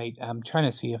absolutely right. I'm trying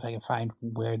to see if I can find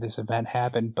where this event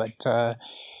happened, but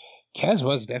Kaz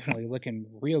was definitely looking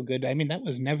real good. I mean, that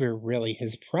was never really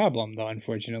his problem, though,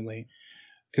 unfortunately,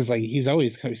 because like he's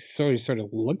always sort of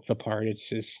looked the part. It's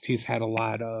just he's had a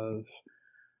lot of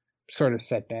sort of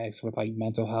setbacks with like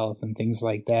mental health and things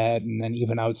like that, and then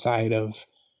even outside of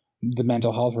the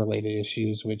mental health related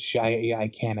issues, which I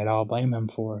can't at all blame him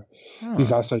for.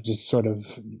 He's also just sort of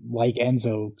like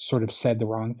Enzo, sort of said the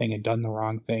wrong thing and done the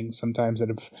wrong thing sometimes that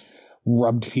have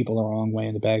rubbed people the wrong way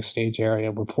in the backstage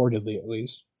area, reportedly at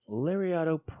least.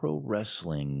 Lariato Pro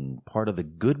Wrestling, part of the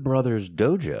Good Brothers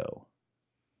Dojo.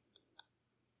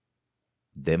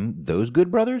 Those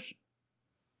Good Brothers?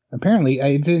 Apparently,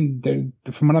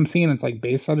 from what I'm seeing, it's like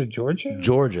based out of Georgia.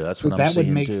 Georgia, that's what I'm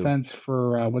seeing. That would make sense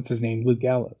for what's his name, Luke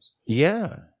Gallows.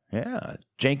 Yeah,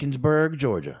 Jenkinsburg,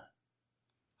 Georgia.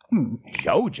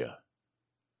 Georgia.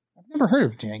 I've never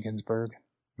heard of Jenkinsburg.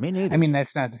 Me neither. I mean,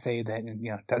 that's not to say that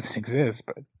it doesn't exist,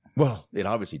 but well, it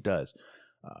obviously does.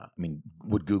 I mean,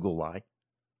 would Google lie?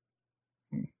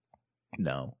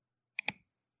 No.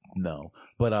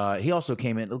 But he also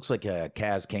came in. It looks like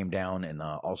Kaz came down, and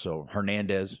also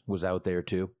Hernandez was out there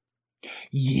too.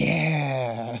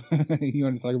 Yeah. You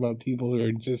want to talk about people who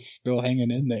are just still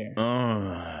hanging in there?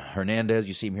 Hernandez,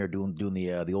 you see him here doing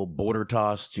the old border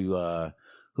toss to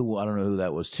who I don't know who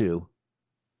that was too.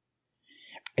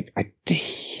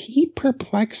 He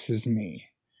perplexes me.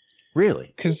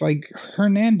 Really? Because like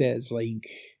Hernandez, like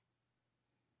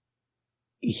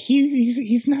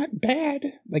he's not bad.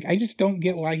 Like I just don't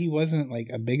get why he wasn't like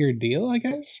a bigger deal, I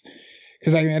guess.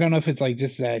 Because I don't know if it's like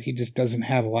just that he just doesn't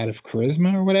have a lot of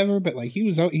charisma or whatever, but like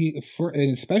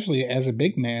and especially as a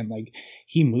big man, like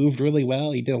he moved really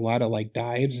well. He did a lot of like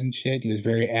dives and shit. He was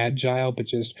very agile, but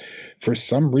just for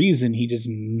some reason he just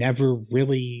never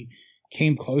really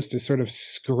came close to sort of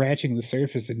scratching the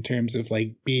surface in terms of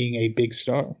like being a big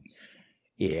star.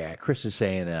 Yeah, Chris is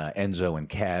saying Enzo and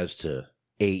Kaz to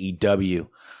AEW.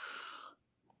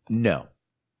 No.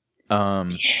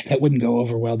 That wouldn't go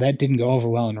over well. That didn't go over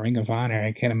well in Ring of Honor.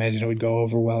 I can't imagine it would go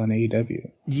over well in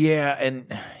AEW. Yeah,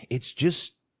 and it's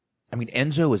just, I mean,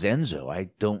 Enzo is Enzo. I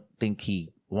don't think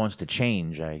he wants to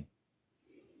change. I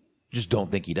just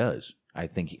don't think he does. I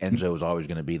think Enzo is always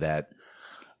going to be that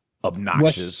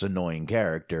obnoxious, annoying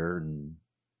character in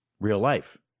real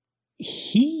life.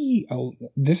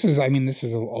 This is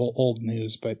old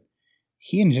news, but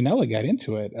he and Janela got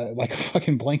into it like a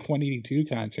fucking Blink-182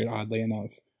 concert, oddly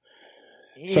enough.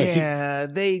 Yeah,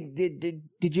 they did.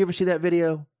 Did you ever see that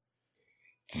video?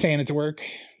 Saying it's work.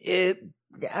 Okay,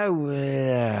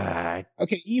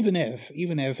 even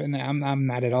if, and I'm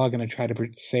not at all going to try to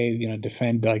say,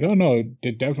 defend, like, oh no,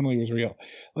 it definitely was real.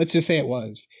 Let's just say it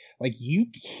was. Like, you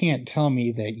can't tell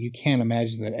me that you can't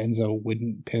imagine that Enzo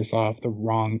wouldn't piss off the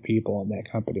wrong people in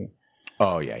that company.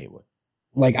 Oh yeah, he would.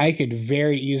 Like, I could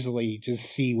very easily just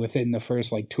see within the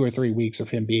first like 2 or 3 weeks of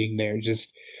him being there, just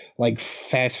like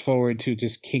fast forward to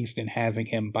just Kingston having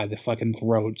him by the fucking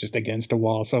throat, just against a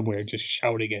wall somewhere, just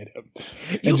shouting at him.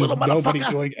 You little motherfucker! Nobody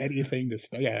doing anything to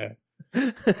stop. Yeah.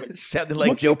 Sounded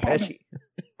like Joe Pesci.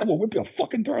 I'm gonna whip your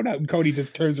fucking throat out, and Cody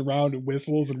just turns around and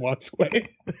whistles and walks away.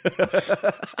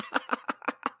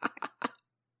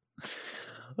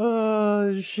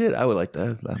 Oh shit! I would like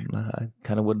that. I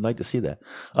kind of would like to see that.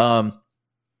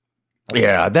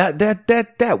 Yeah,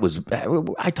 that was.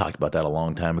 I talked about that a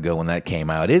long time ago when that came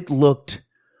out. It looked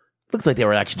like they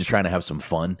were actually just trying to have some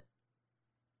fun.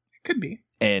 It could be.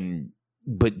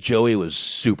 But Joey was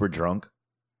super drunk,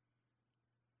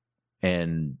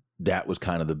 and that was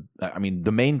kind of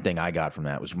the main thing I got from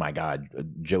that was, my God,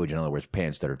 Joey Janela wears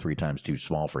pants that are 3 times too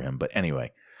small for him. But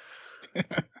anyway.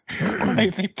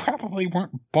 They probably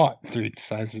weren't bought 3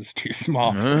 sizes too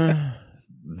small.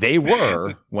 They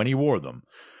were when he wore them.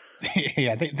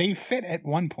 Yeah, they fit at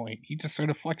one point. He just sort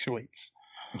of fluctuates.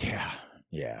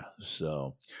 Yeah.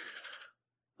 So,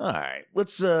 all right,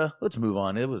 let's move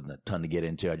on. It wasn't a ton to get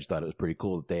into. I just thought it was pretty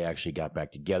cool that they actually got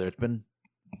back together. It's been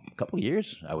a couple of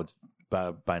years, I would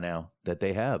by now, that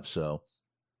they have. So,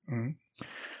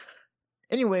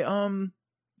 Anyway,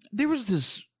 there was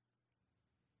this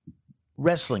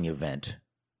wrestling event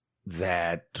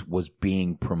that was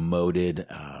being promoted,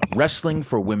 Wrestling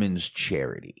for Women's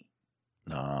Charity.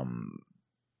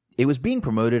 It was being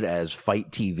promoted as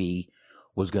Fight TV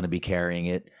was going to be carrying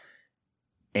it.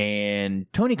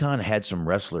 And Tony Khan had some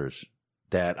wrestlers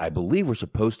that I believe were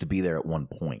supposed to be there at one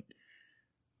point.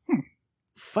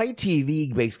 Fight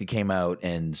TV basically came out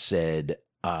and said,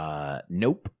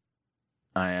 nope,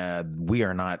 we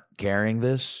are not carrying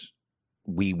this.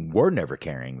 We were never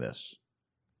carrying this.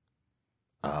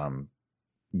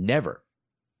 Never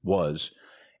was.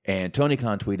 And Tony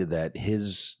Khan tweeted that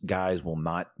his guys will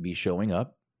not be showing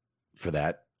up for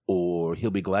that, or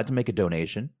he'll be glad to make a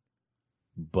donation,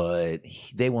 but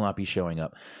they will not be showing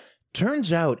up.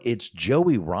 Turns out it's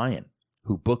Joey Ryan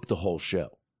who booked the whole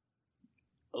show.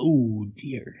 Oh,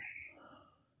 dear.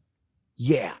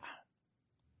 Yeah.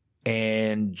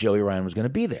 And Joey Ryan was going to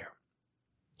be there.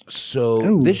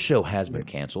 So this show has been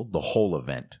canceled. The whole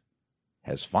event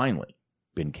has finally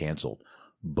been canceled.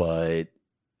 But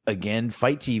again,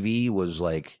 Fight TV was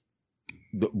like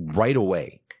right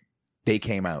away. They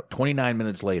came out 29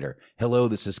 minutes later. Hello,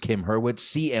 this is Kim Hurwitz,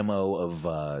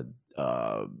 CMO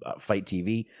of Fight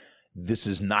TV. This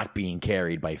is not being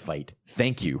carried by Fight.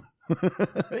 Thank you,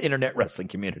 internet wrestling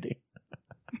community.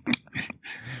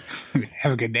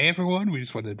 Have a good day, everyone. We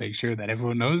just wanted to make sure that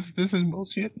everyone knows this is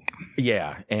bullshit.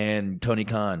 Yeah, and Tony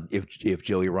Khan, if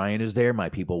Joey Ryan is there, my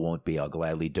people won't be. I'll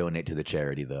gladly donate to the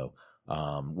charity, though.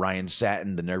 Ryan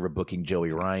Satin, the nerve of booking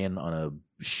Joey Ryan on a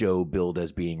show billed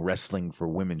as being wrestling for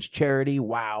women's charity.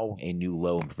 Wow, a new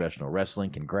low in professional wrestling.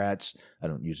 Congrats. I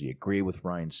don't usually agree with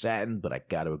Ryan Satin, but I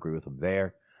got to agree with him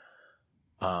there.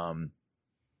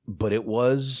 But it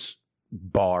was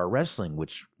Bar Wrestling,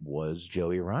 which was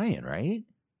Joey Ryan, right?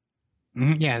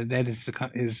 Yeah, that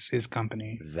is his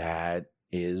company. That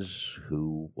is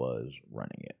who was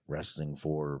running it. Wrestling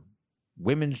for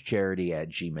women's charity at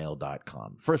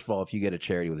gmail.com. First of all, if you get a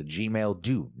charity with a Gmail,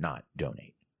 do not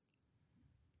donate.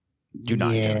 Do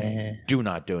not donate. Do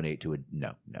not donate to a...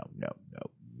 No.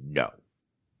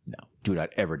 Do not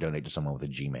ever donate to someone with a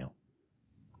Gmail.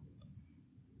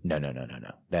 No.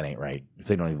 That ain't right. If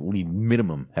they don't even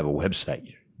minimum have a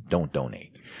website, don't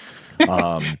donate.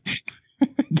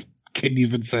 Couldn't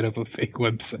even set up a fake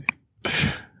website.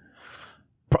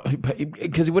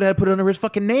 Because he would have put it under his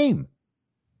fucking name.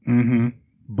 Mm-hmm.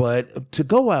 But to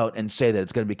go out and say that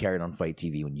it's going to be carried on Fight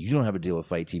TV when you don't have a deal with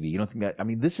Fight TV, you don't think that... I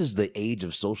mean, this is the age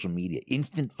of social media.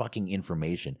 Instant fucking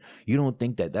information. You don't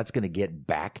think that that's going to get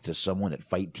back to someone at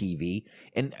Fight TV?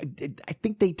 And I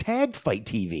think they tagged Fight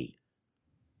TV.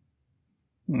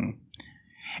 And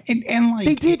like...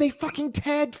 They did. They fucking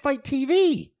tagged Fight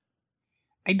TV.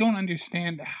 I don't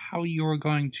understand how you're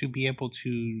going to be able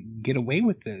to get away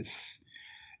with this.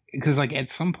 Because, like, at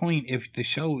some point, if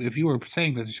you were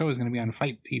saying that the show is going to be on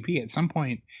Fight TV, at some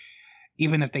point,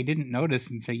 even if they didn't notice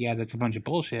and say, yeah, that's a bunch of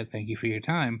bullshit, thank you for your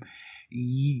time,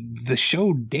 the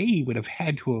show day would have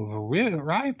had to have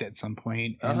arrived at some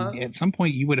point. And at some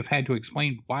point, you would have had to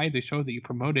explain why the show that you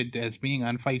promoted as being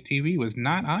on Fight TV was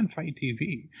not on Fight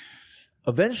TV.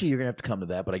 Eventually, you're going to have to come to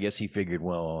that, but I guess he figured,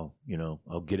 well,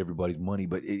 I'll get everybody's money.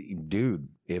 But, dude,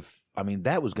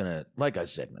 that was going to, like I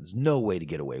said, man, there's no way to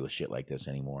get away with shit like this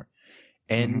anymore.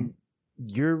 And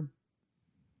your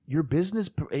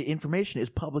business information is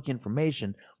public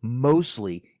information,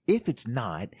 mostly. If it's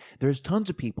not, there's tons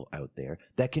of people out there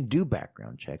that can do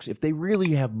background checks. If they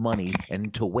really have money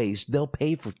and to waste, they'll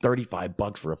pay for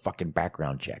 $35 for a fucking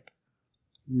background check.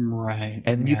 Right.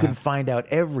 And you can find out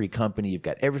every company you've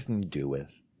got everything to do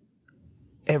with.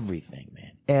 Everything,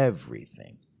 man.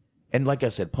 Everything. And like I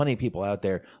said, plenty of people out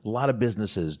there, a lot of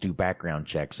businesses do background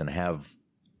checks and have,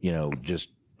 just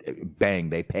bang,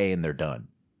 they pay and they're done.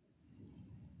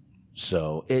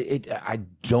 So I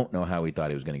don't know how he thought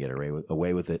he was going to get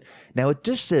away with it. Now, it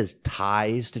just says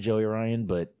ties to Joey Ryan,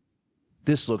 but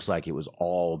this looks like it was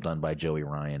all done by Joey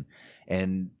Ryan.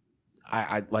 And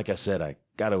I like I said, I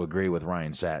got to agree with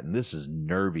Ryan Satin. This is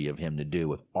nervy of him to do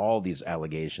with all these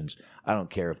allegations. I don't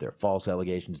care if they're false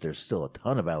allegations. There's still a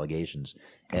ton of allegations.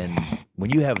 And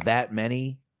when you have that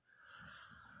many,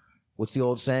 what's the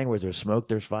old saying? Where there's smoke,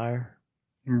 there's fire?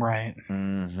 Right.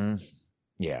 Mm-hmm.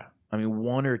 Yeah. I mean,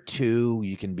 one or two,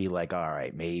 you can be like, all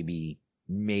right, maybe,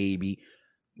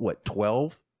 what,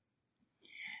 12?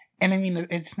 And I mean,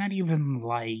 it's not even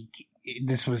like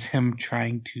this was him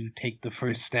trying to take the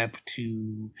first step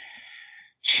to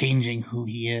changing who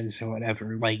he is or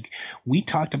whatever. Like, we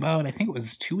talked about, I think it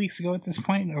was 2 weeks ago at this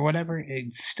point or whatever,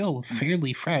 it's still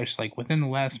fairly fresh, like within the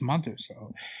last month or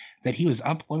so, that he was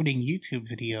uploading YouTube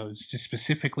videos just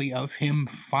specifically of him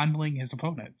fondling his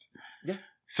opponents. Yeah.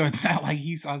 So it's not like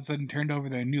he's all of a sudden turned over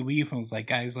the new leaf and was like,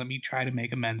 guys, let me try to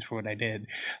make amends for what I did.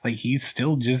 Like, he's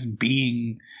still just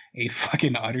being a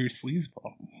fucking utter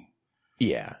sleazeball.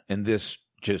 Yeah, and this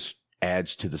just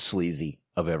adds to the sleazy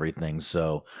of everything.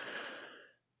 So,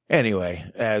 anyway,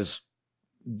 as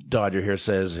Dodger here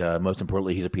says, most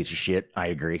importantly, he's a piece of shit. I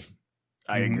agree.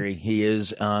 I agree. He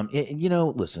is.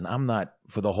 Listen, I'm not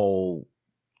for the whole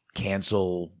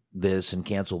cancel this and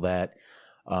cancel that.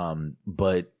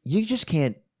 But you just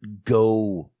can't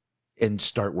go and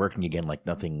start working again like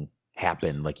nothing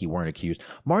happened, like you weren't accused.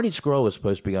 Marty Scurll was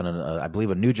supposed to be on, I believe,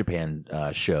 a New Japan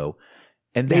show,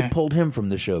 and they pulled him from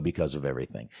the show because of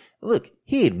everything. Look,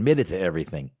 he admitted to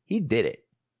everything. He did it.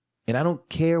 And I don't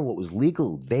care what was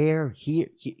legal there, here.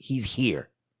 He's here.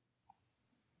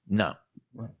 No.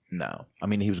 No. I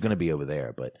mean, he was going to be over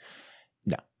there, but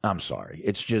no, I'm sorry.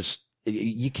 It's just,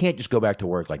 you can't just go back to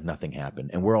work like nothing happened,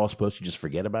 and we're all supposed to just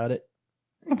forget about it.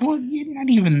 Well, not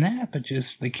even that, but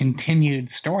just the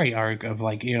continued story arc of,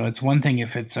 like, it's one thing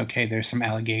if it's okay, there's some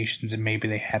allegations and maybe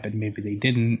they happened, maybe they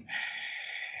didn't.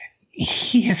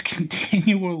 He has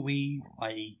continually,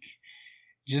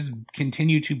 just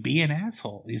continued to be an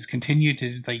asshole. He's continued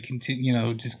to,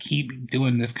 just keep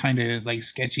doing this kind of,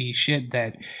 sketchy shit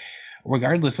that,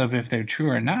 regardless of if they're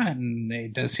true or not, and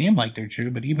it does seem like they're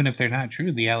true, but even if they're not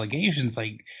true, the allegations,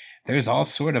 there's all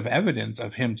sort of evidence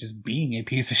of him just being a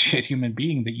piece of shit human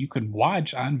being that you could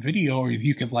watch on video, or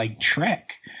you could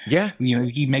track. Yeah.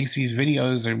 He makes these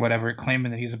videos or whatever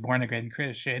claiming that he's a born again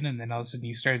Christian, and then all of a sudden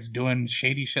he starts doing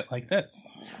shady shit like this.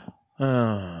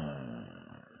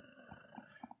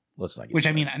 Let's not get Which, started.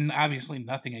 I mean, and obviously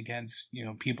nothing against,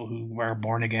 people who are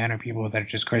born again or people that are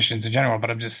just Christians in general, but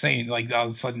I'm just saying, all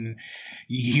of a sudden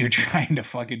you're trying to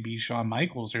fucking be Shawn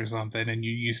Michaels or something, and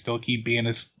you still keep being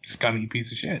a scummy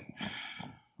piece of shit.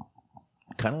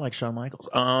 Kind of like Shawn Michaels.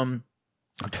 Well,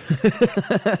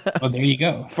 there you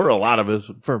go.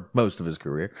 For most of his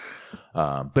career.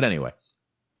 But anyway,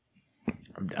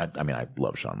 I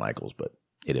love Shawn Michaels, but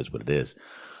it is what it is.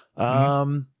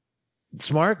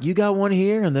 Smart, you got one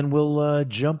here, and then we'll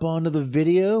jump onto the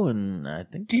video, and I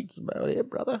think that's about it,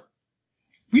 brother.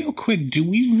 Real quick, do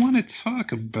we want to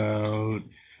talk about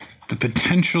the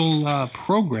potential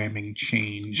programming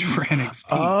change for NXT?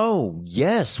 Oh,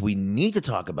 yes, we need to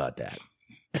talk about that.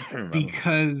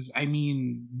 Because, I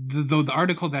mean, the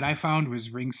article that I found was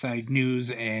Ringside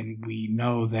News, and we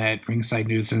know that Ringside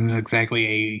News isn't exactly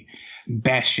a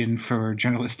bastion for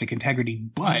journalistic integrity,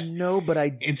 but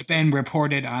it's been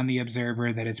reported on The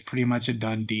Observer that it's pretty much a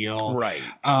done deal. Right.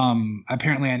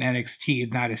 Apparently on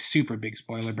NXT, not a super big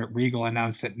spoiler, but Regal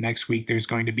announced that next week there's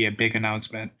going to be a big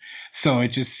announcement. So it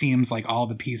just seems like all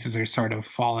the pieces are sort of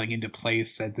falling into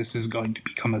place, that this is going to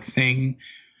become a thing.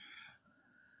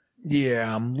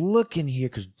 Yeah, I'm looking here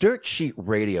because Dirt Sheet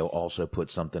Radio also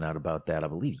put something out about that, I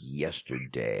believe,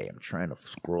 yesterday. I'm trying to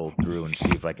scroll through and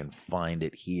see if I can find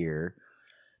it here.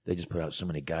 They just put out so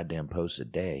many goddamn posts a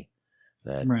day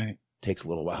that takes a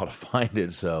little while to find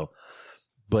it. So,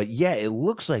 but yeah, it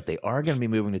looks like they are going to be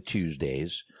moving to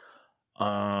Tuesdays.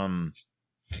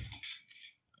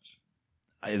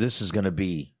 This is going to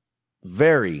be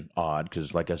very odd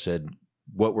because, like I said,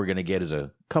 what we're going to get is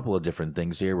a couple of different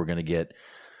things here. We're going to get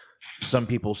some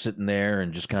people sitting there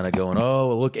and just kind of going,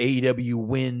 oh, look, AEW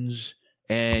wins.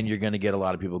 And you're going to get a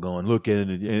lot of people going, look at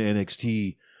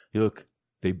NXT. Look,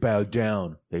 they bowed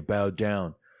down. They bowed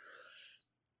down.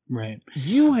 Right.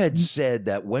 You had said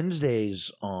that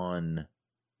Wednesdays on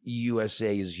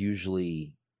USA is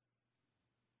usually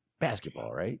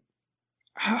basketball, right?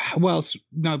 Well,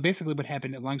 no, basically what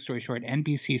happened, long story short,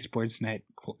 NBC Sportsnet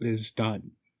is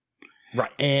done. Right.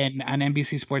 And on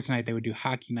NBC Sports Night, they would do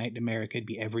Hockey Night in America. It'd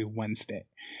be every Wednesday.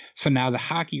 So now the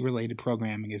hockey-related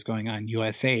programming is going on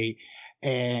USA,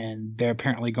 and they're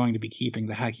apparently going to be keeping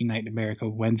the Hockey Night in America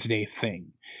Wednesday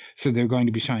thing. So they're going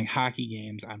to be showing hockey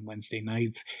games on Wednesday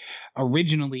nights.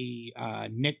 Originally,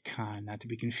 Nick Khan, not to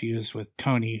be confused with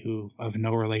Tony, who of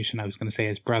no relation, I was going to say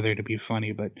his brother to be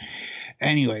funny, but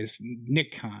anyways,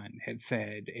 Nick Khan had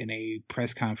said in a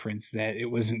press conference that it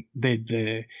wasn't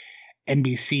the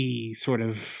NBC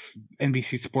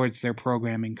Sports, their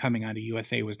programming coming onto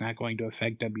USA was not going to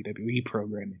affect WWE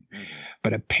programming.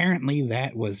 But apparently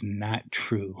that was not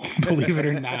true. Believe it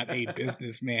or not, a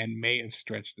businessman may have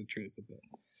stretched the truth a bit.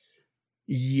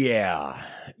 Yeah.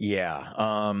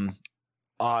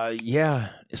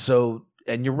 So,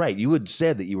 and you're right. You had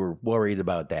said that you were worried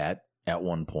about that at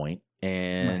one point.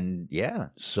 And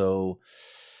so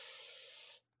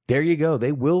there you go.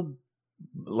 They will,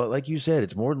 like you said,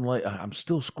 it's more than like, I'm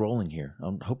still scrolling here.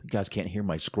 I hope you guys can't hear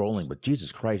my scrolling, but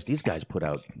Jesus Christ, these guys put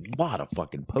out a lot of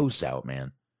fucking posts out,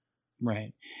 man.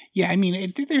 Right. Yeah, I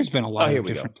mean, there's been a lot of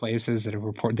different places that have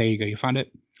reported. There you go. You found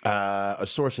it? A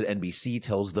source at NBC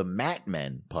tells the Mat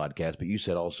Men podcast, but you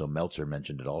said also Meltzer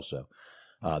mentioned it also.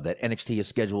 that NXT is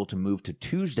scheduled to move to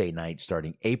Tuesday night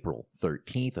starting April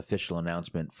 13th. Official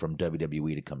announcement from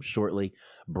WWE to come shortly.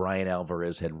 Brian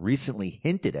Alvarez had recently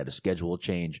hinted at a schedule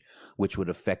change, which would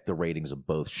affect the ratings of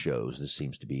both shows. This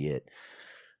seems to be it.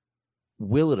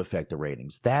 Will it affect the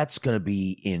ratings? That's going to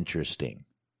be interesting.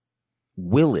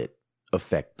 Will it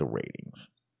affect the ratings?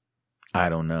 I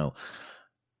don't know.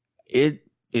 It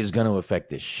is going to affect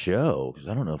this show, because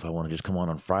I don't know if I want to just come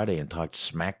on Friday and talk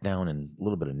SmackDown and a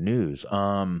little bit of news.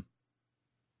 I don't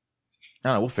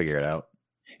know. We'll figure it out.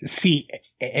 See,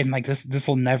 and like this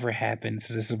will never happen,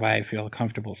 so this is why I feel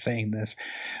comfortable saying this.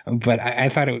 But I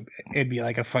thought it'd be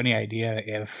like a funny idea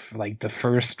if like the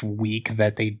first week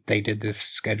that they did this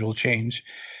schedule change,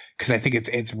 because I think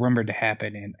it's rumored to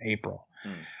happen in April.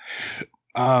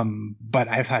 But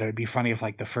I thought it would be funny if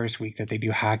like the first week that they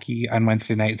do hockey on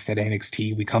Wednesday night instead of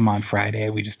NXT, we come on Friday,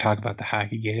 we just talk about the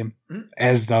hockey game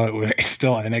as though it were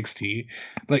still NXT.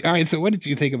 Like, all right, so what did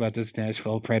you think about this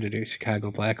Nashville Predators Chicago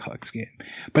Blackhawks game?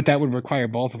 But that would require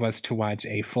both of us to watch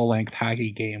a full-length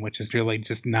hockey game, which is really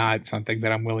just not something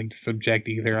that I'm willing to subject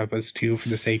either of us to for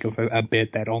the sake of a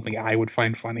bit that only I would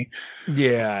find funny.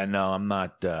 Yeah, no, I'm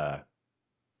not. I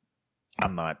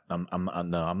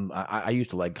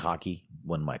used to like hockey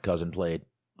when my cousin played.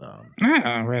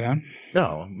 Right on.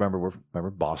 No, remember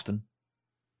Boston?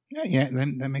 Yeah,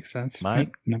 that makes sense. My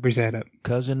numbers add up.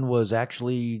 Cousin was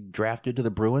actually drafted to the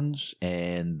Bruins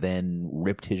and then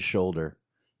ripped his shoulder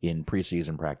in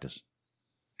preseason practice.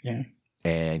 Yeah.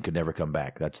 And could never come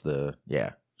back. So.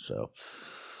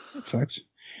 That sucks.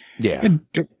 Yeah. And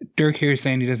Dirk here is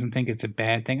saying he doesn't think it's a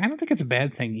bad thing. I don't think it's a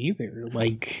bad thing either.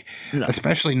 Like, no.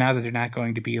 Especially now that they're not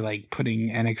going to be like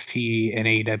putting NXT and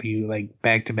AEW like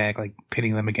back to back, like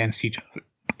pitting them against each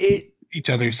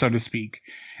other, so to speak,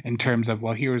 in terms of,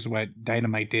 well, here's what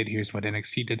Dynamite did, here's what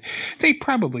NXT did. They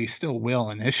probably still will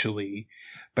initially,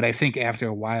 but I think after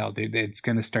a while, it's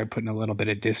going to start putting a little bit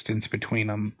of distance between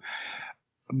them.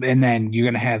 And then you're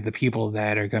going to have the people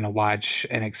that are going to watch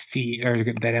NXT or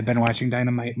that have been watching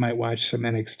Dynamite might watch some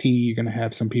NXT. You're going to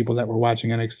have some people that were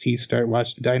watching NXT start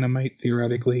watching Dynamite,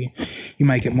 theoretically. You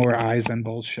might get more eyes on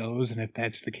both shows, and if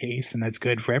that's the case, and that's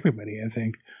good for everybody, I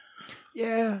think.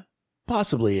 Yeah,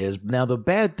 possibly is. Now, the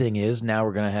bad thing is now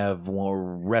we're going to have more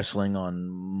wrestling on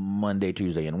Monday,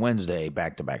 Tuesday, and Wednesday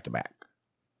back to back to back.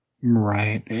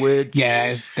 Right. Which,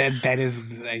 yeah, that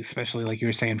is, especially like you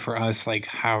were saying for us, like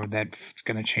how that's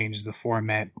going to change the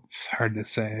format. It's hard to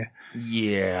say.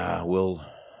 Yeah, we'll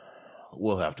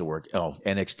have to work. Oh,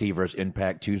 NXT versus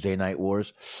Impact Tuesday Night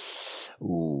Wars.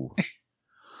 Ooh.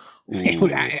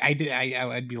 I'd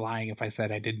be lying if I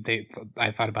said I didn't.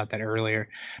 I thought about that earlier.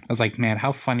 I was like, man,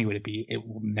 how funny would it be? It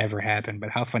will never happen,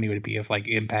 but how funny would it be if like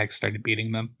Impact started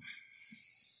beating them?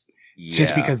 Yeah.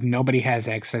 Just because nobody has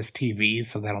access TV,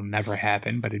 so that'll never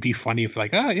happen. But it'd be funny if,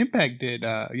 like, Impact did,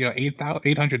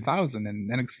 800,000 and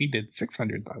NXT did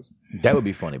 600,000. That would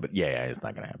be funny, but yeah, it's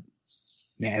not gonna happen.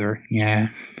 Never, yeah.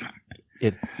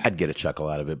 I'd get a chuckle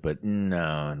out of it, but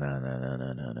no.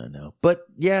 But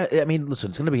yeah, I mean, listen,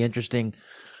 it's gonna be interesting.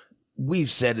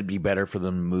 We've said it'd be better for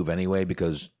them to move anyway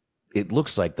because it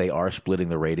looks like they are splitting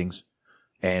the ratings,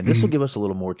 and this will give us a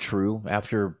little more true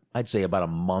after I'd say about a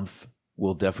month.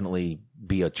 Will definitely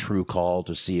be a true call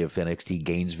to see if NXT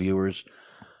gains viewers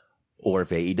or if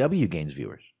AEW gains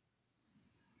viewers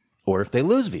or if they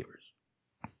lose viewers.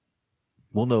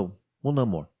 We'll know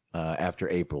more after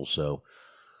April. So,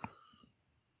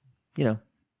 here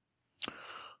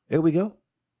we go.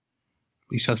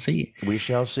 We shall see. We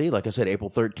shall see. Like I said, April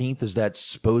 13th is that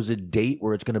supposed date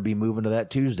where it's going to be moving to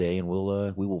that Tuesday, and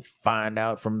we will find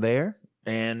out from there.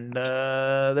 And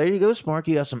there you go, Smark.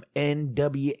 You got some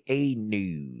NWA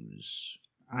news.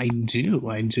 I do.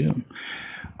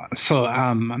 So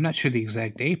I'm not sure the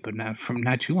exact date, but not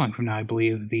too long from now, I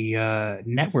believe the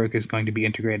network is going to be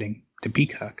integrating to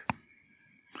Peacock.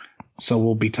 So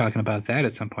we'll be talking about that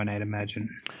at some point, I'd imagine.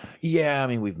 Yeah, I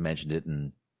mean, we've mentioned it,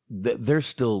 and they're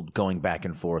still going back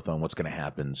and forth on what's going to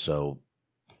happen. So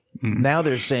now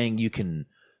they're saying you can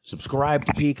subscribe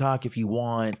to Peacock if you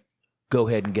want. Go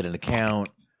ahead and get an account.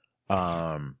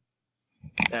 I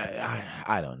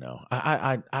don't know.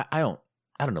 I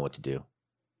don't know what to do.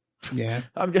 Yeah.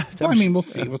 We'll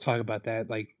see. We'll talk about that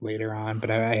like later on.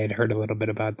 But I had heard a little bit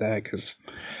about that because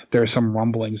there are some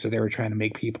rumblings that they were trying to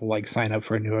make people like sign up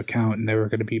for a new account, and there were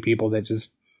going to be people that just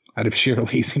out of sheer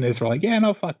laziness were like, yeah,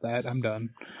 no, fuck that, I'm done.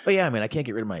 Oh yeah, I mean, I can't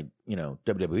get rid of my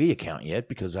WWE account yet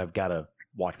because I've got to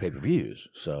watch pay-per-views.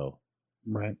 So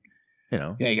right. You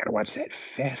know. Yeah, you gotta watch that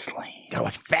Fastlane. Gotta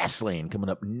watch Fastlane coming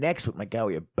up next with my guy.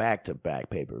 We have back-to-back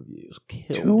pay-per-views.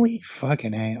 Kill Do me. we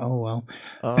fucking A? Oh, well.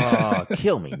 Oh,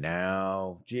 kill me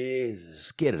now.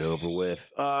 Jesus. Get it over with.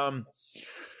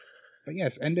 But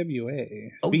yes, NWA.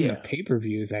 Oh, Speaking yeah. of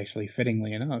pay-per-views, actually,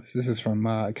 fittingly enough, this is from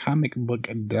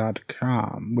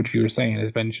comicbook.com, which you were saying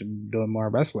has been doing more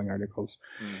wrestling articles.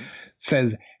 Mm-hmm.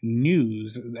 Says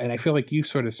news, and I feel like you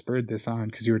sort of spurred this on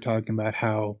because you were talking about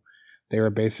how they were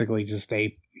basically just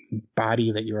a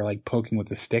body that you were like poking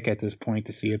with a stick at this point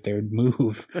to see if they would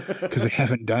move because they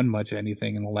haven't done much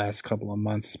anything in the last couple of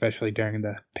months, especially during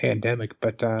the pandemic.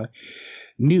 But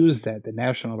news that the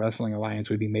National Wrestling Alliance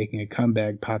would be making a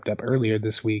comeback popped up earlier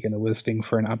this week, and the listing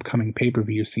for an upcoming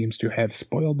pay-per-view seems to have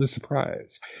spoiled the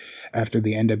surprise after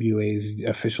the NWA's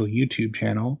official YouTube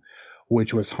channel,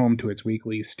 which was home to its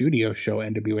weekly studio show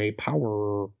NWA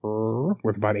Power,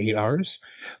 worth about 8 hours,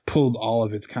 pulled all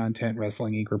of its content.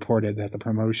 Wrestling Inc. reported that the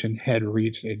promotion had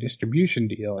reached a distribution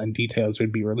deal and details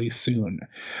would be released soon.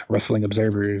 Wrestling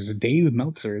Observer's Dave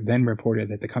Meltzer then reported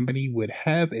that the company would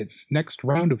have its next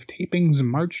round of tapings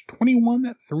March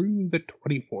 21 through the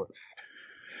 24th.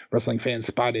 Wrestling fans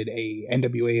spotted a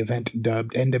NWA event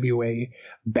dubbed NWA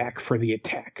Back for the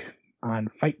Attack on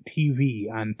Fight TV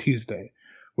on Tuesday,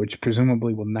 which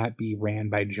presumably will not be ran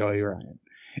by Joey Ryan,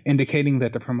 indicating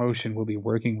that the promotion will be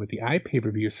working with the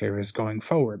iPay-per-view service going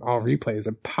forward. All replays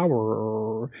of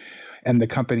Power and the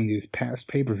company's past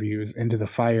pay-per-views Into the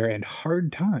Fire and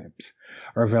Hard Times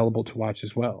are available to watch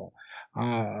as well.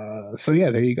 So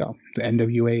yeah, there you go. The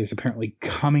NWA is apparently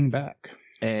coming back.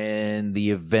 And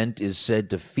the event is said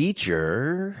to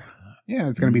feature... Yeah,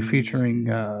 it's going to be featuring,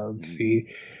 let's see...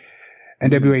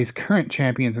 NWA's current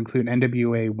champions include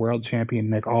NWA World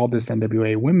Champion Nick Aldis,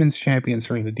 NWA Women's Champion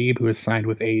Serena Deeb, who is signed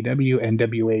with AEW,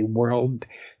 NWA World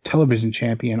Television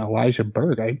Champion Elijah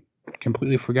Burke. I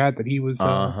completely forgot that he was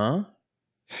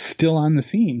still on the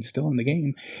scene, still in the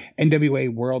game.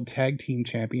 NWA World Tag Team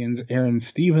Champions Aaron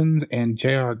Stevens and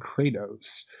JR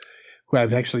Kratos, who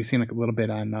I've actually seen a little bit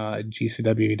on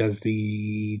GCW. He does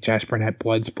the Josh Burnett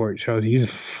Bloodsport shows. He's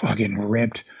fucking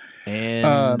ripped.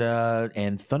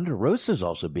 And Thunder Rosa is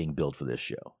also being built for this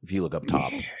show. If you look up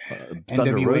top,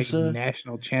 Thunder NWA Rosa,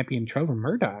 National Champion Trevor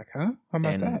Murdoch, huh? How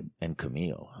about that? And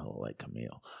Camille. I like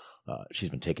Camille. She's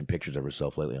been taking pictures of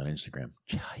herself lately on Instagram.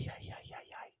 Yeah.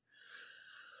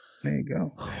 There you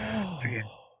go.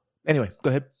 Anyway, go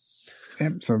ahead.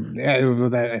 Yep, so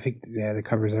I think that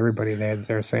covers everybody there.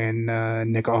 They're saying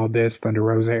Nick Aldis, Thunder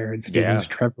Rosa, Aaron Stevens,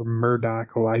 Trevor Murdoch,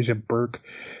 Elijah Burke,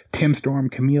 Tim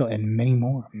Storm, Camille, and many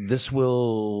more. This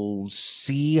will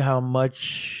see how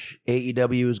much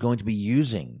AEW is going to be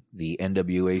using the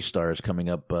NWA stars coming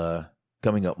up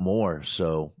more.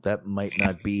 So that might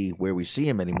not be where we see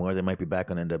them anymore. They might be back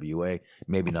on NWA,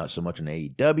 maybe not so much on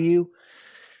AEW.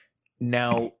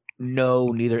 Now, no,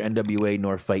 neither NWA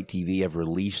nor Fight TV have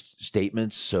released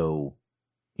statements, so,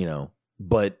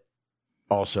 but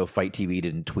also Fight TV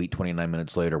didn't tweet 29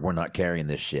 minutes later, we're not carrying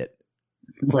this shit.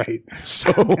 Right.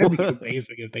 So that'd be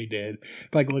amazing if they did.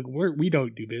 Like, look, we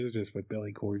don't do business with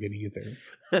Billy Corgan either.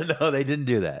 No, they didn't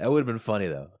do that. That would have been funny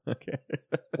though. Okay.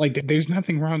 Like, there's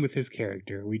nothing wrong with his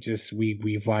character.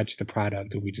 We've watched the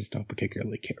product and we just don't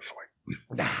particularly care for it.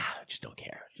 Nah, just don't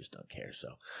care. So,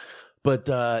 but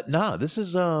this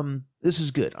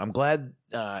is good. I'm glad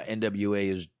NWA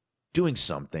is doing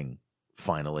something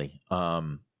finally.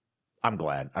 I'm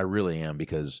glad. I really am,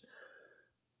 because,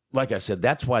 like I said,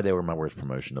 that's why they were my worst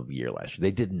promotion of the year last year.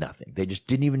 They did nothing. They just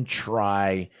didn't even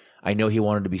try. I know he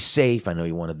wanted to be safe. I know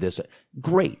he wanted this.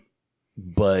 Great.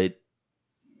 But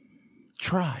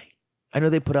try. I know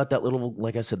they put out that little,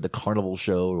 like I said, the carnival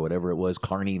show or whatever it was,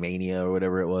 Carney Mania or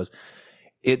whatever it was.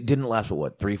 It didn't last for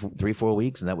what, 3-4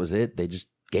 weeks, and that was it. They just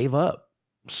gave up.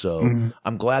 So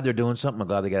I'm glad they're doing something. I'm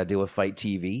glad they got to deal with Fight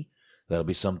TV. That'll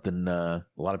be something. A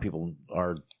lot of people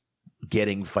are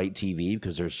getting Fight TV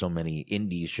because there's so many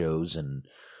indie shows, and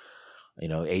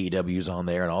AEW's on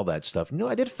there and all that stuff.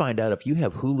 I did find out if you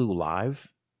have Hulu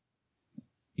Live,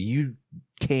 you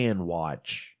can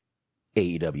watch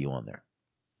AEW on there.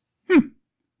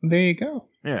 There you go.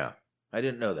 Yeah, I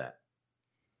didn't know that.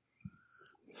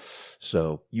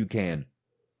 So you can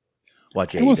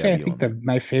watch AEW. I will say, I think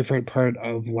my favorite part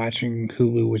of watching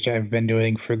Hulu, which I've been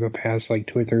doing for the past 2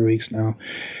 or 3 weeks now,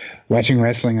 watching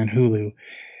wrestling on Hulu,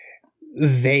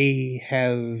 they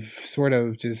have sort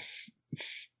of just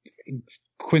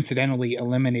coincidentally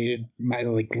eliminated my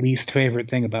least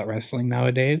favorite thing about wrestling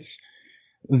nowadays: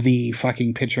 the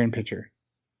fucking picture-in-picture.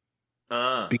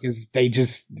 Because they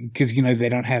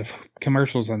don't have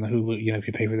commercials on the Hulu. If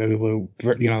you pay for the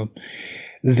Hulu,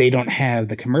 they don't have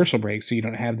the commercial break, so you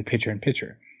don't have the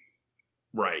picture-in-picture.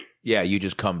 Right. Yeah, you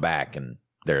just come back and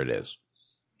there it is.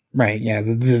 Right, yeah.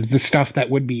 The stuff that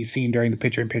would be seen during the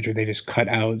picture-in-picture, they just cut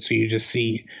out, so you just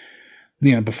see,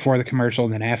 before the commercial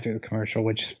and then after the commercial,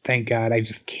 which, thank God, I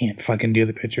just can't fucking do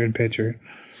the picture-in-picture.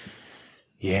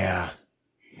 Yeah.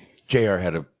 JR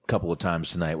had a couple of times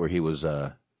tonight where he was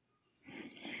kind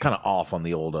of off on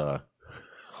the old... at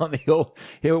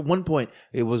one point,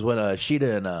 it was when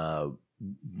Shida and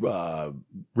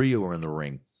Ryu were in the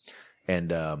ring,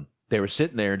 and they were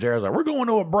sitting there, and JR was like, "We're going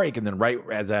to a break," and then right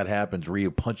as that happens,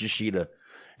 Ryu punches Shida,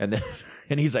 and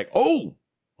then he's like, "Oh,"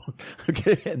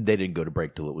 okay, and they didn't go to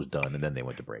break till it was done, and then they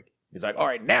went to break. He's like, "All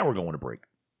right, now we're going to break."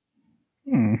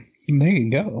 There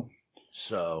you go.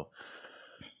 So,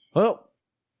 well,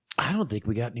 I don't think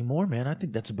we got any more, man. I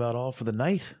think that's about all for the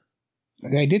night.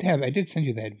 I did send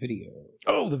you that video.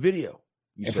 Oh, the video.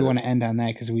 If we want to end on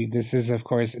that, because this is, of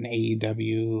course, an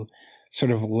AEW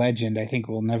sort of legend. I think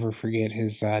we'll never forget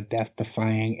his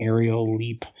death-defying aerial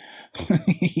leap.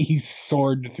 He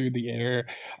soared through the air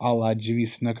a la Jimmy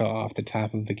Snuka off the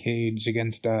top of the cage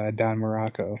against Don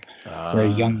Morocco, where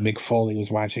young Mick Foley was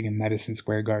watching in Madison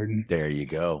Square Garden. There you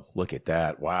go. Look at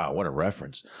that. Wow, what a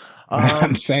reference.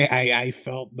 I'm saying I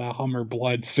felt the Hummer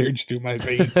blood surge through my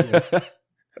veins.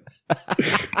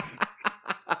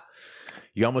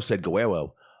 You almost said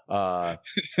Guerrero.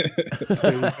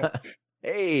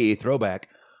 Hey, throwback.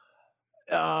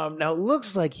 Now it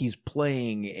looks like he's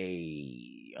playing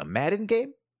a Madden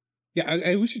game.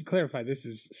 Yeah, we should clarify. This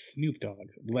is Snoop Dogg,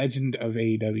 legend of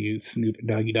AEW, Snoop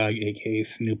Doggy Dogg, aka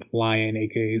Snoop Lion,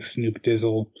 aka Snoop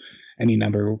Dizzle, any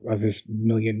number of his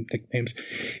million nicknames.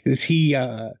 He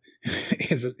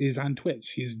is on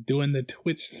Twitch. He's doing the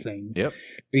Twitch thing. Yep.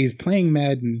 He's playing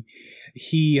Madden.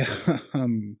 He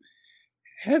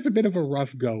has a bit of a rough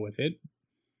go with it.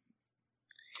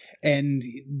 And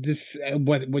this,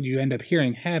 what you end up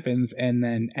hearing happens, and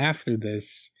then after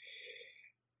this,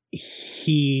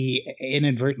 he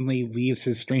inadvertently leaves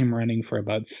his stream running for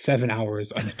about 7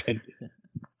 hours unattended.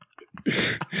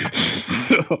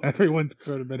 So everyone's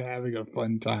sort of been having a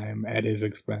fun time at his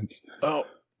expense. Oh,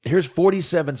 here's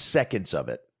 47 seconds of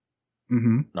it.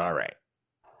 Mm-hmm. All right.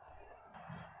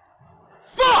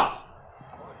 Fuck!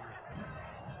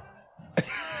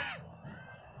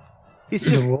 He's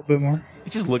just a little bit more.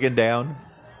 He's just looking down.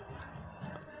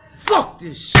 Fuck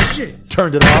this shit.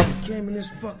 Turned it off. Came in this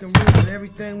fucking room and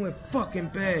everything went fucking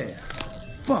bad.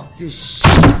 Fuck this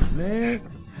shit, man.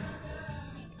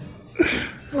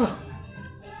 Fuck.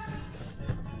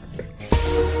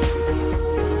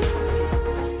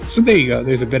 So there you go.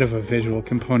 There's a bit of a visual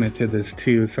component to this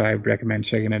too, so I recommend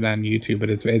checking it on YouTube. But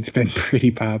it's been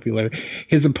pretty popular.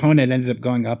 His opponent ended up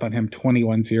going up on him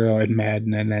 21-0 in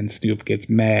Madden, and then Snoop gets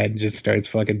mad and just starts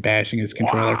fucking bashing his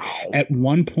controller. Wow. At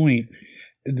one point,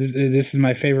 this is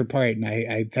my favorite part, and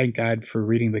I thank God for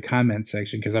reading the comment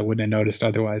section because I wouldn't have noticed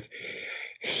otherwise.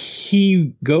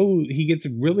 He gets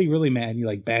really, really mad. He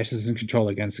like bashes his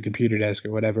controller against the computer desk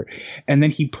or whatever, and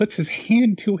then he puts his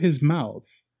hand to his mouth.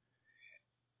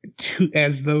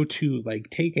 As though to like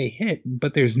take a hit,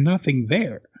 but there's nothing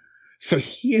there. So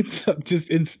he ends up just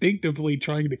instinctively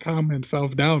trying to calm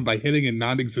himself down by hitting a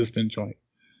non-existent joint.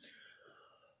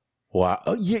 Wow.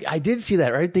 Oh, yeah, I did see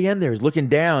that right at the end there. He's looking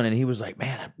down and he was like,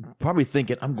 man, I'm probably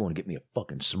thinking I'm going to get me a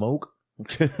fucking smoke.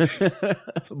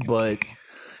 But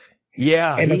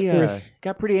yeah, and he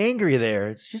got pretty angry there.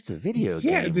 It's just a video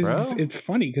game, bro. It's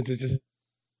funny because it's just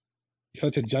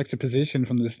such a juxtaposition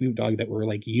from the Snoop Dogg that we're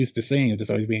like used to seeing,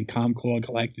 just always being calm, cool, and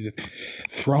collected, just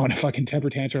throwing a fucking temper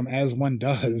tantrum as one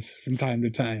does from time to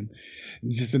time,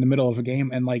 just in the middle of a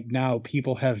game. And like now,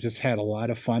 people have just had a lot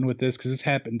of fun with this because this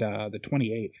happened the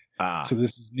 28th, so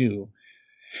this is new,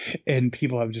 and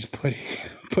people have just put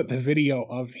the video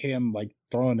of him like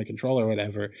throwing the controller or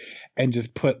whatever, and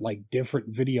just put like different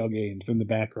video games in the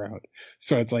background.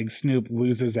 So it's like Snoop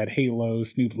loses at Halo,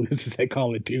 Snoop loses at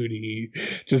Call of Duty,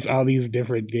 just all these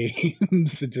different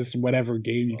games, just whatever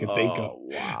game you can think of.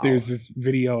 Wow. There's this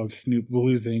video of Snoop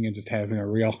losing and just having a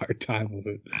real hard time with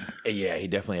it. Yeah, he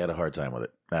definitely had a hard time with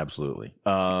it. Absolutely.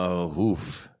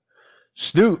 Oof.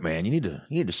 Snoop, man, you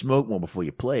need to smoke more before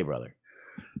you play, brother.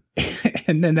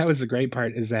 And then that was the great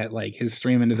part, is that like his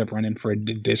stream ended up running for an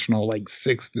additional like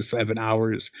 6 to 7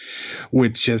 hours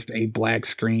with just a black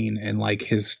screen and like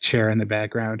his chair in the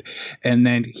background. And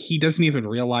then he doesn't even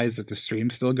realize that the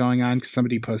stream's still going on because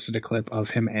somebody posted a clip of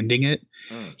him ending it.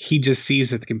 He just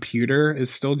sees that the computer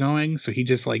is still going, so he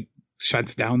just like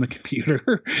shuts down the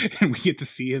computer and we get to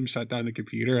see him shut down the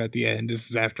computer at the end. This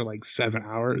is after like 7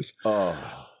 hours.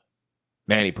 Oh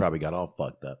man, he probably got all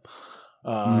fucked up.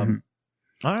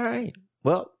 All right.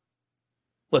 Well,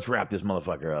 let's wrap this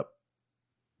motherfucker up.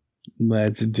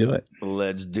 Let's do it.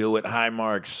 Let's do it. Hi,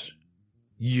 Marks.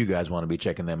 You guys want to be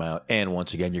checking them out. And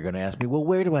once again, you're going to ask me, well,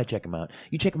 where do I check them out?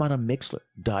 You check them out on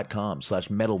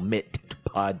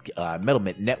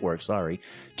Mixler.com/MetalMint Network, sorry.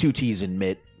 2 T's in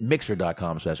Mitt.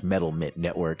 Mixer.com/MetalMint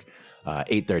Network,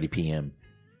 8:30 p.m.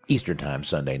 Eastern Time,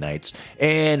 Sunday nights.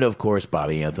 And, of course,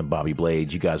 Bobby Anthem, Bobby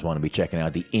Blades. You guys want to be checking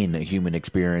out the Inhuman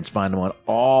Experience. Find them on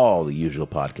all the usual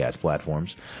podcast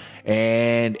platforms.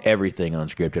 And everything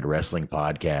Unscripted Wrestling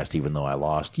Podcast. Even though I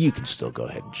lost, you can still go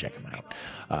ahead and check them out.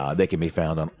 They can be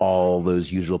found on all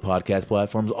those usual podcast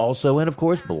platforms also. And, of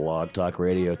course, Blog Talk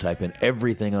Radio. Type in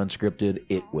everything Unscripted.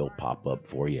 It will pop up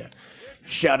for you.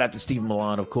 Shout out to Stephen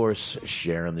Milan, of course,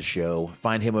 sharing the show.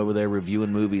 Find him over there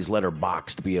reviewing movies,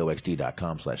 Letterboxd,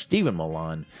 BOXD.com/Stephen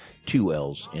Milan, 2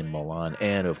 L's in Milan.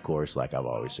 And, of course, like I've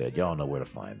always said, y'all know where to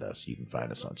find us. You can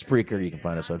find us on Spreaker. You can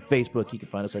find us on Facebook. You can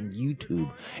find us on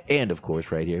YouTube. And, of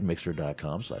course, right here,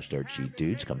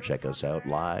 Mixer.com/ThirdSheetDudes. Come check us out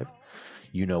live.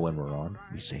 You know when we're on.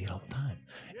 We say it all the time.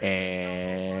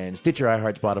 And Stitcher,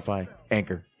 iHeart, Spotify,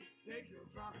 Anchor.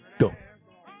 Go.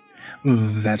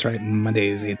 That's right.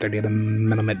 Mondays, 8:30 at the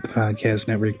Metal Mint Podcast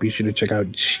Network. Be sure to check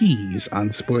out Cheese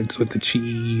on Sports with the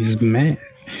Cheese Man.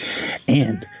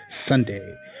 And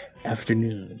Sunday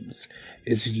afternoons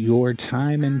is your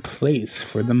time and place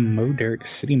for the Moderick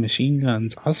City Machine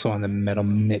Guns, also on the Metal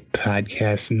Mint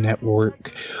Podcast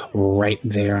Network, right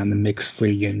there on the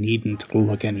Mixler. You needn't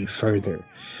look any further.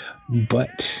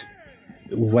 But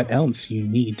what else you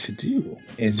need to do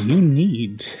is you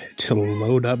need to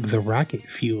load up the rocket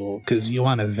fuel, because you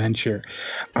want to venture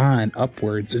on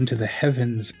upwards into the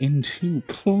heavens, into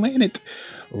planet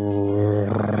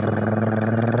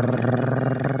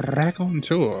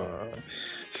Raconteur.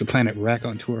 It's the Planet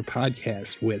Raconteur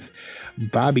podcast with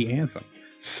Bobby Anthem.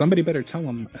 Somebody better tell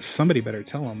him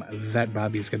that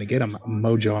Bobby's going to get him.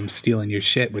 Mojo, I'm stealing your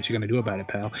shit. What you going to do about it,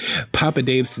 pal? Papa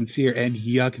Dave Sincere and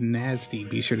Yuck Nasty.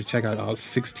 Be sure to check out all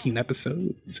 16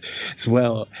 episodes, as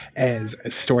well as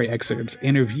story excerpts,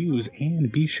 interviews,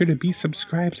 and be sure to be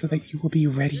subscribed so that you will be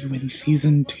ready when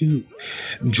season 2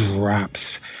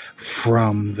 drops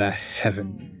from the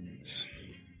heavens.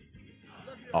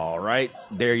 All right,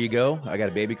 there you go. I got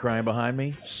a baby crying behind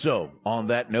me. So, on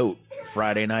that note,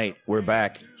 Friday night, we're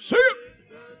back. See ya!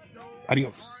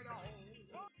 Adios.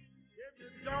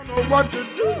 Don't know what to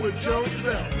do with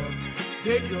yourself.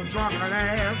 Take your drunken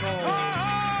ass home.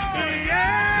 Oh,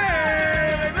 yeah!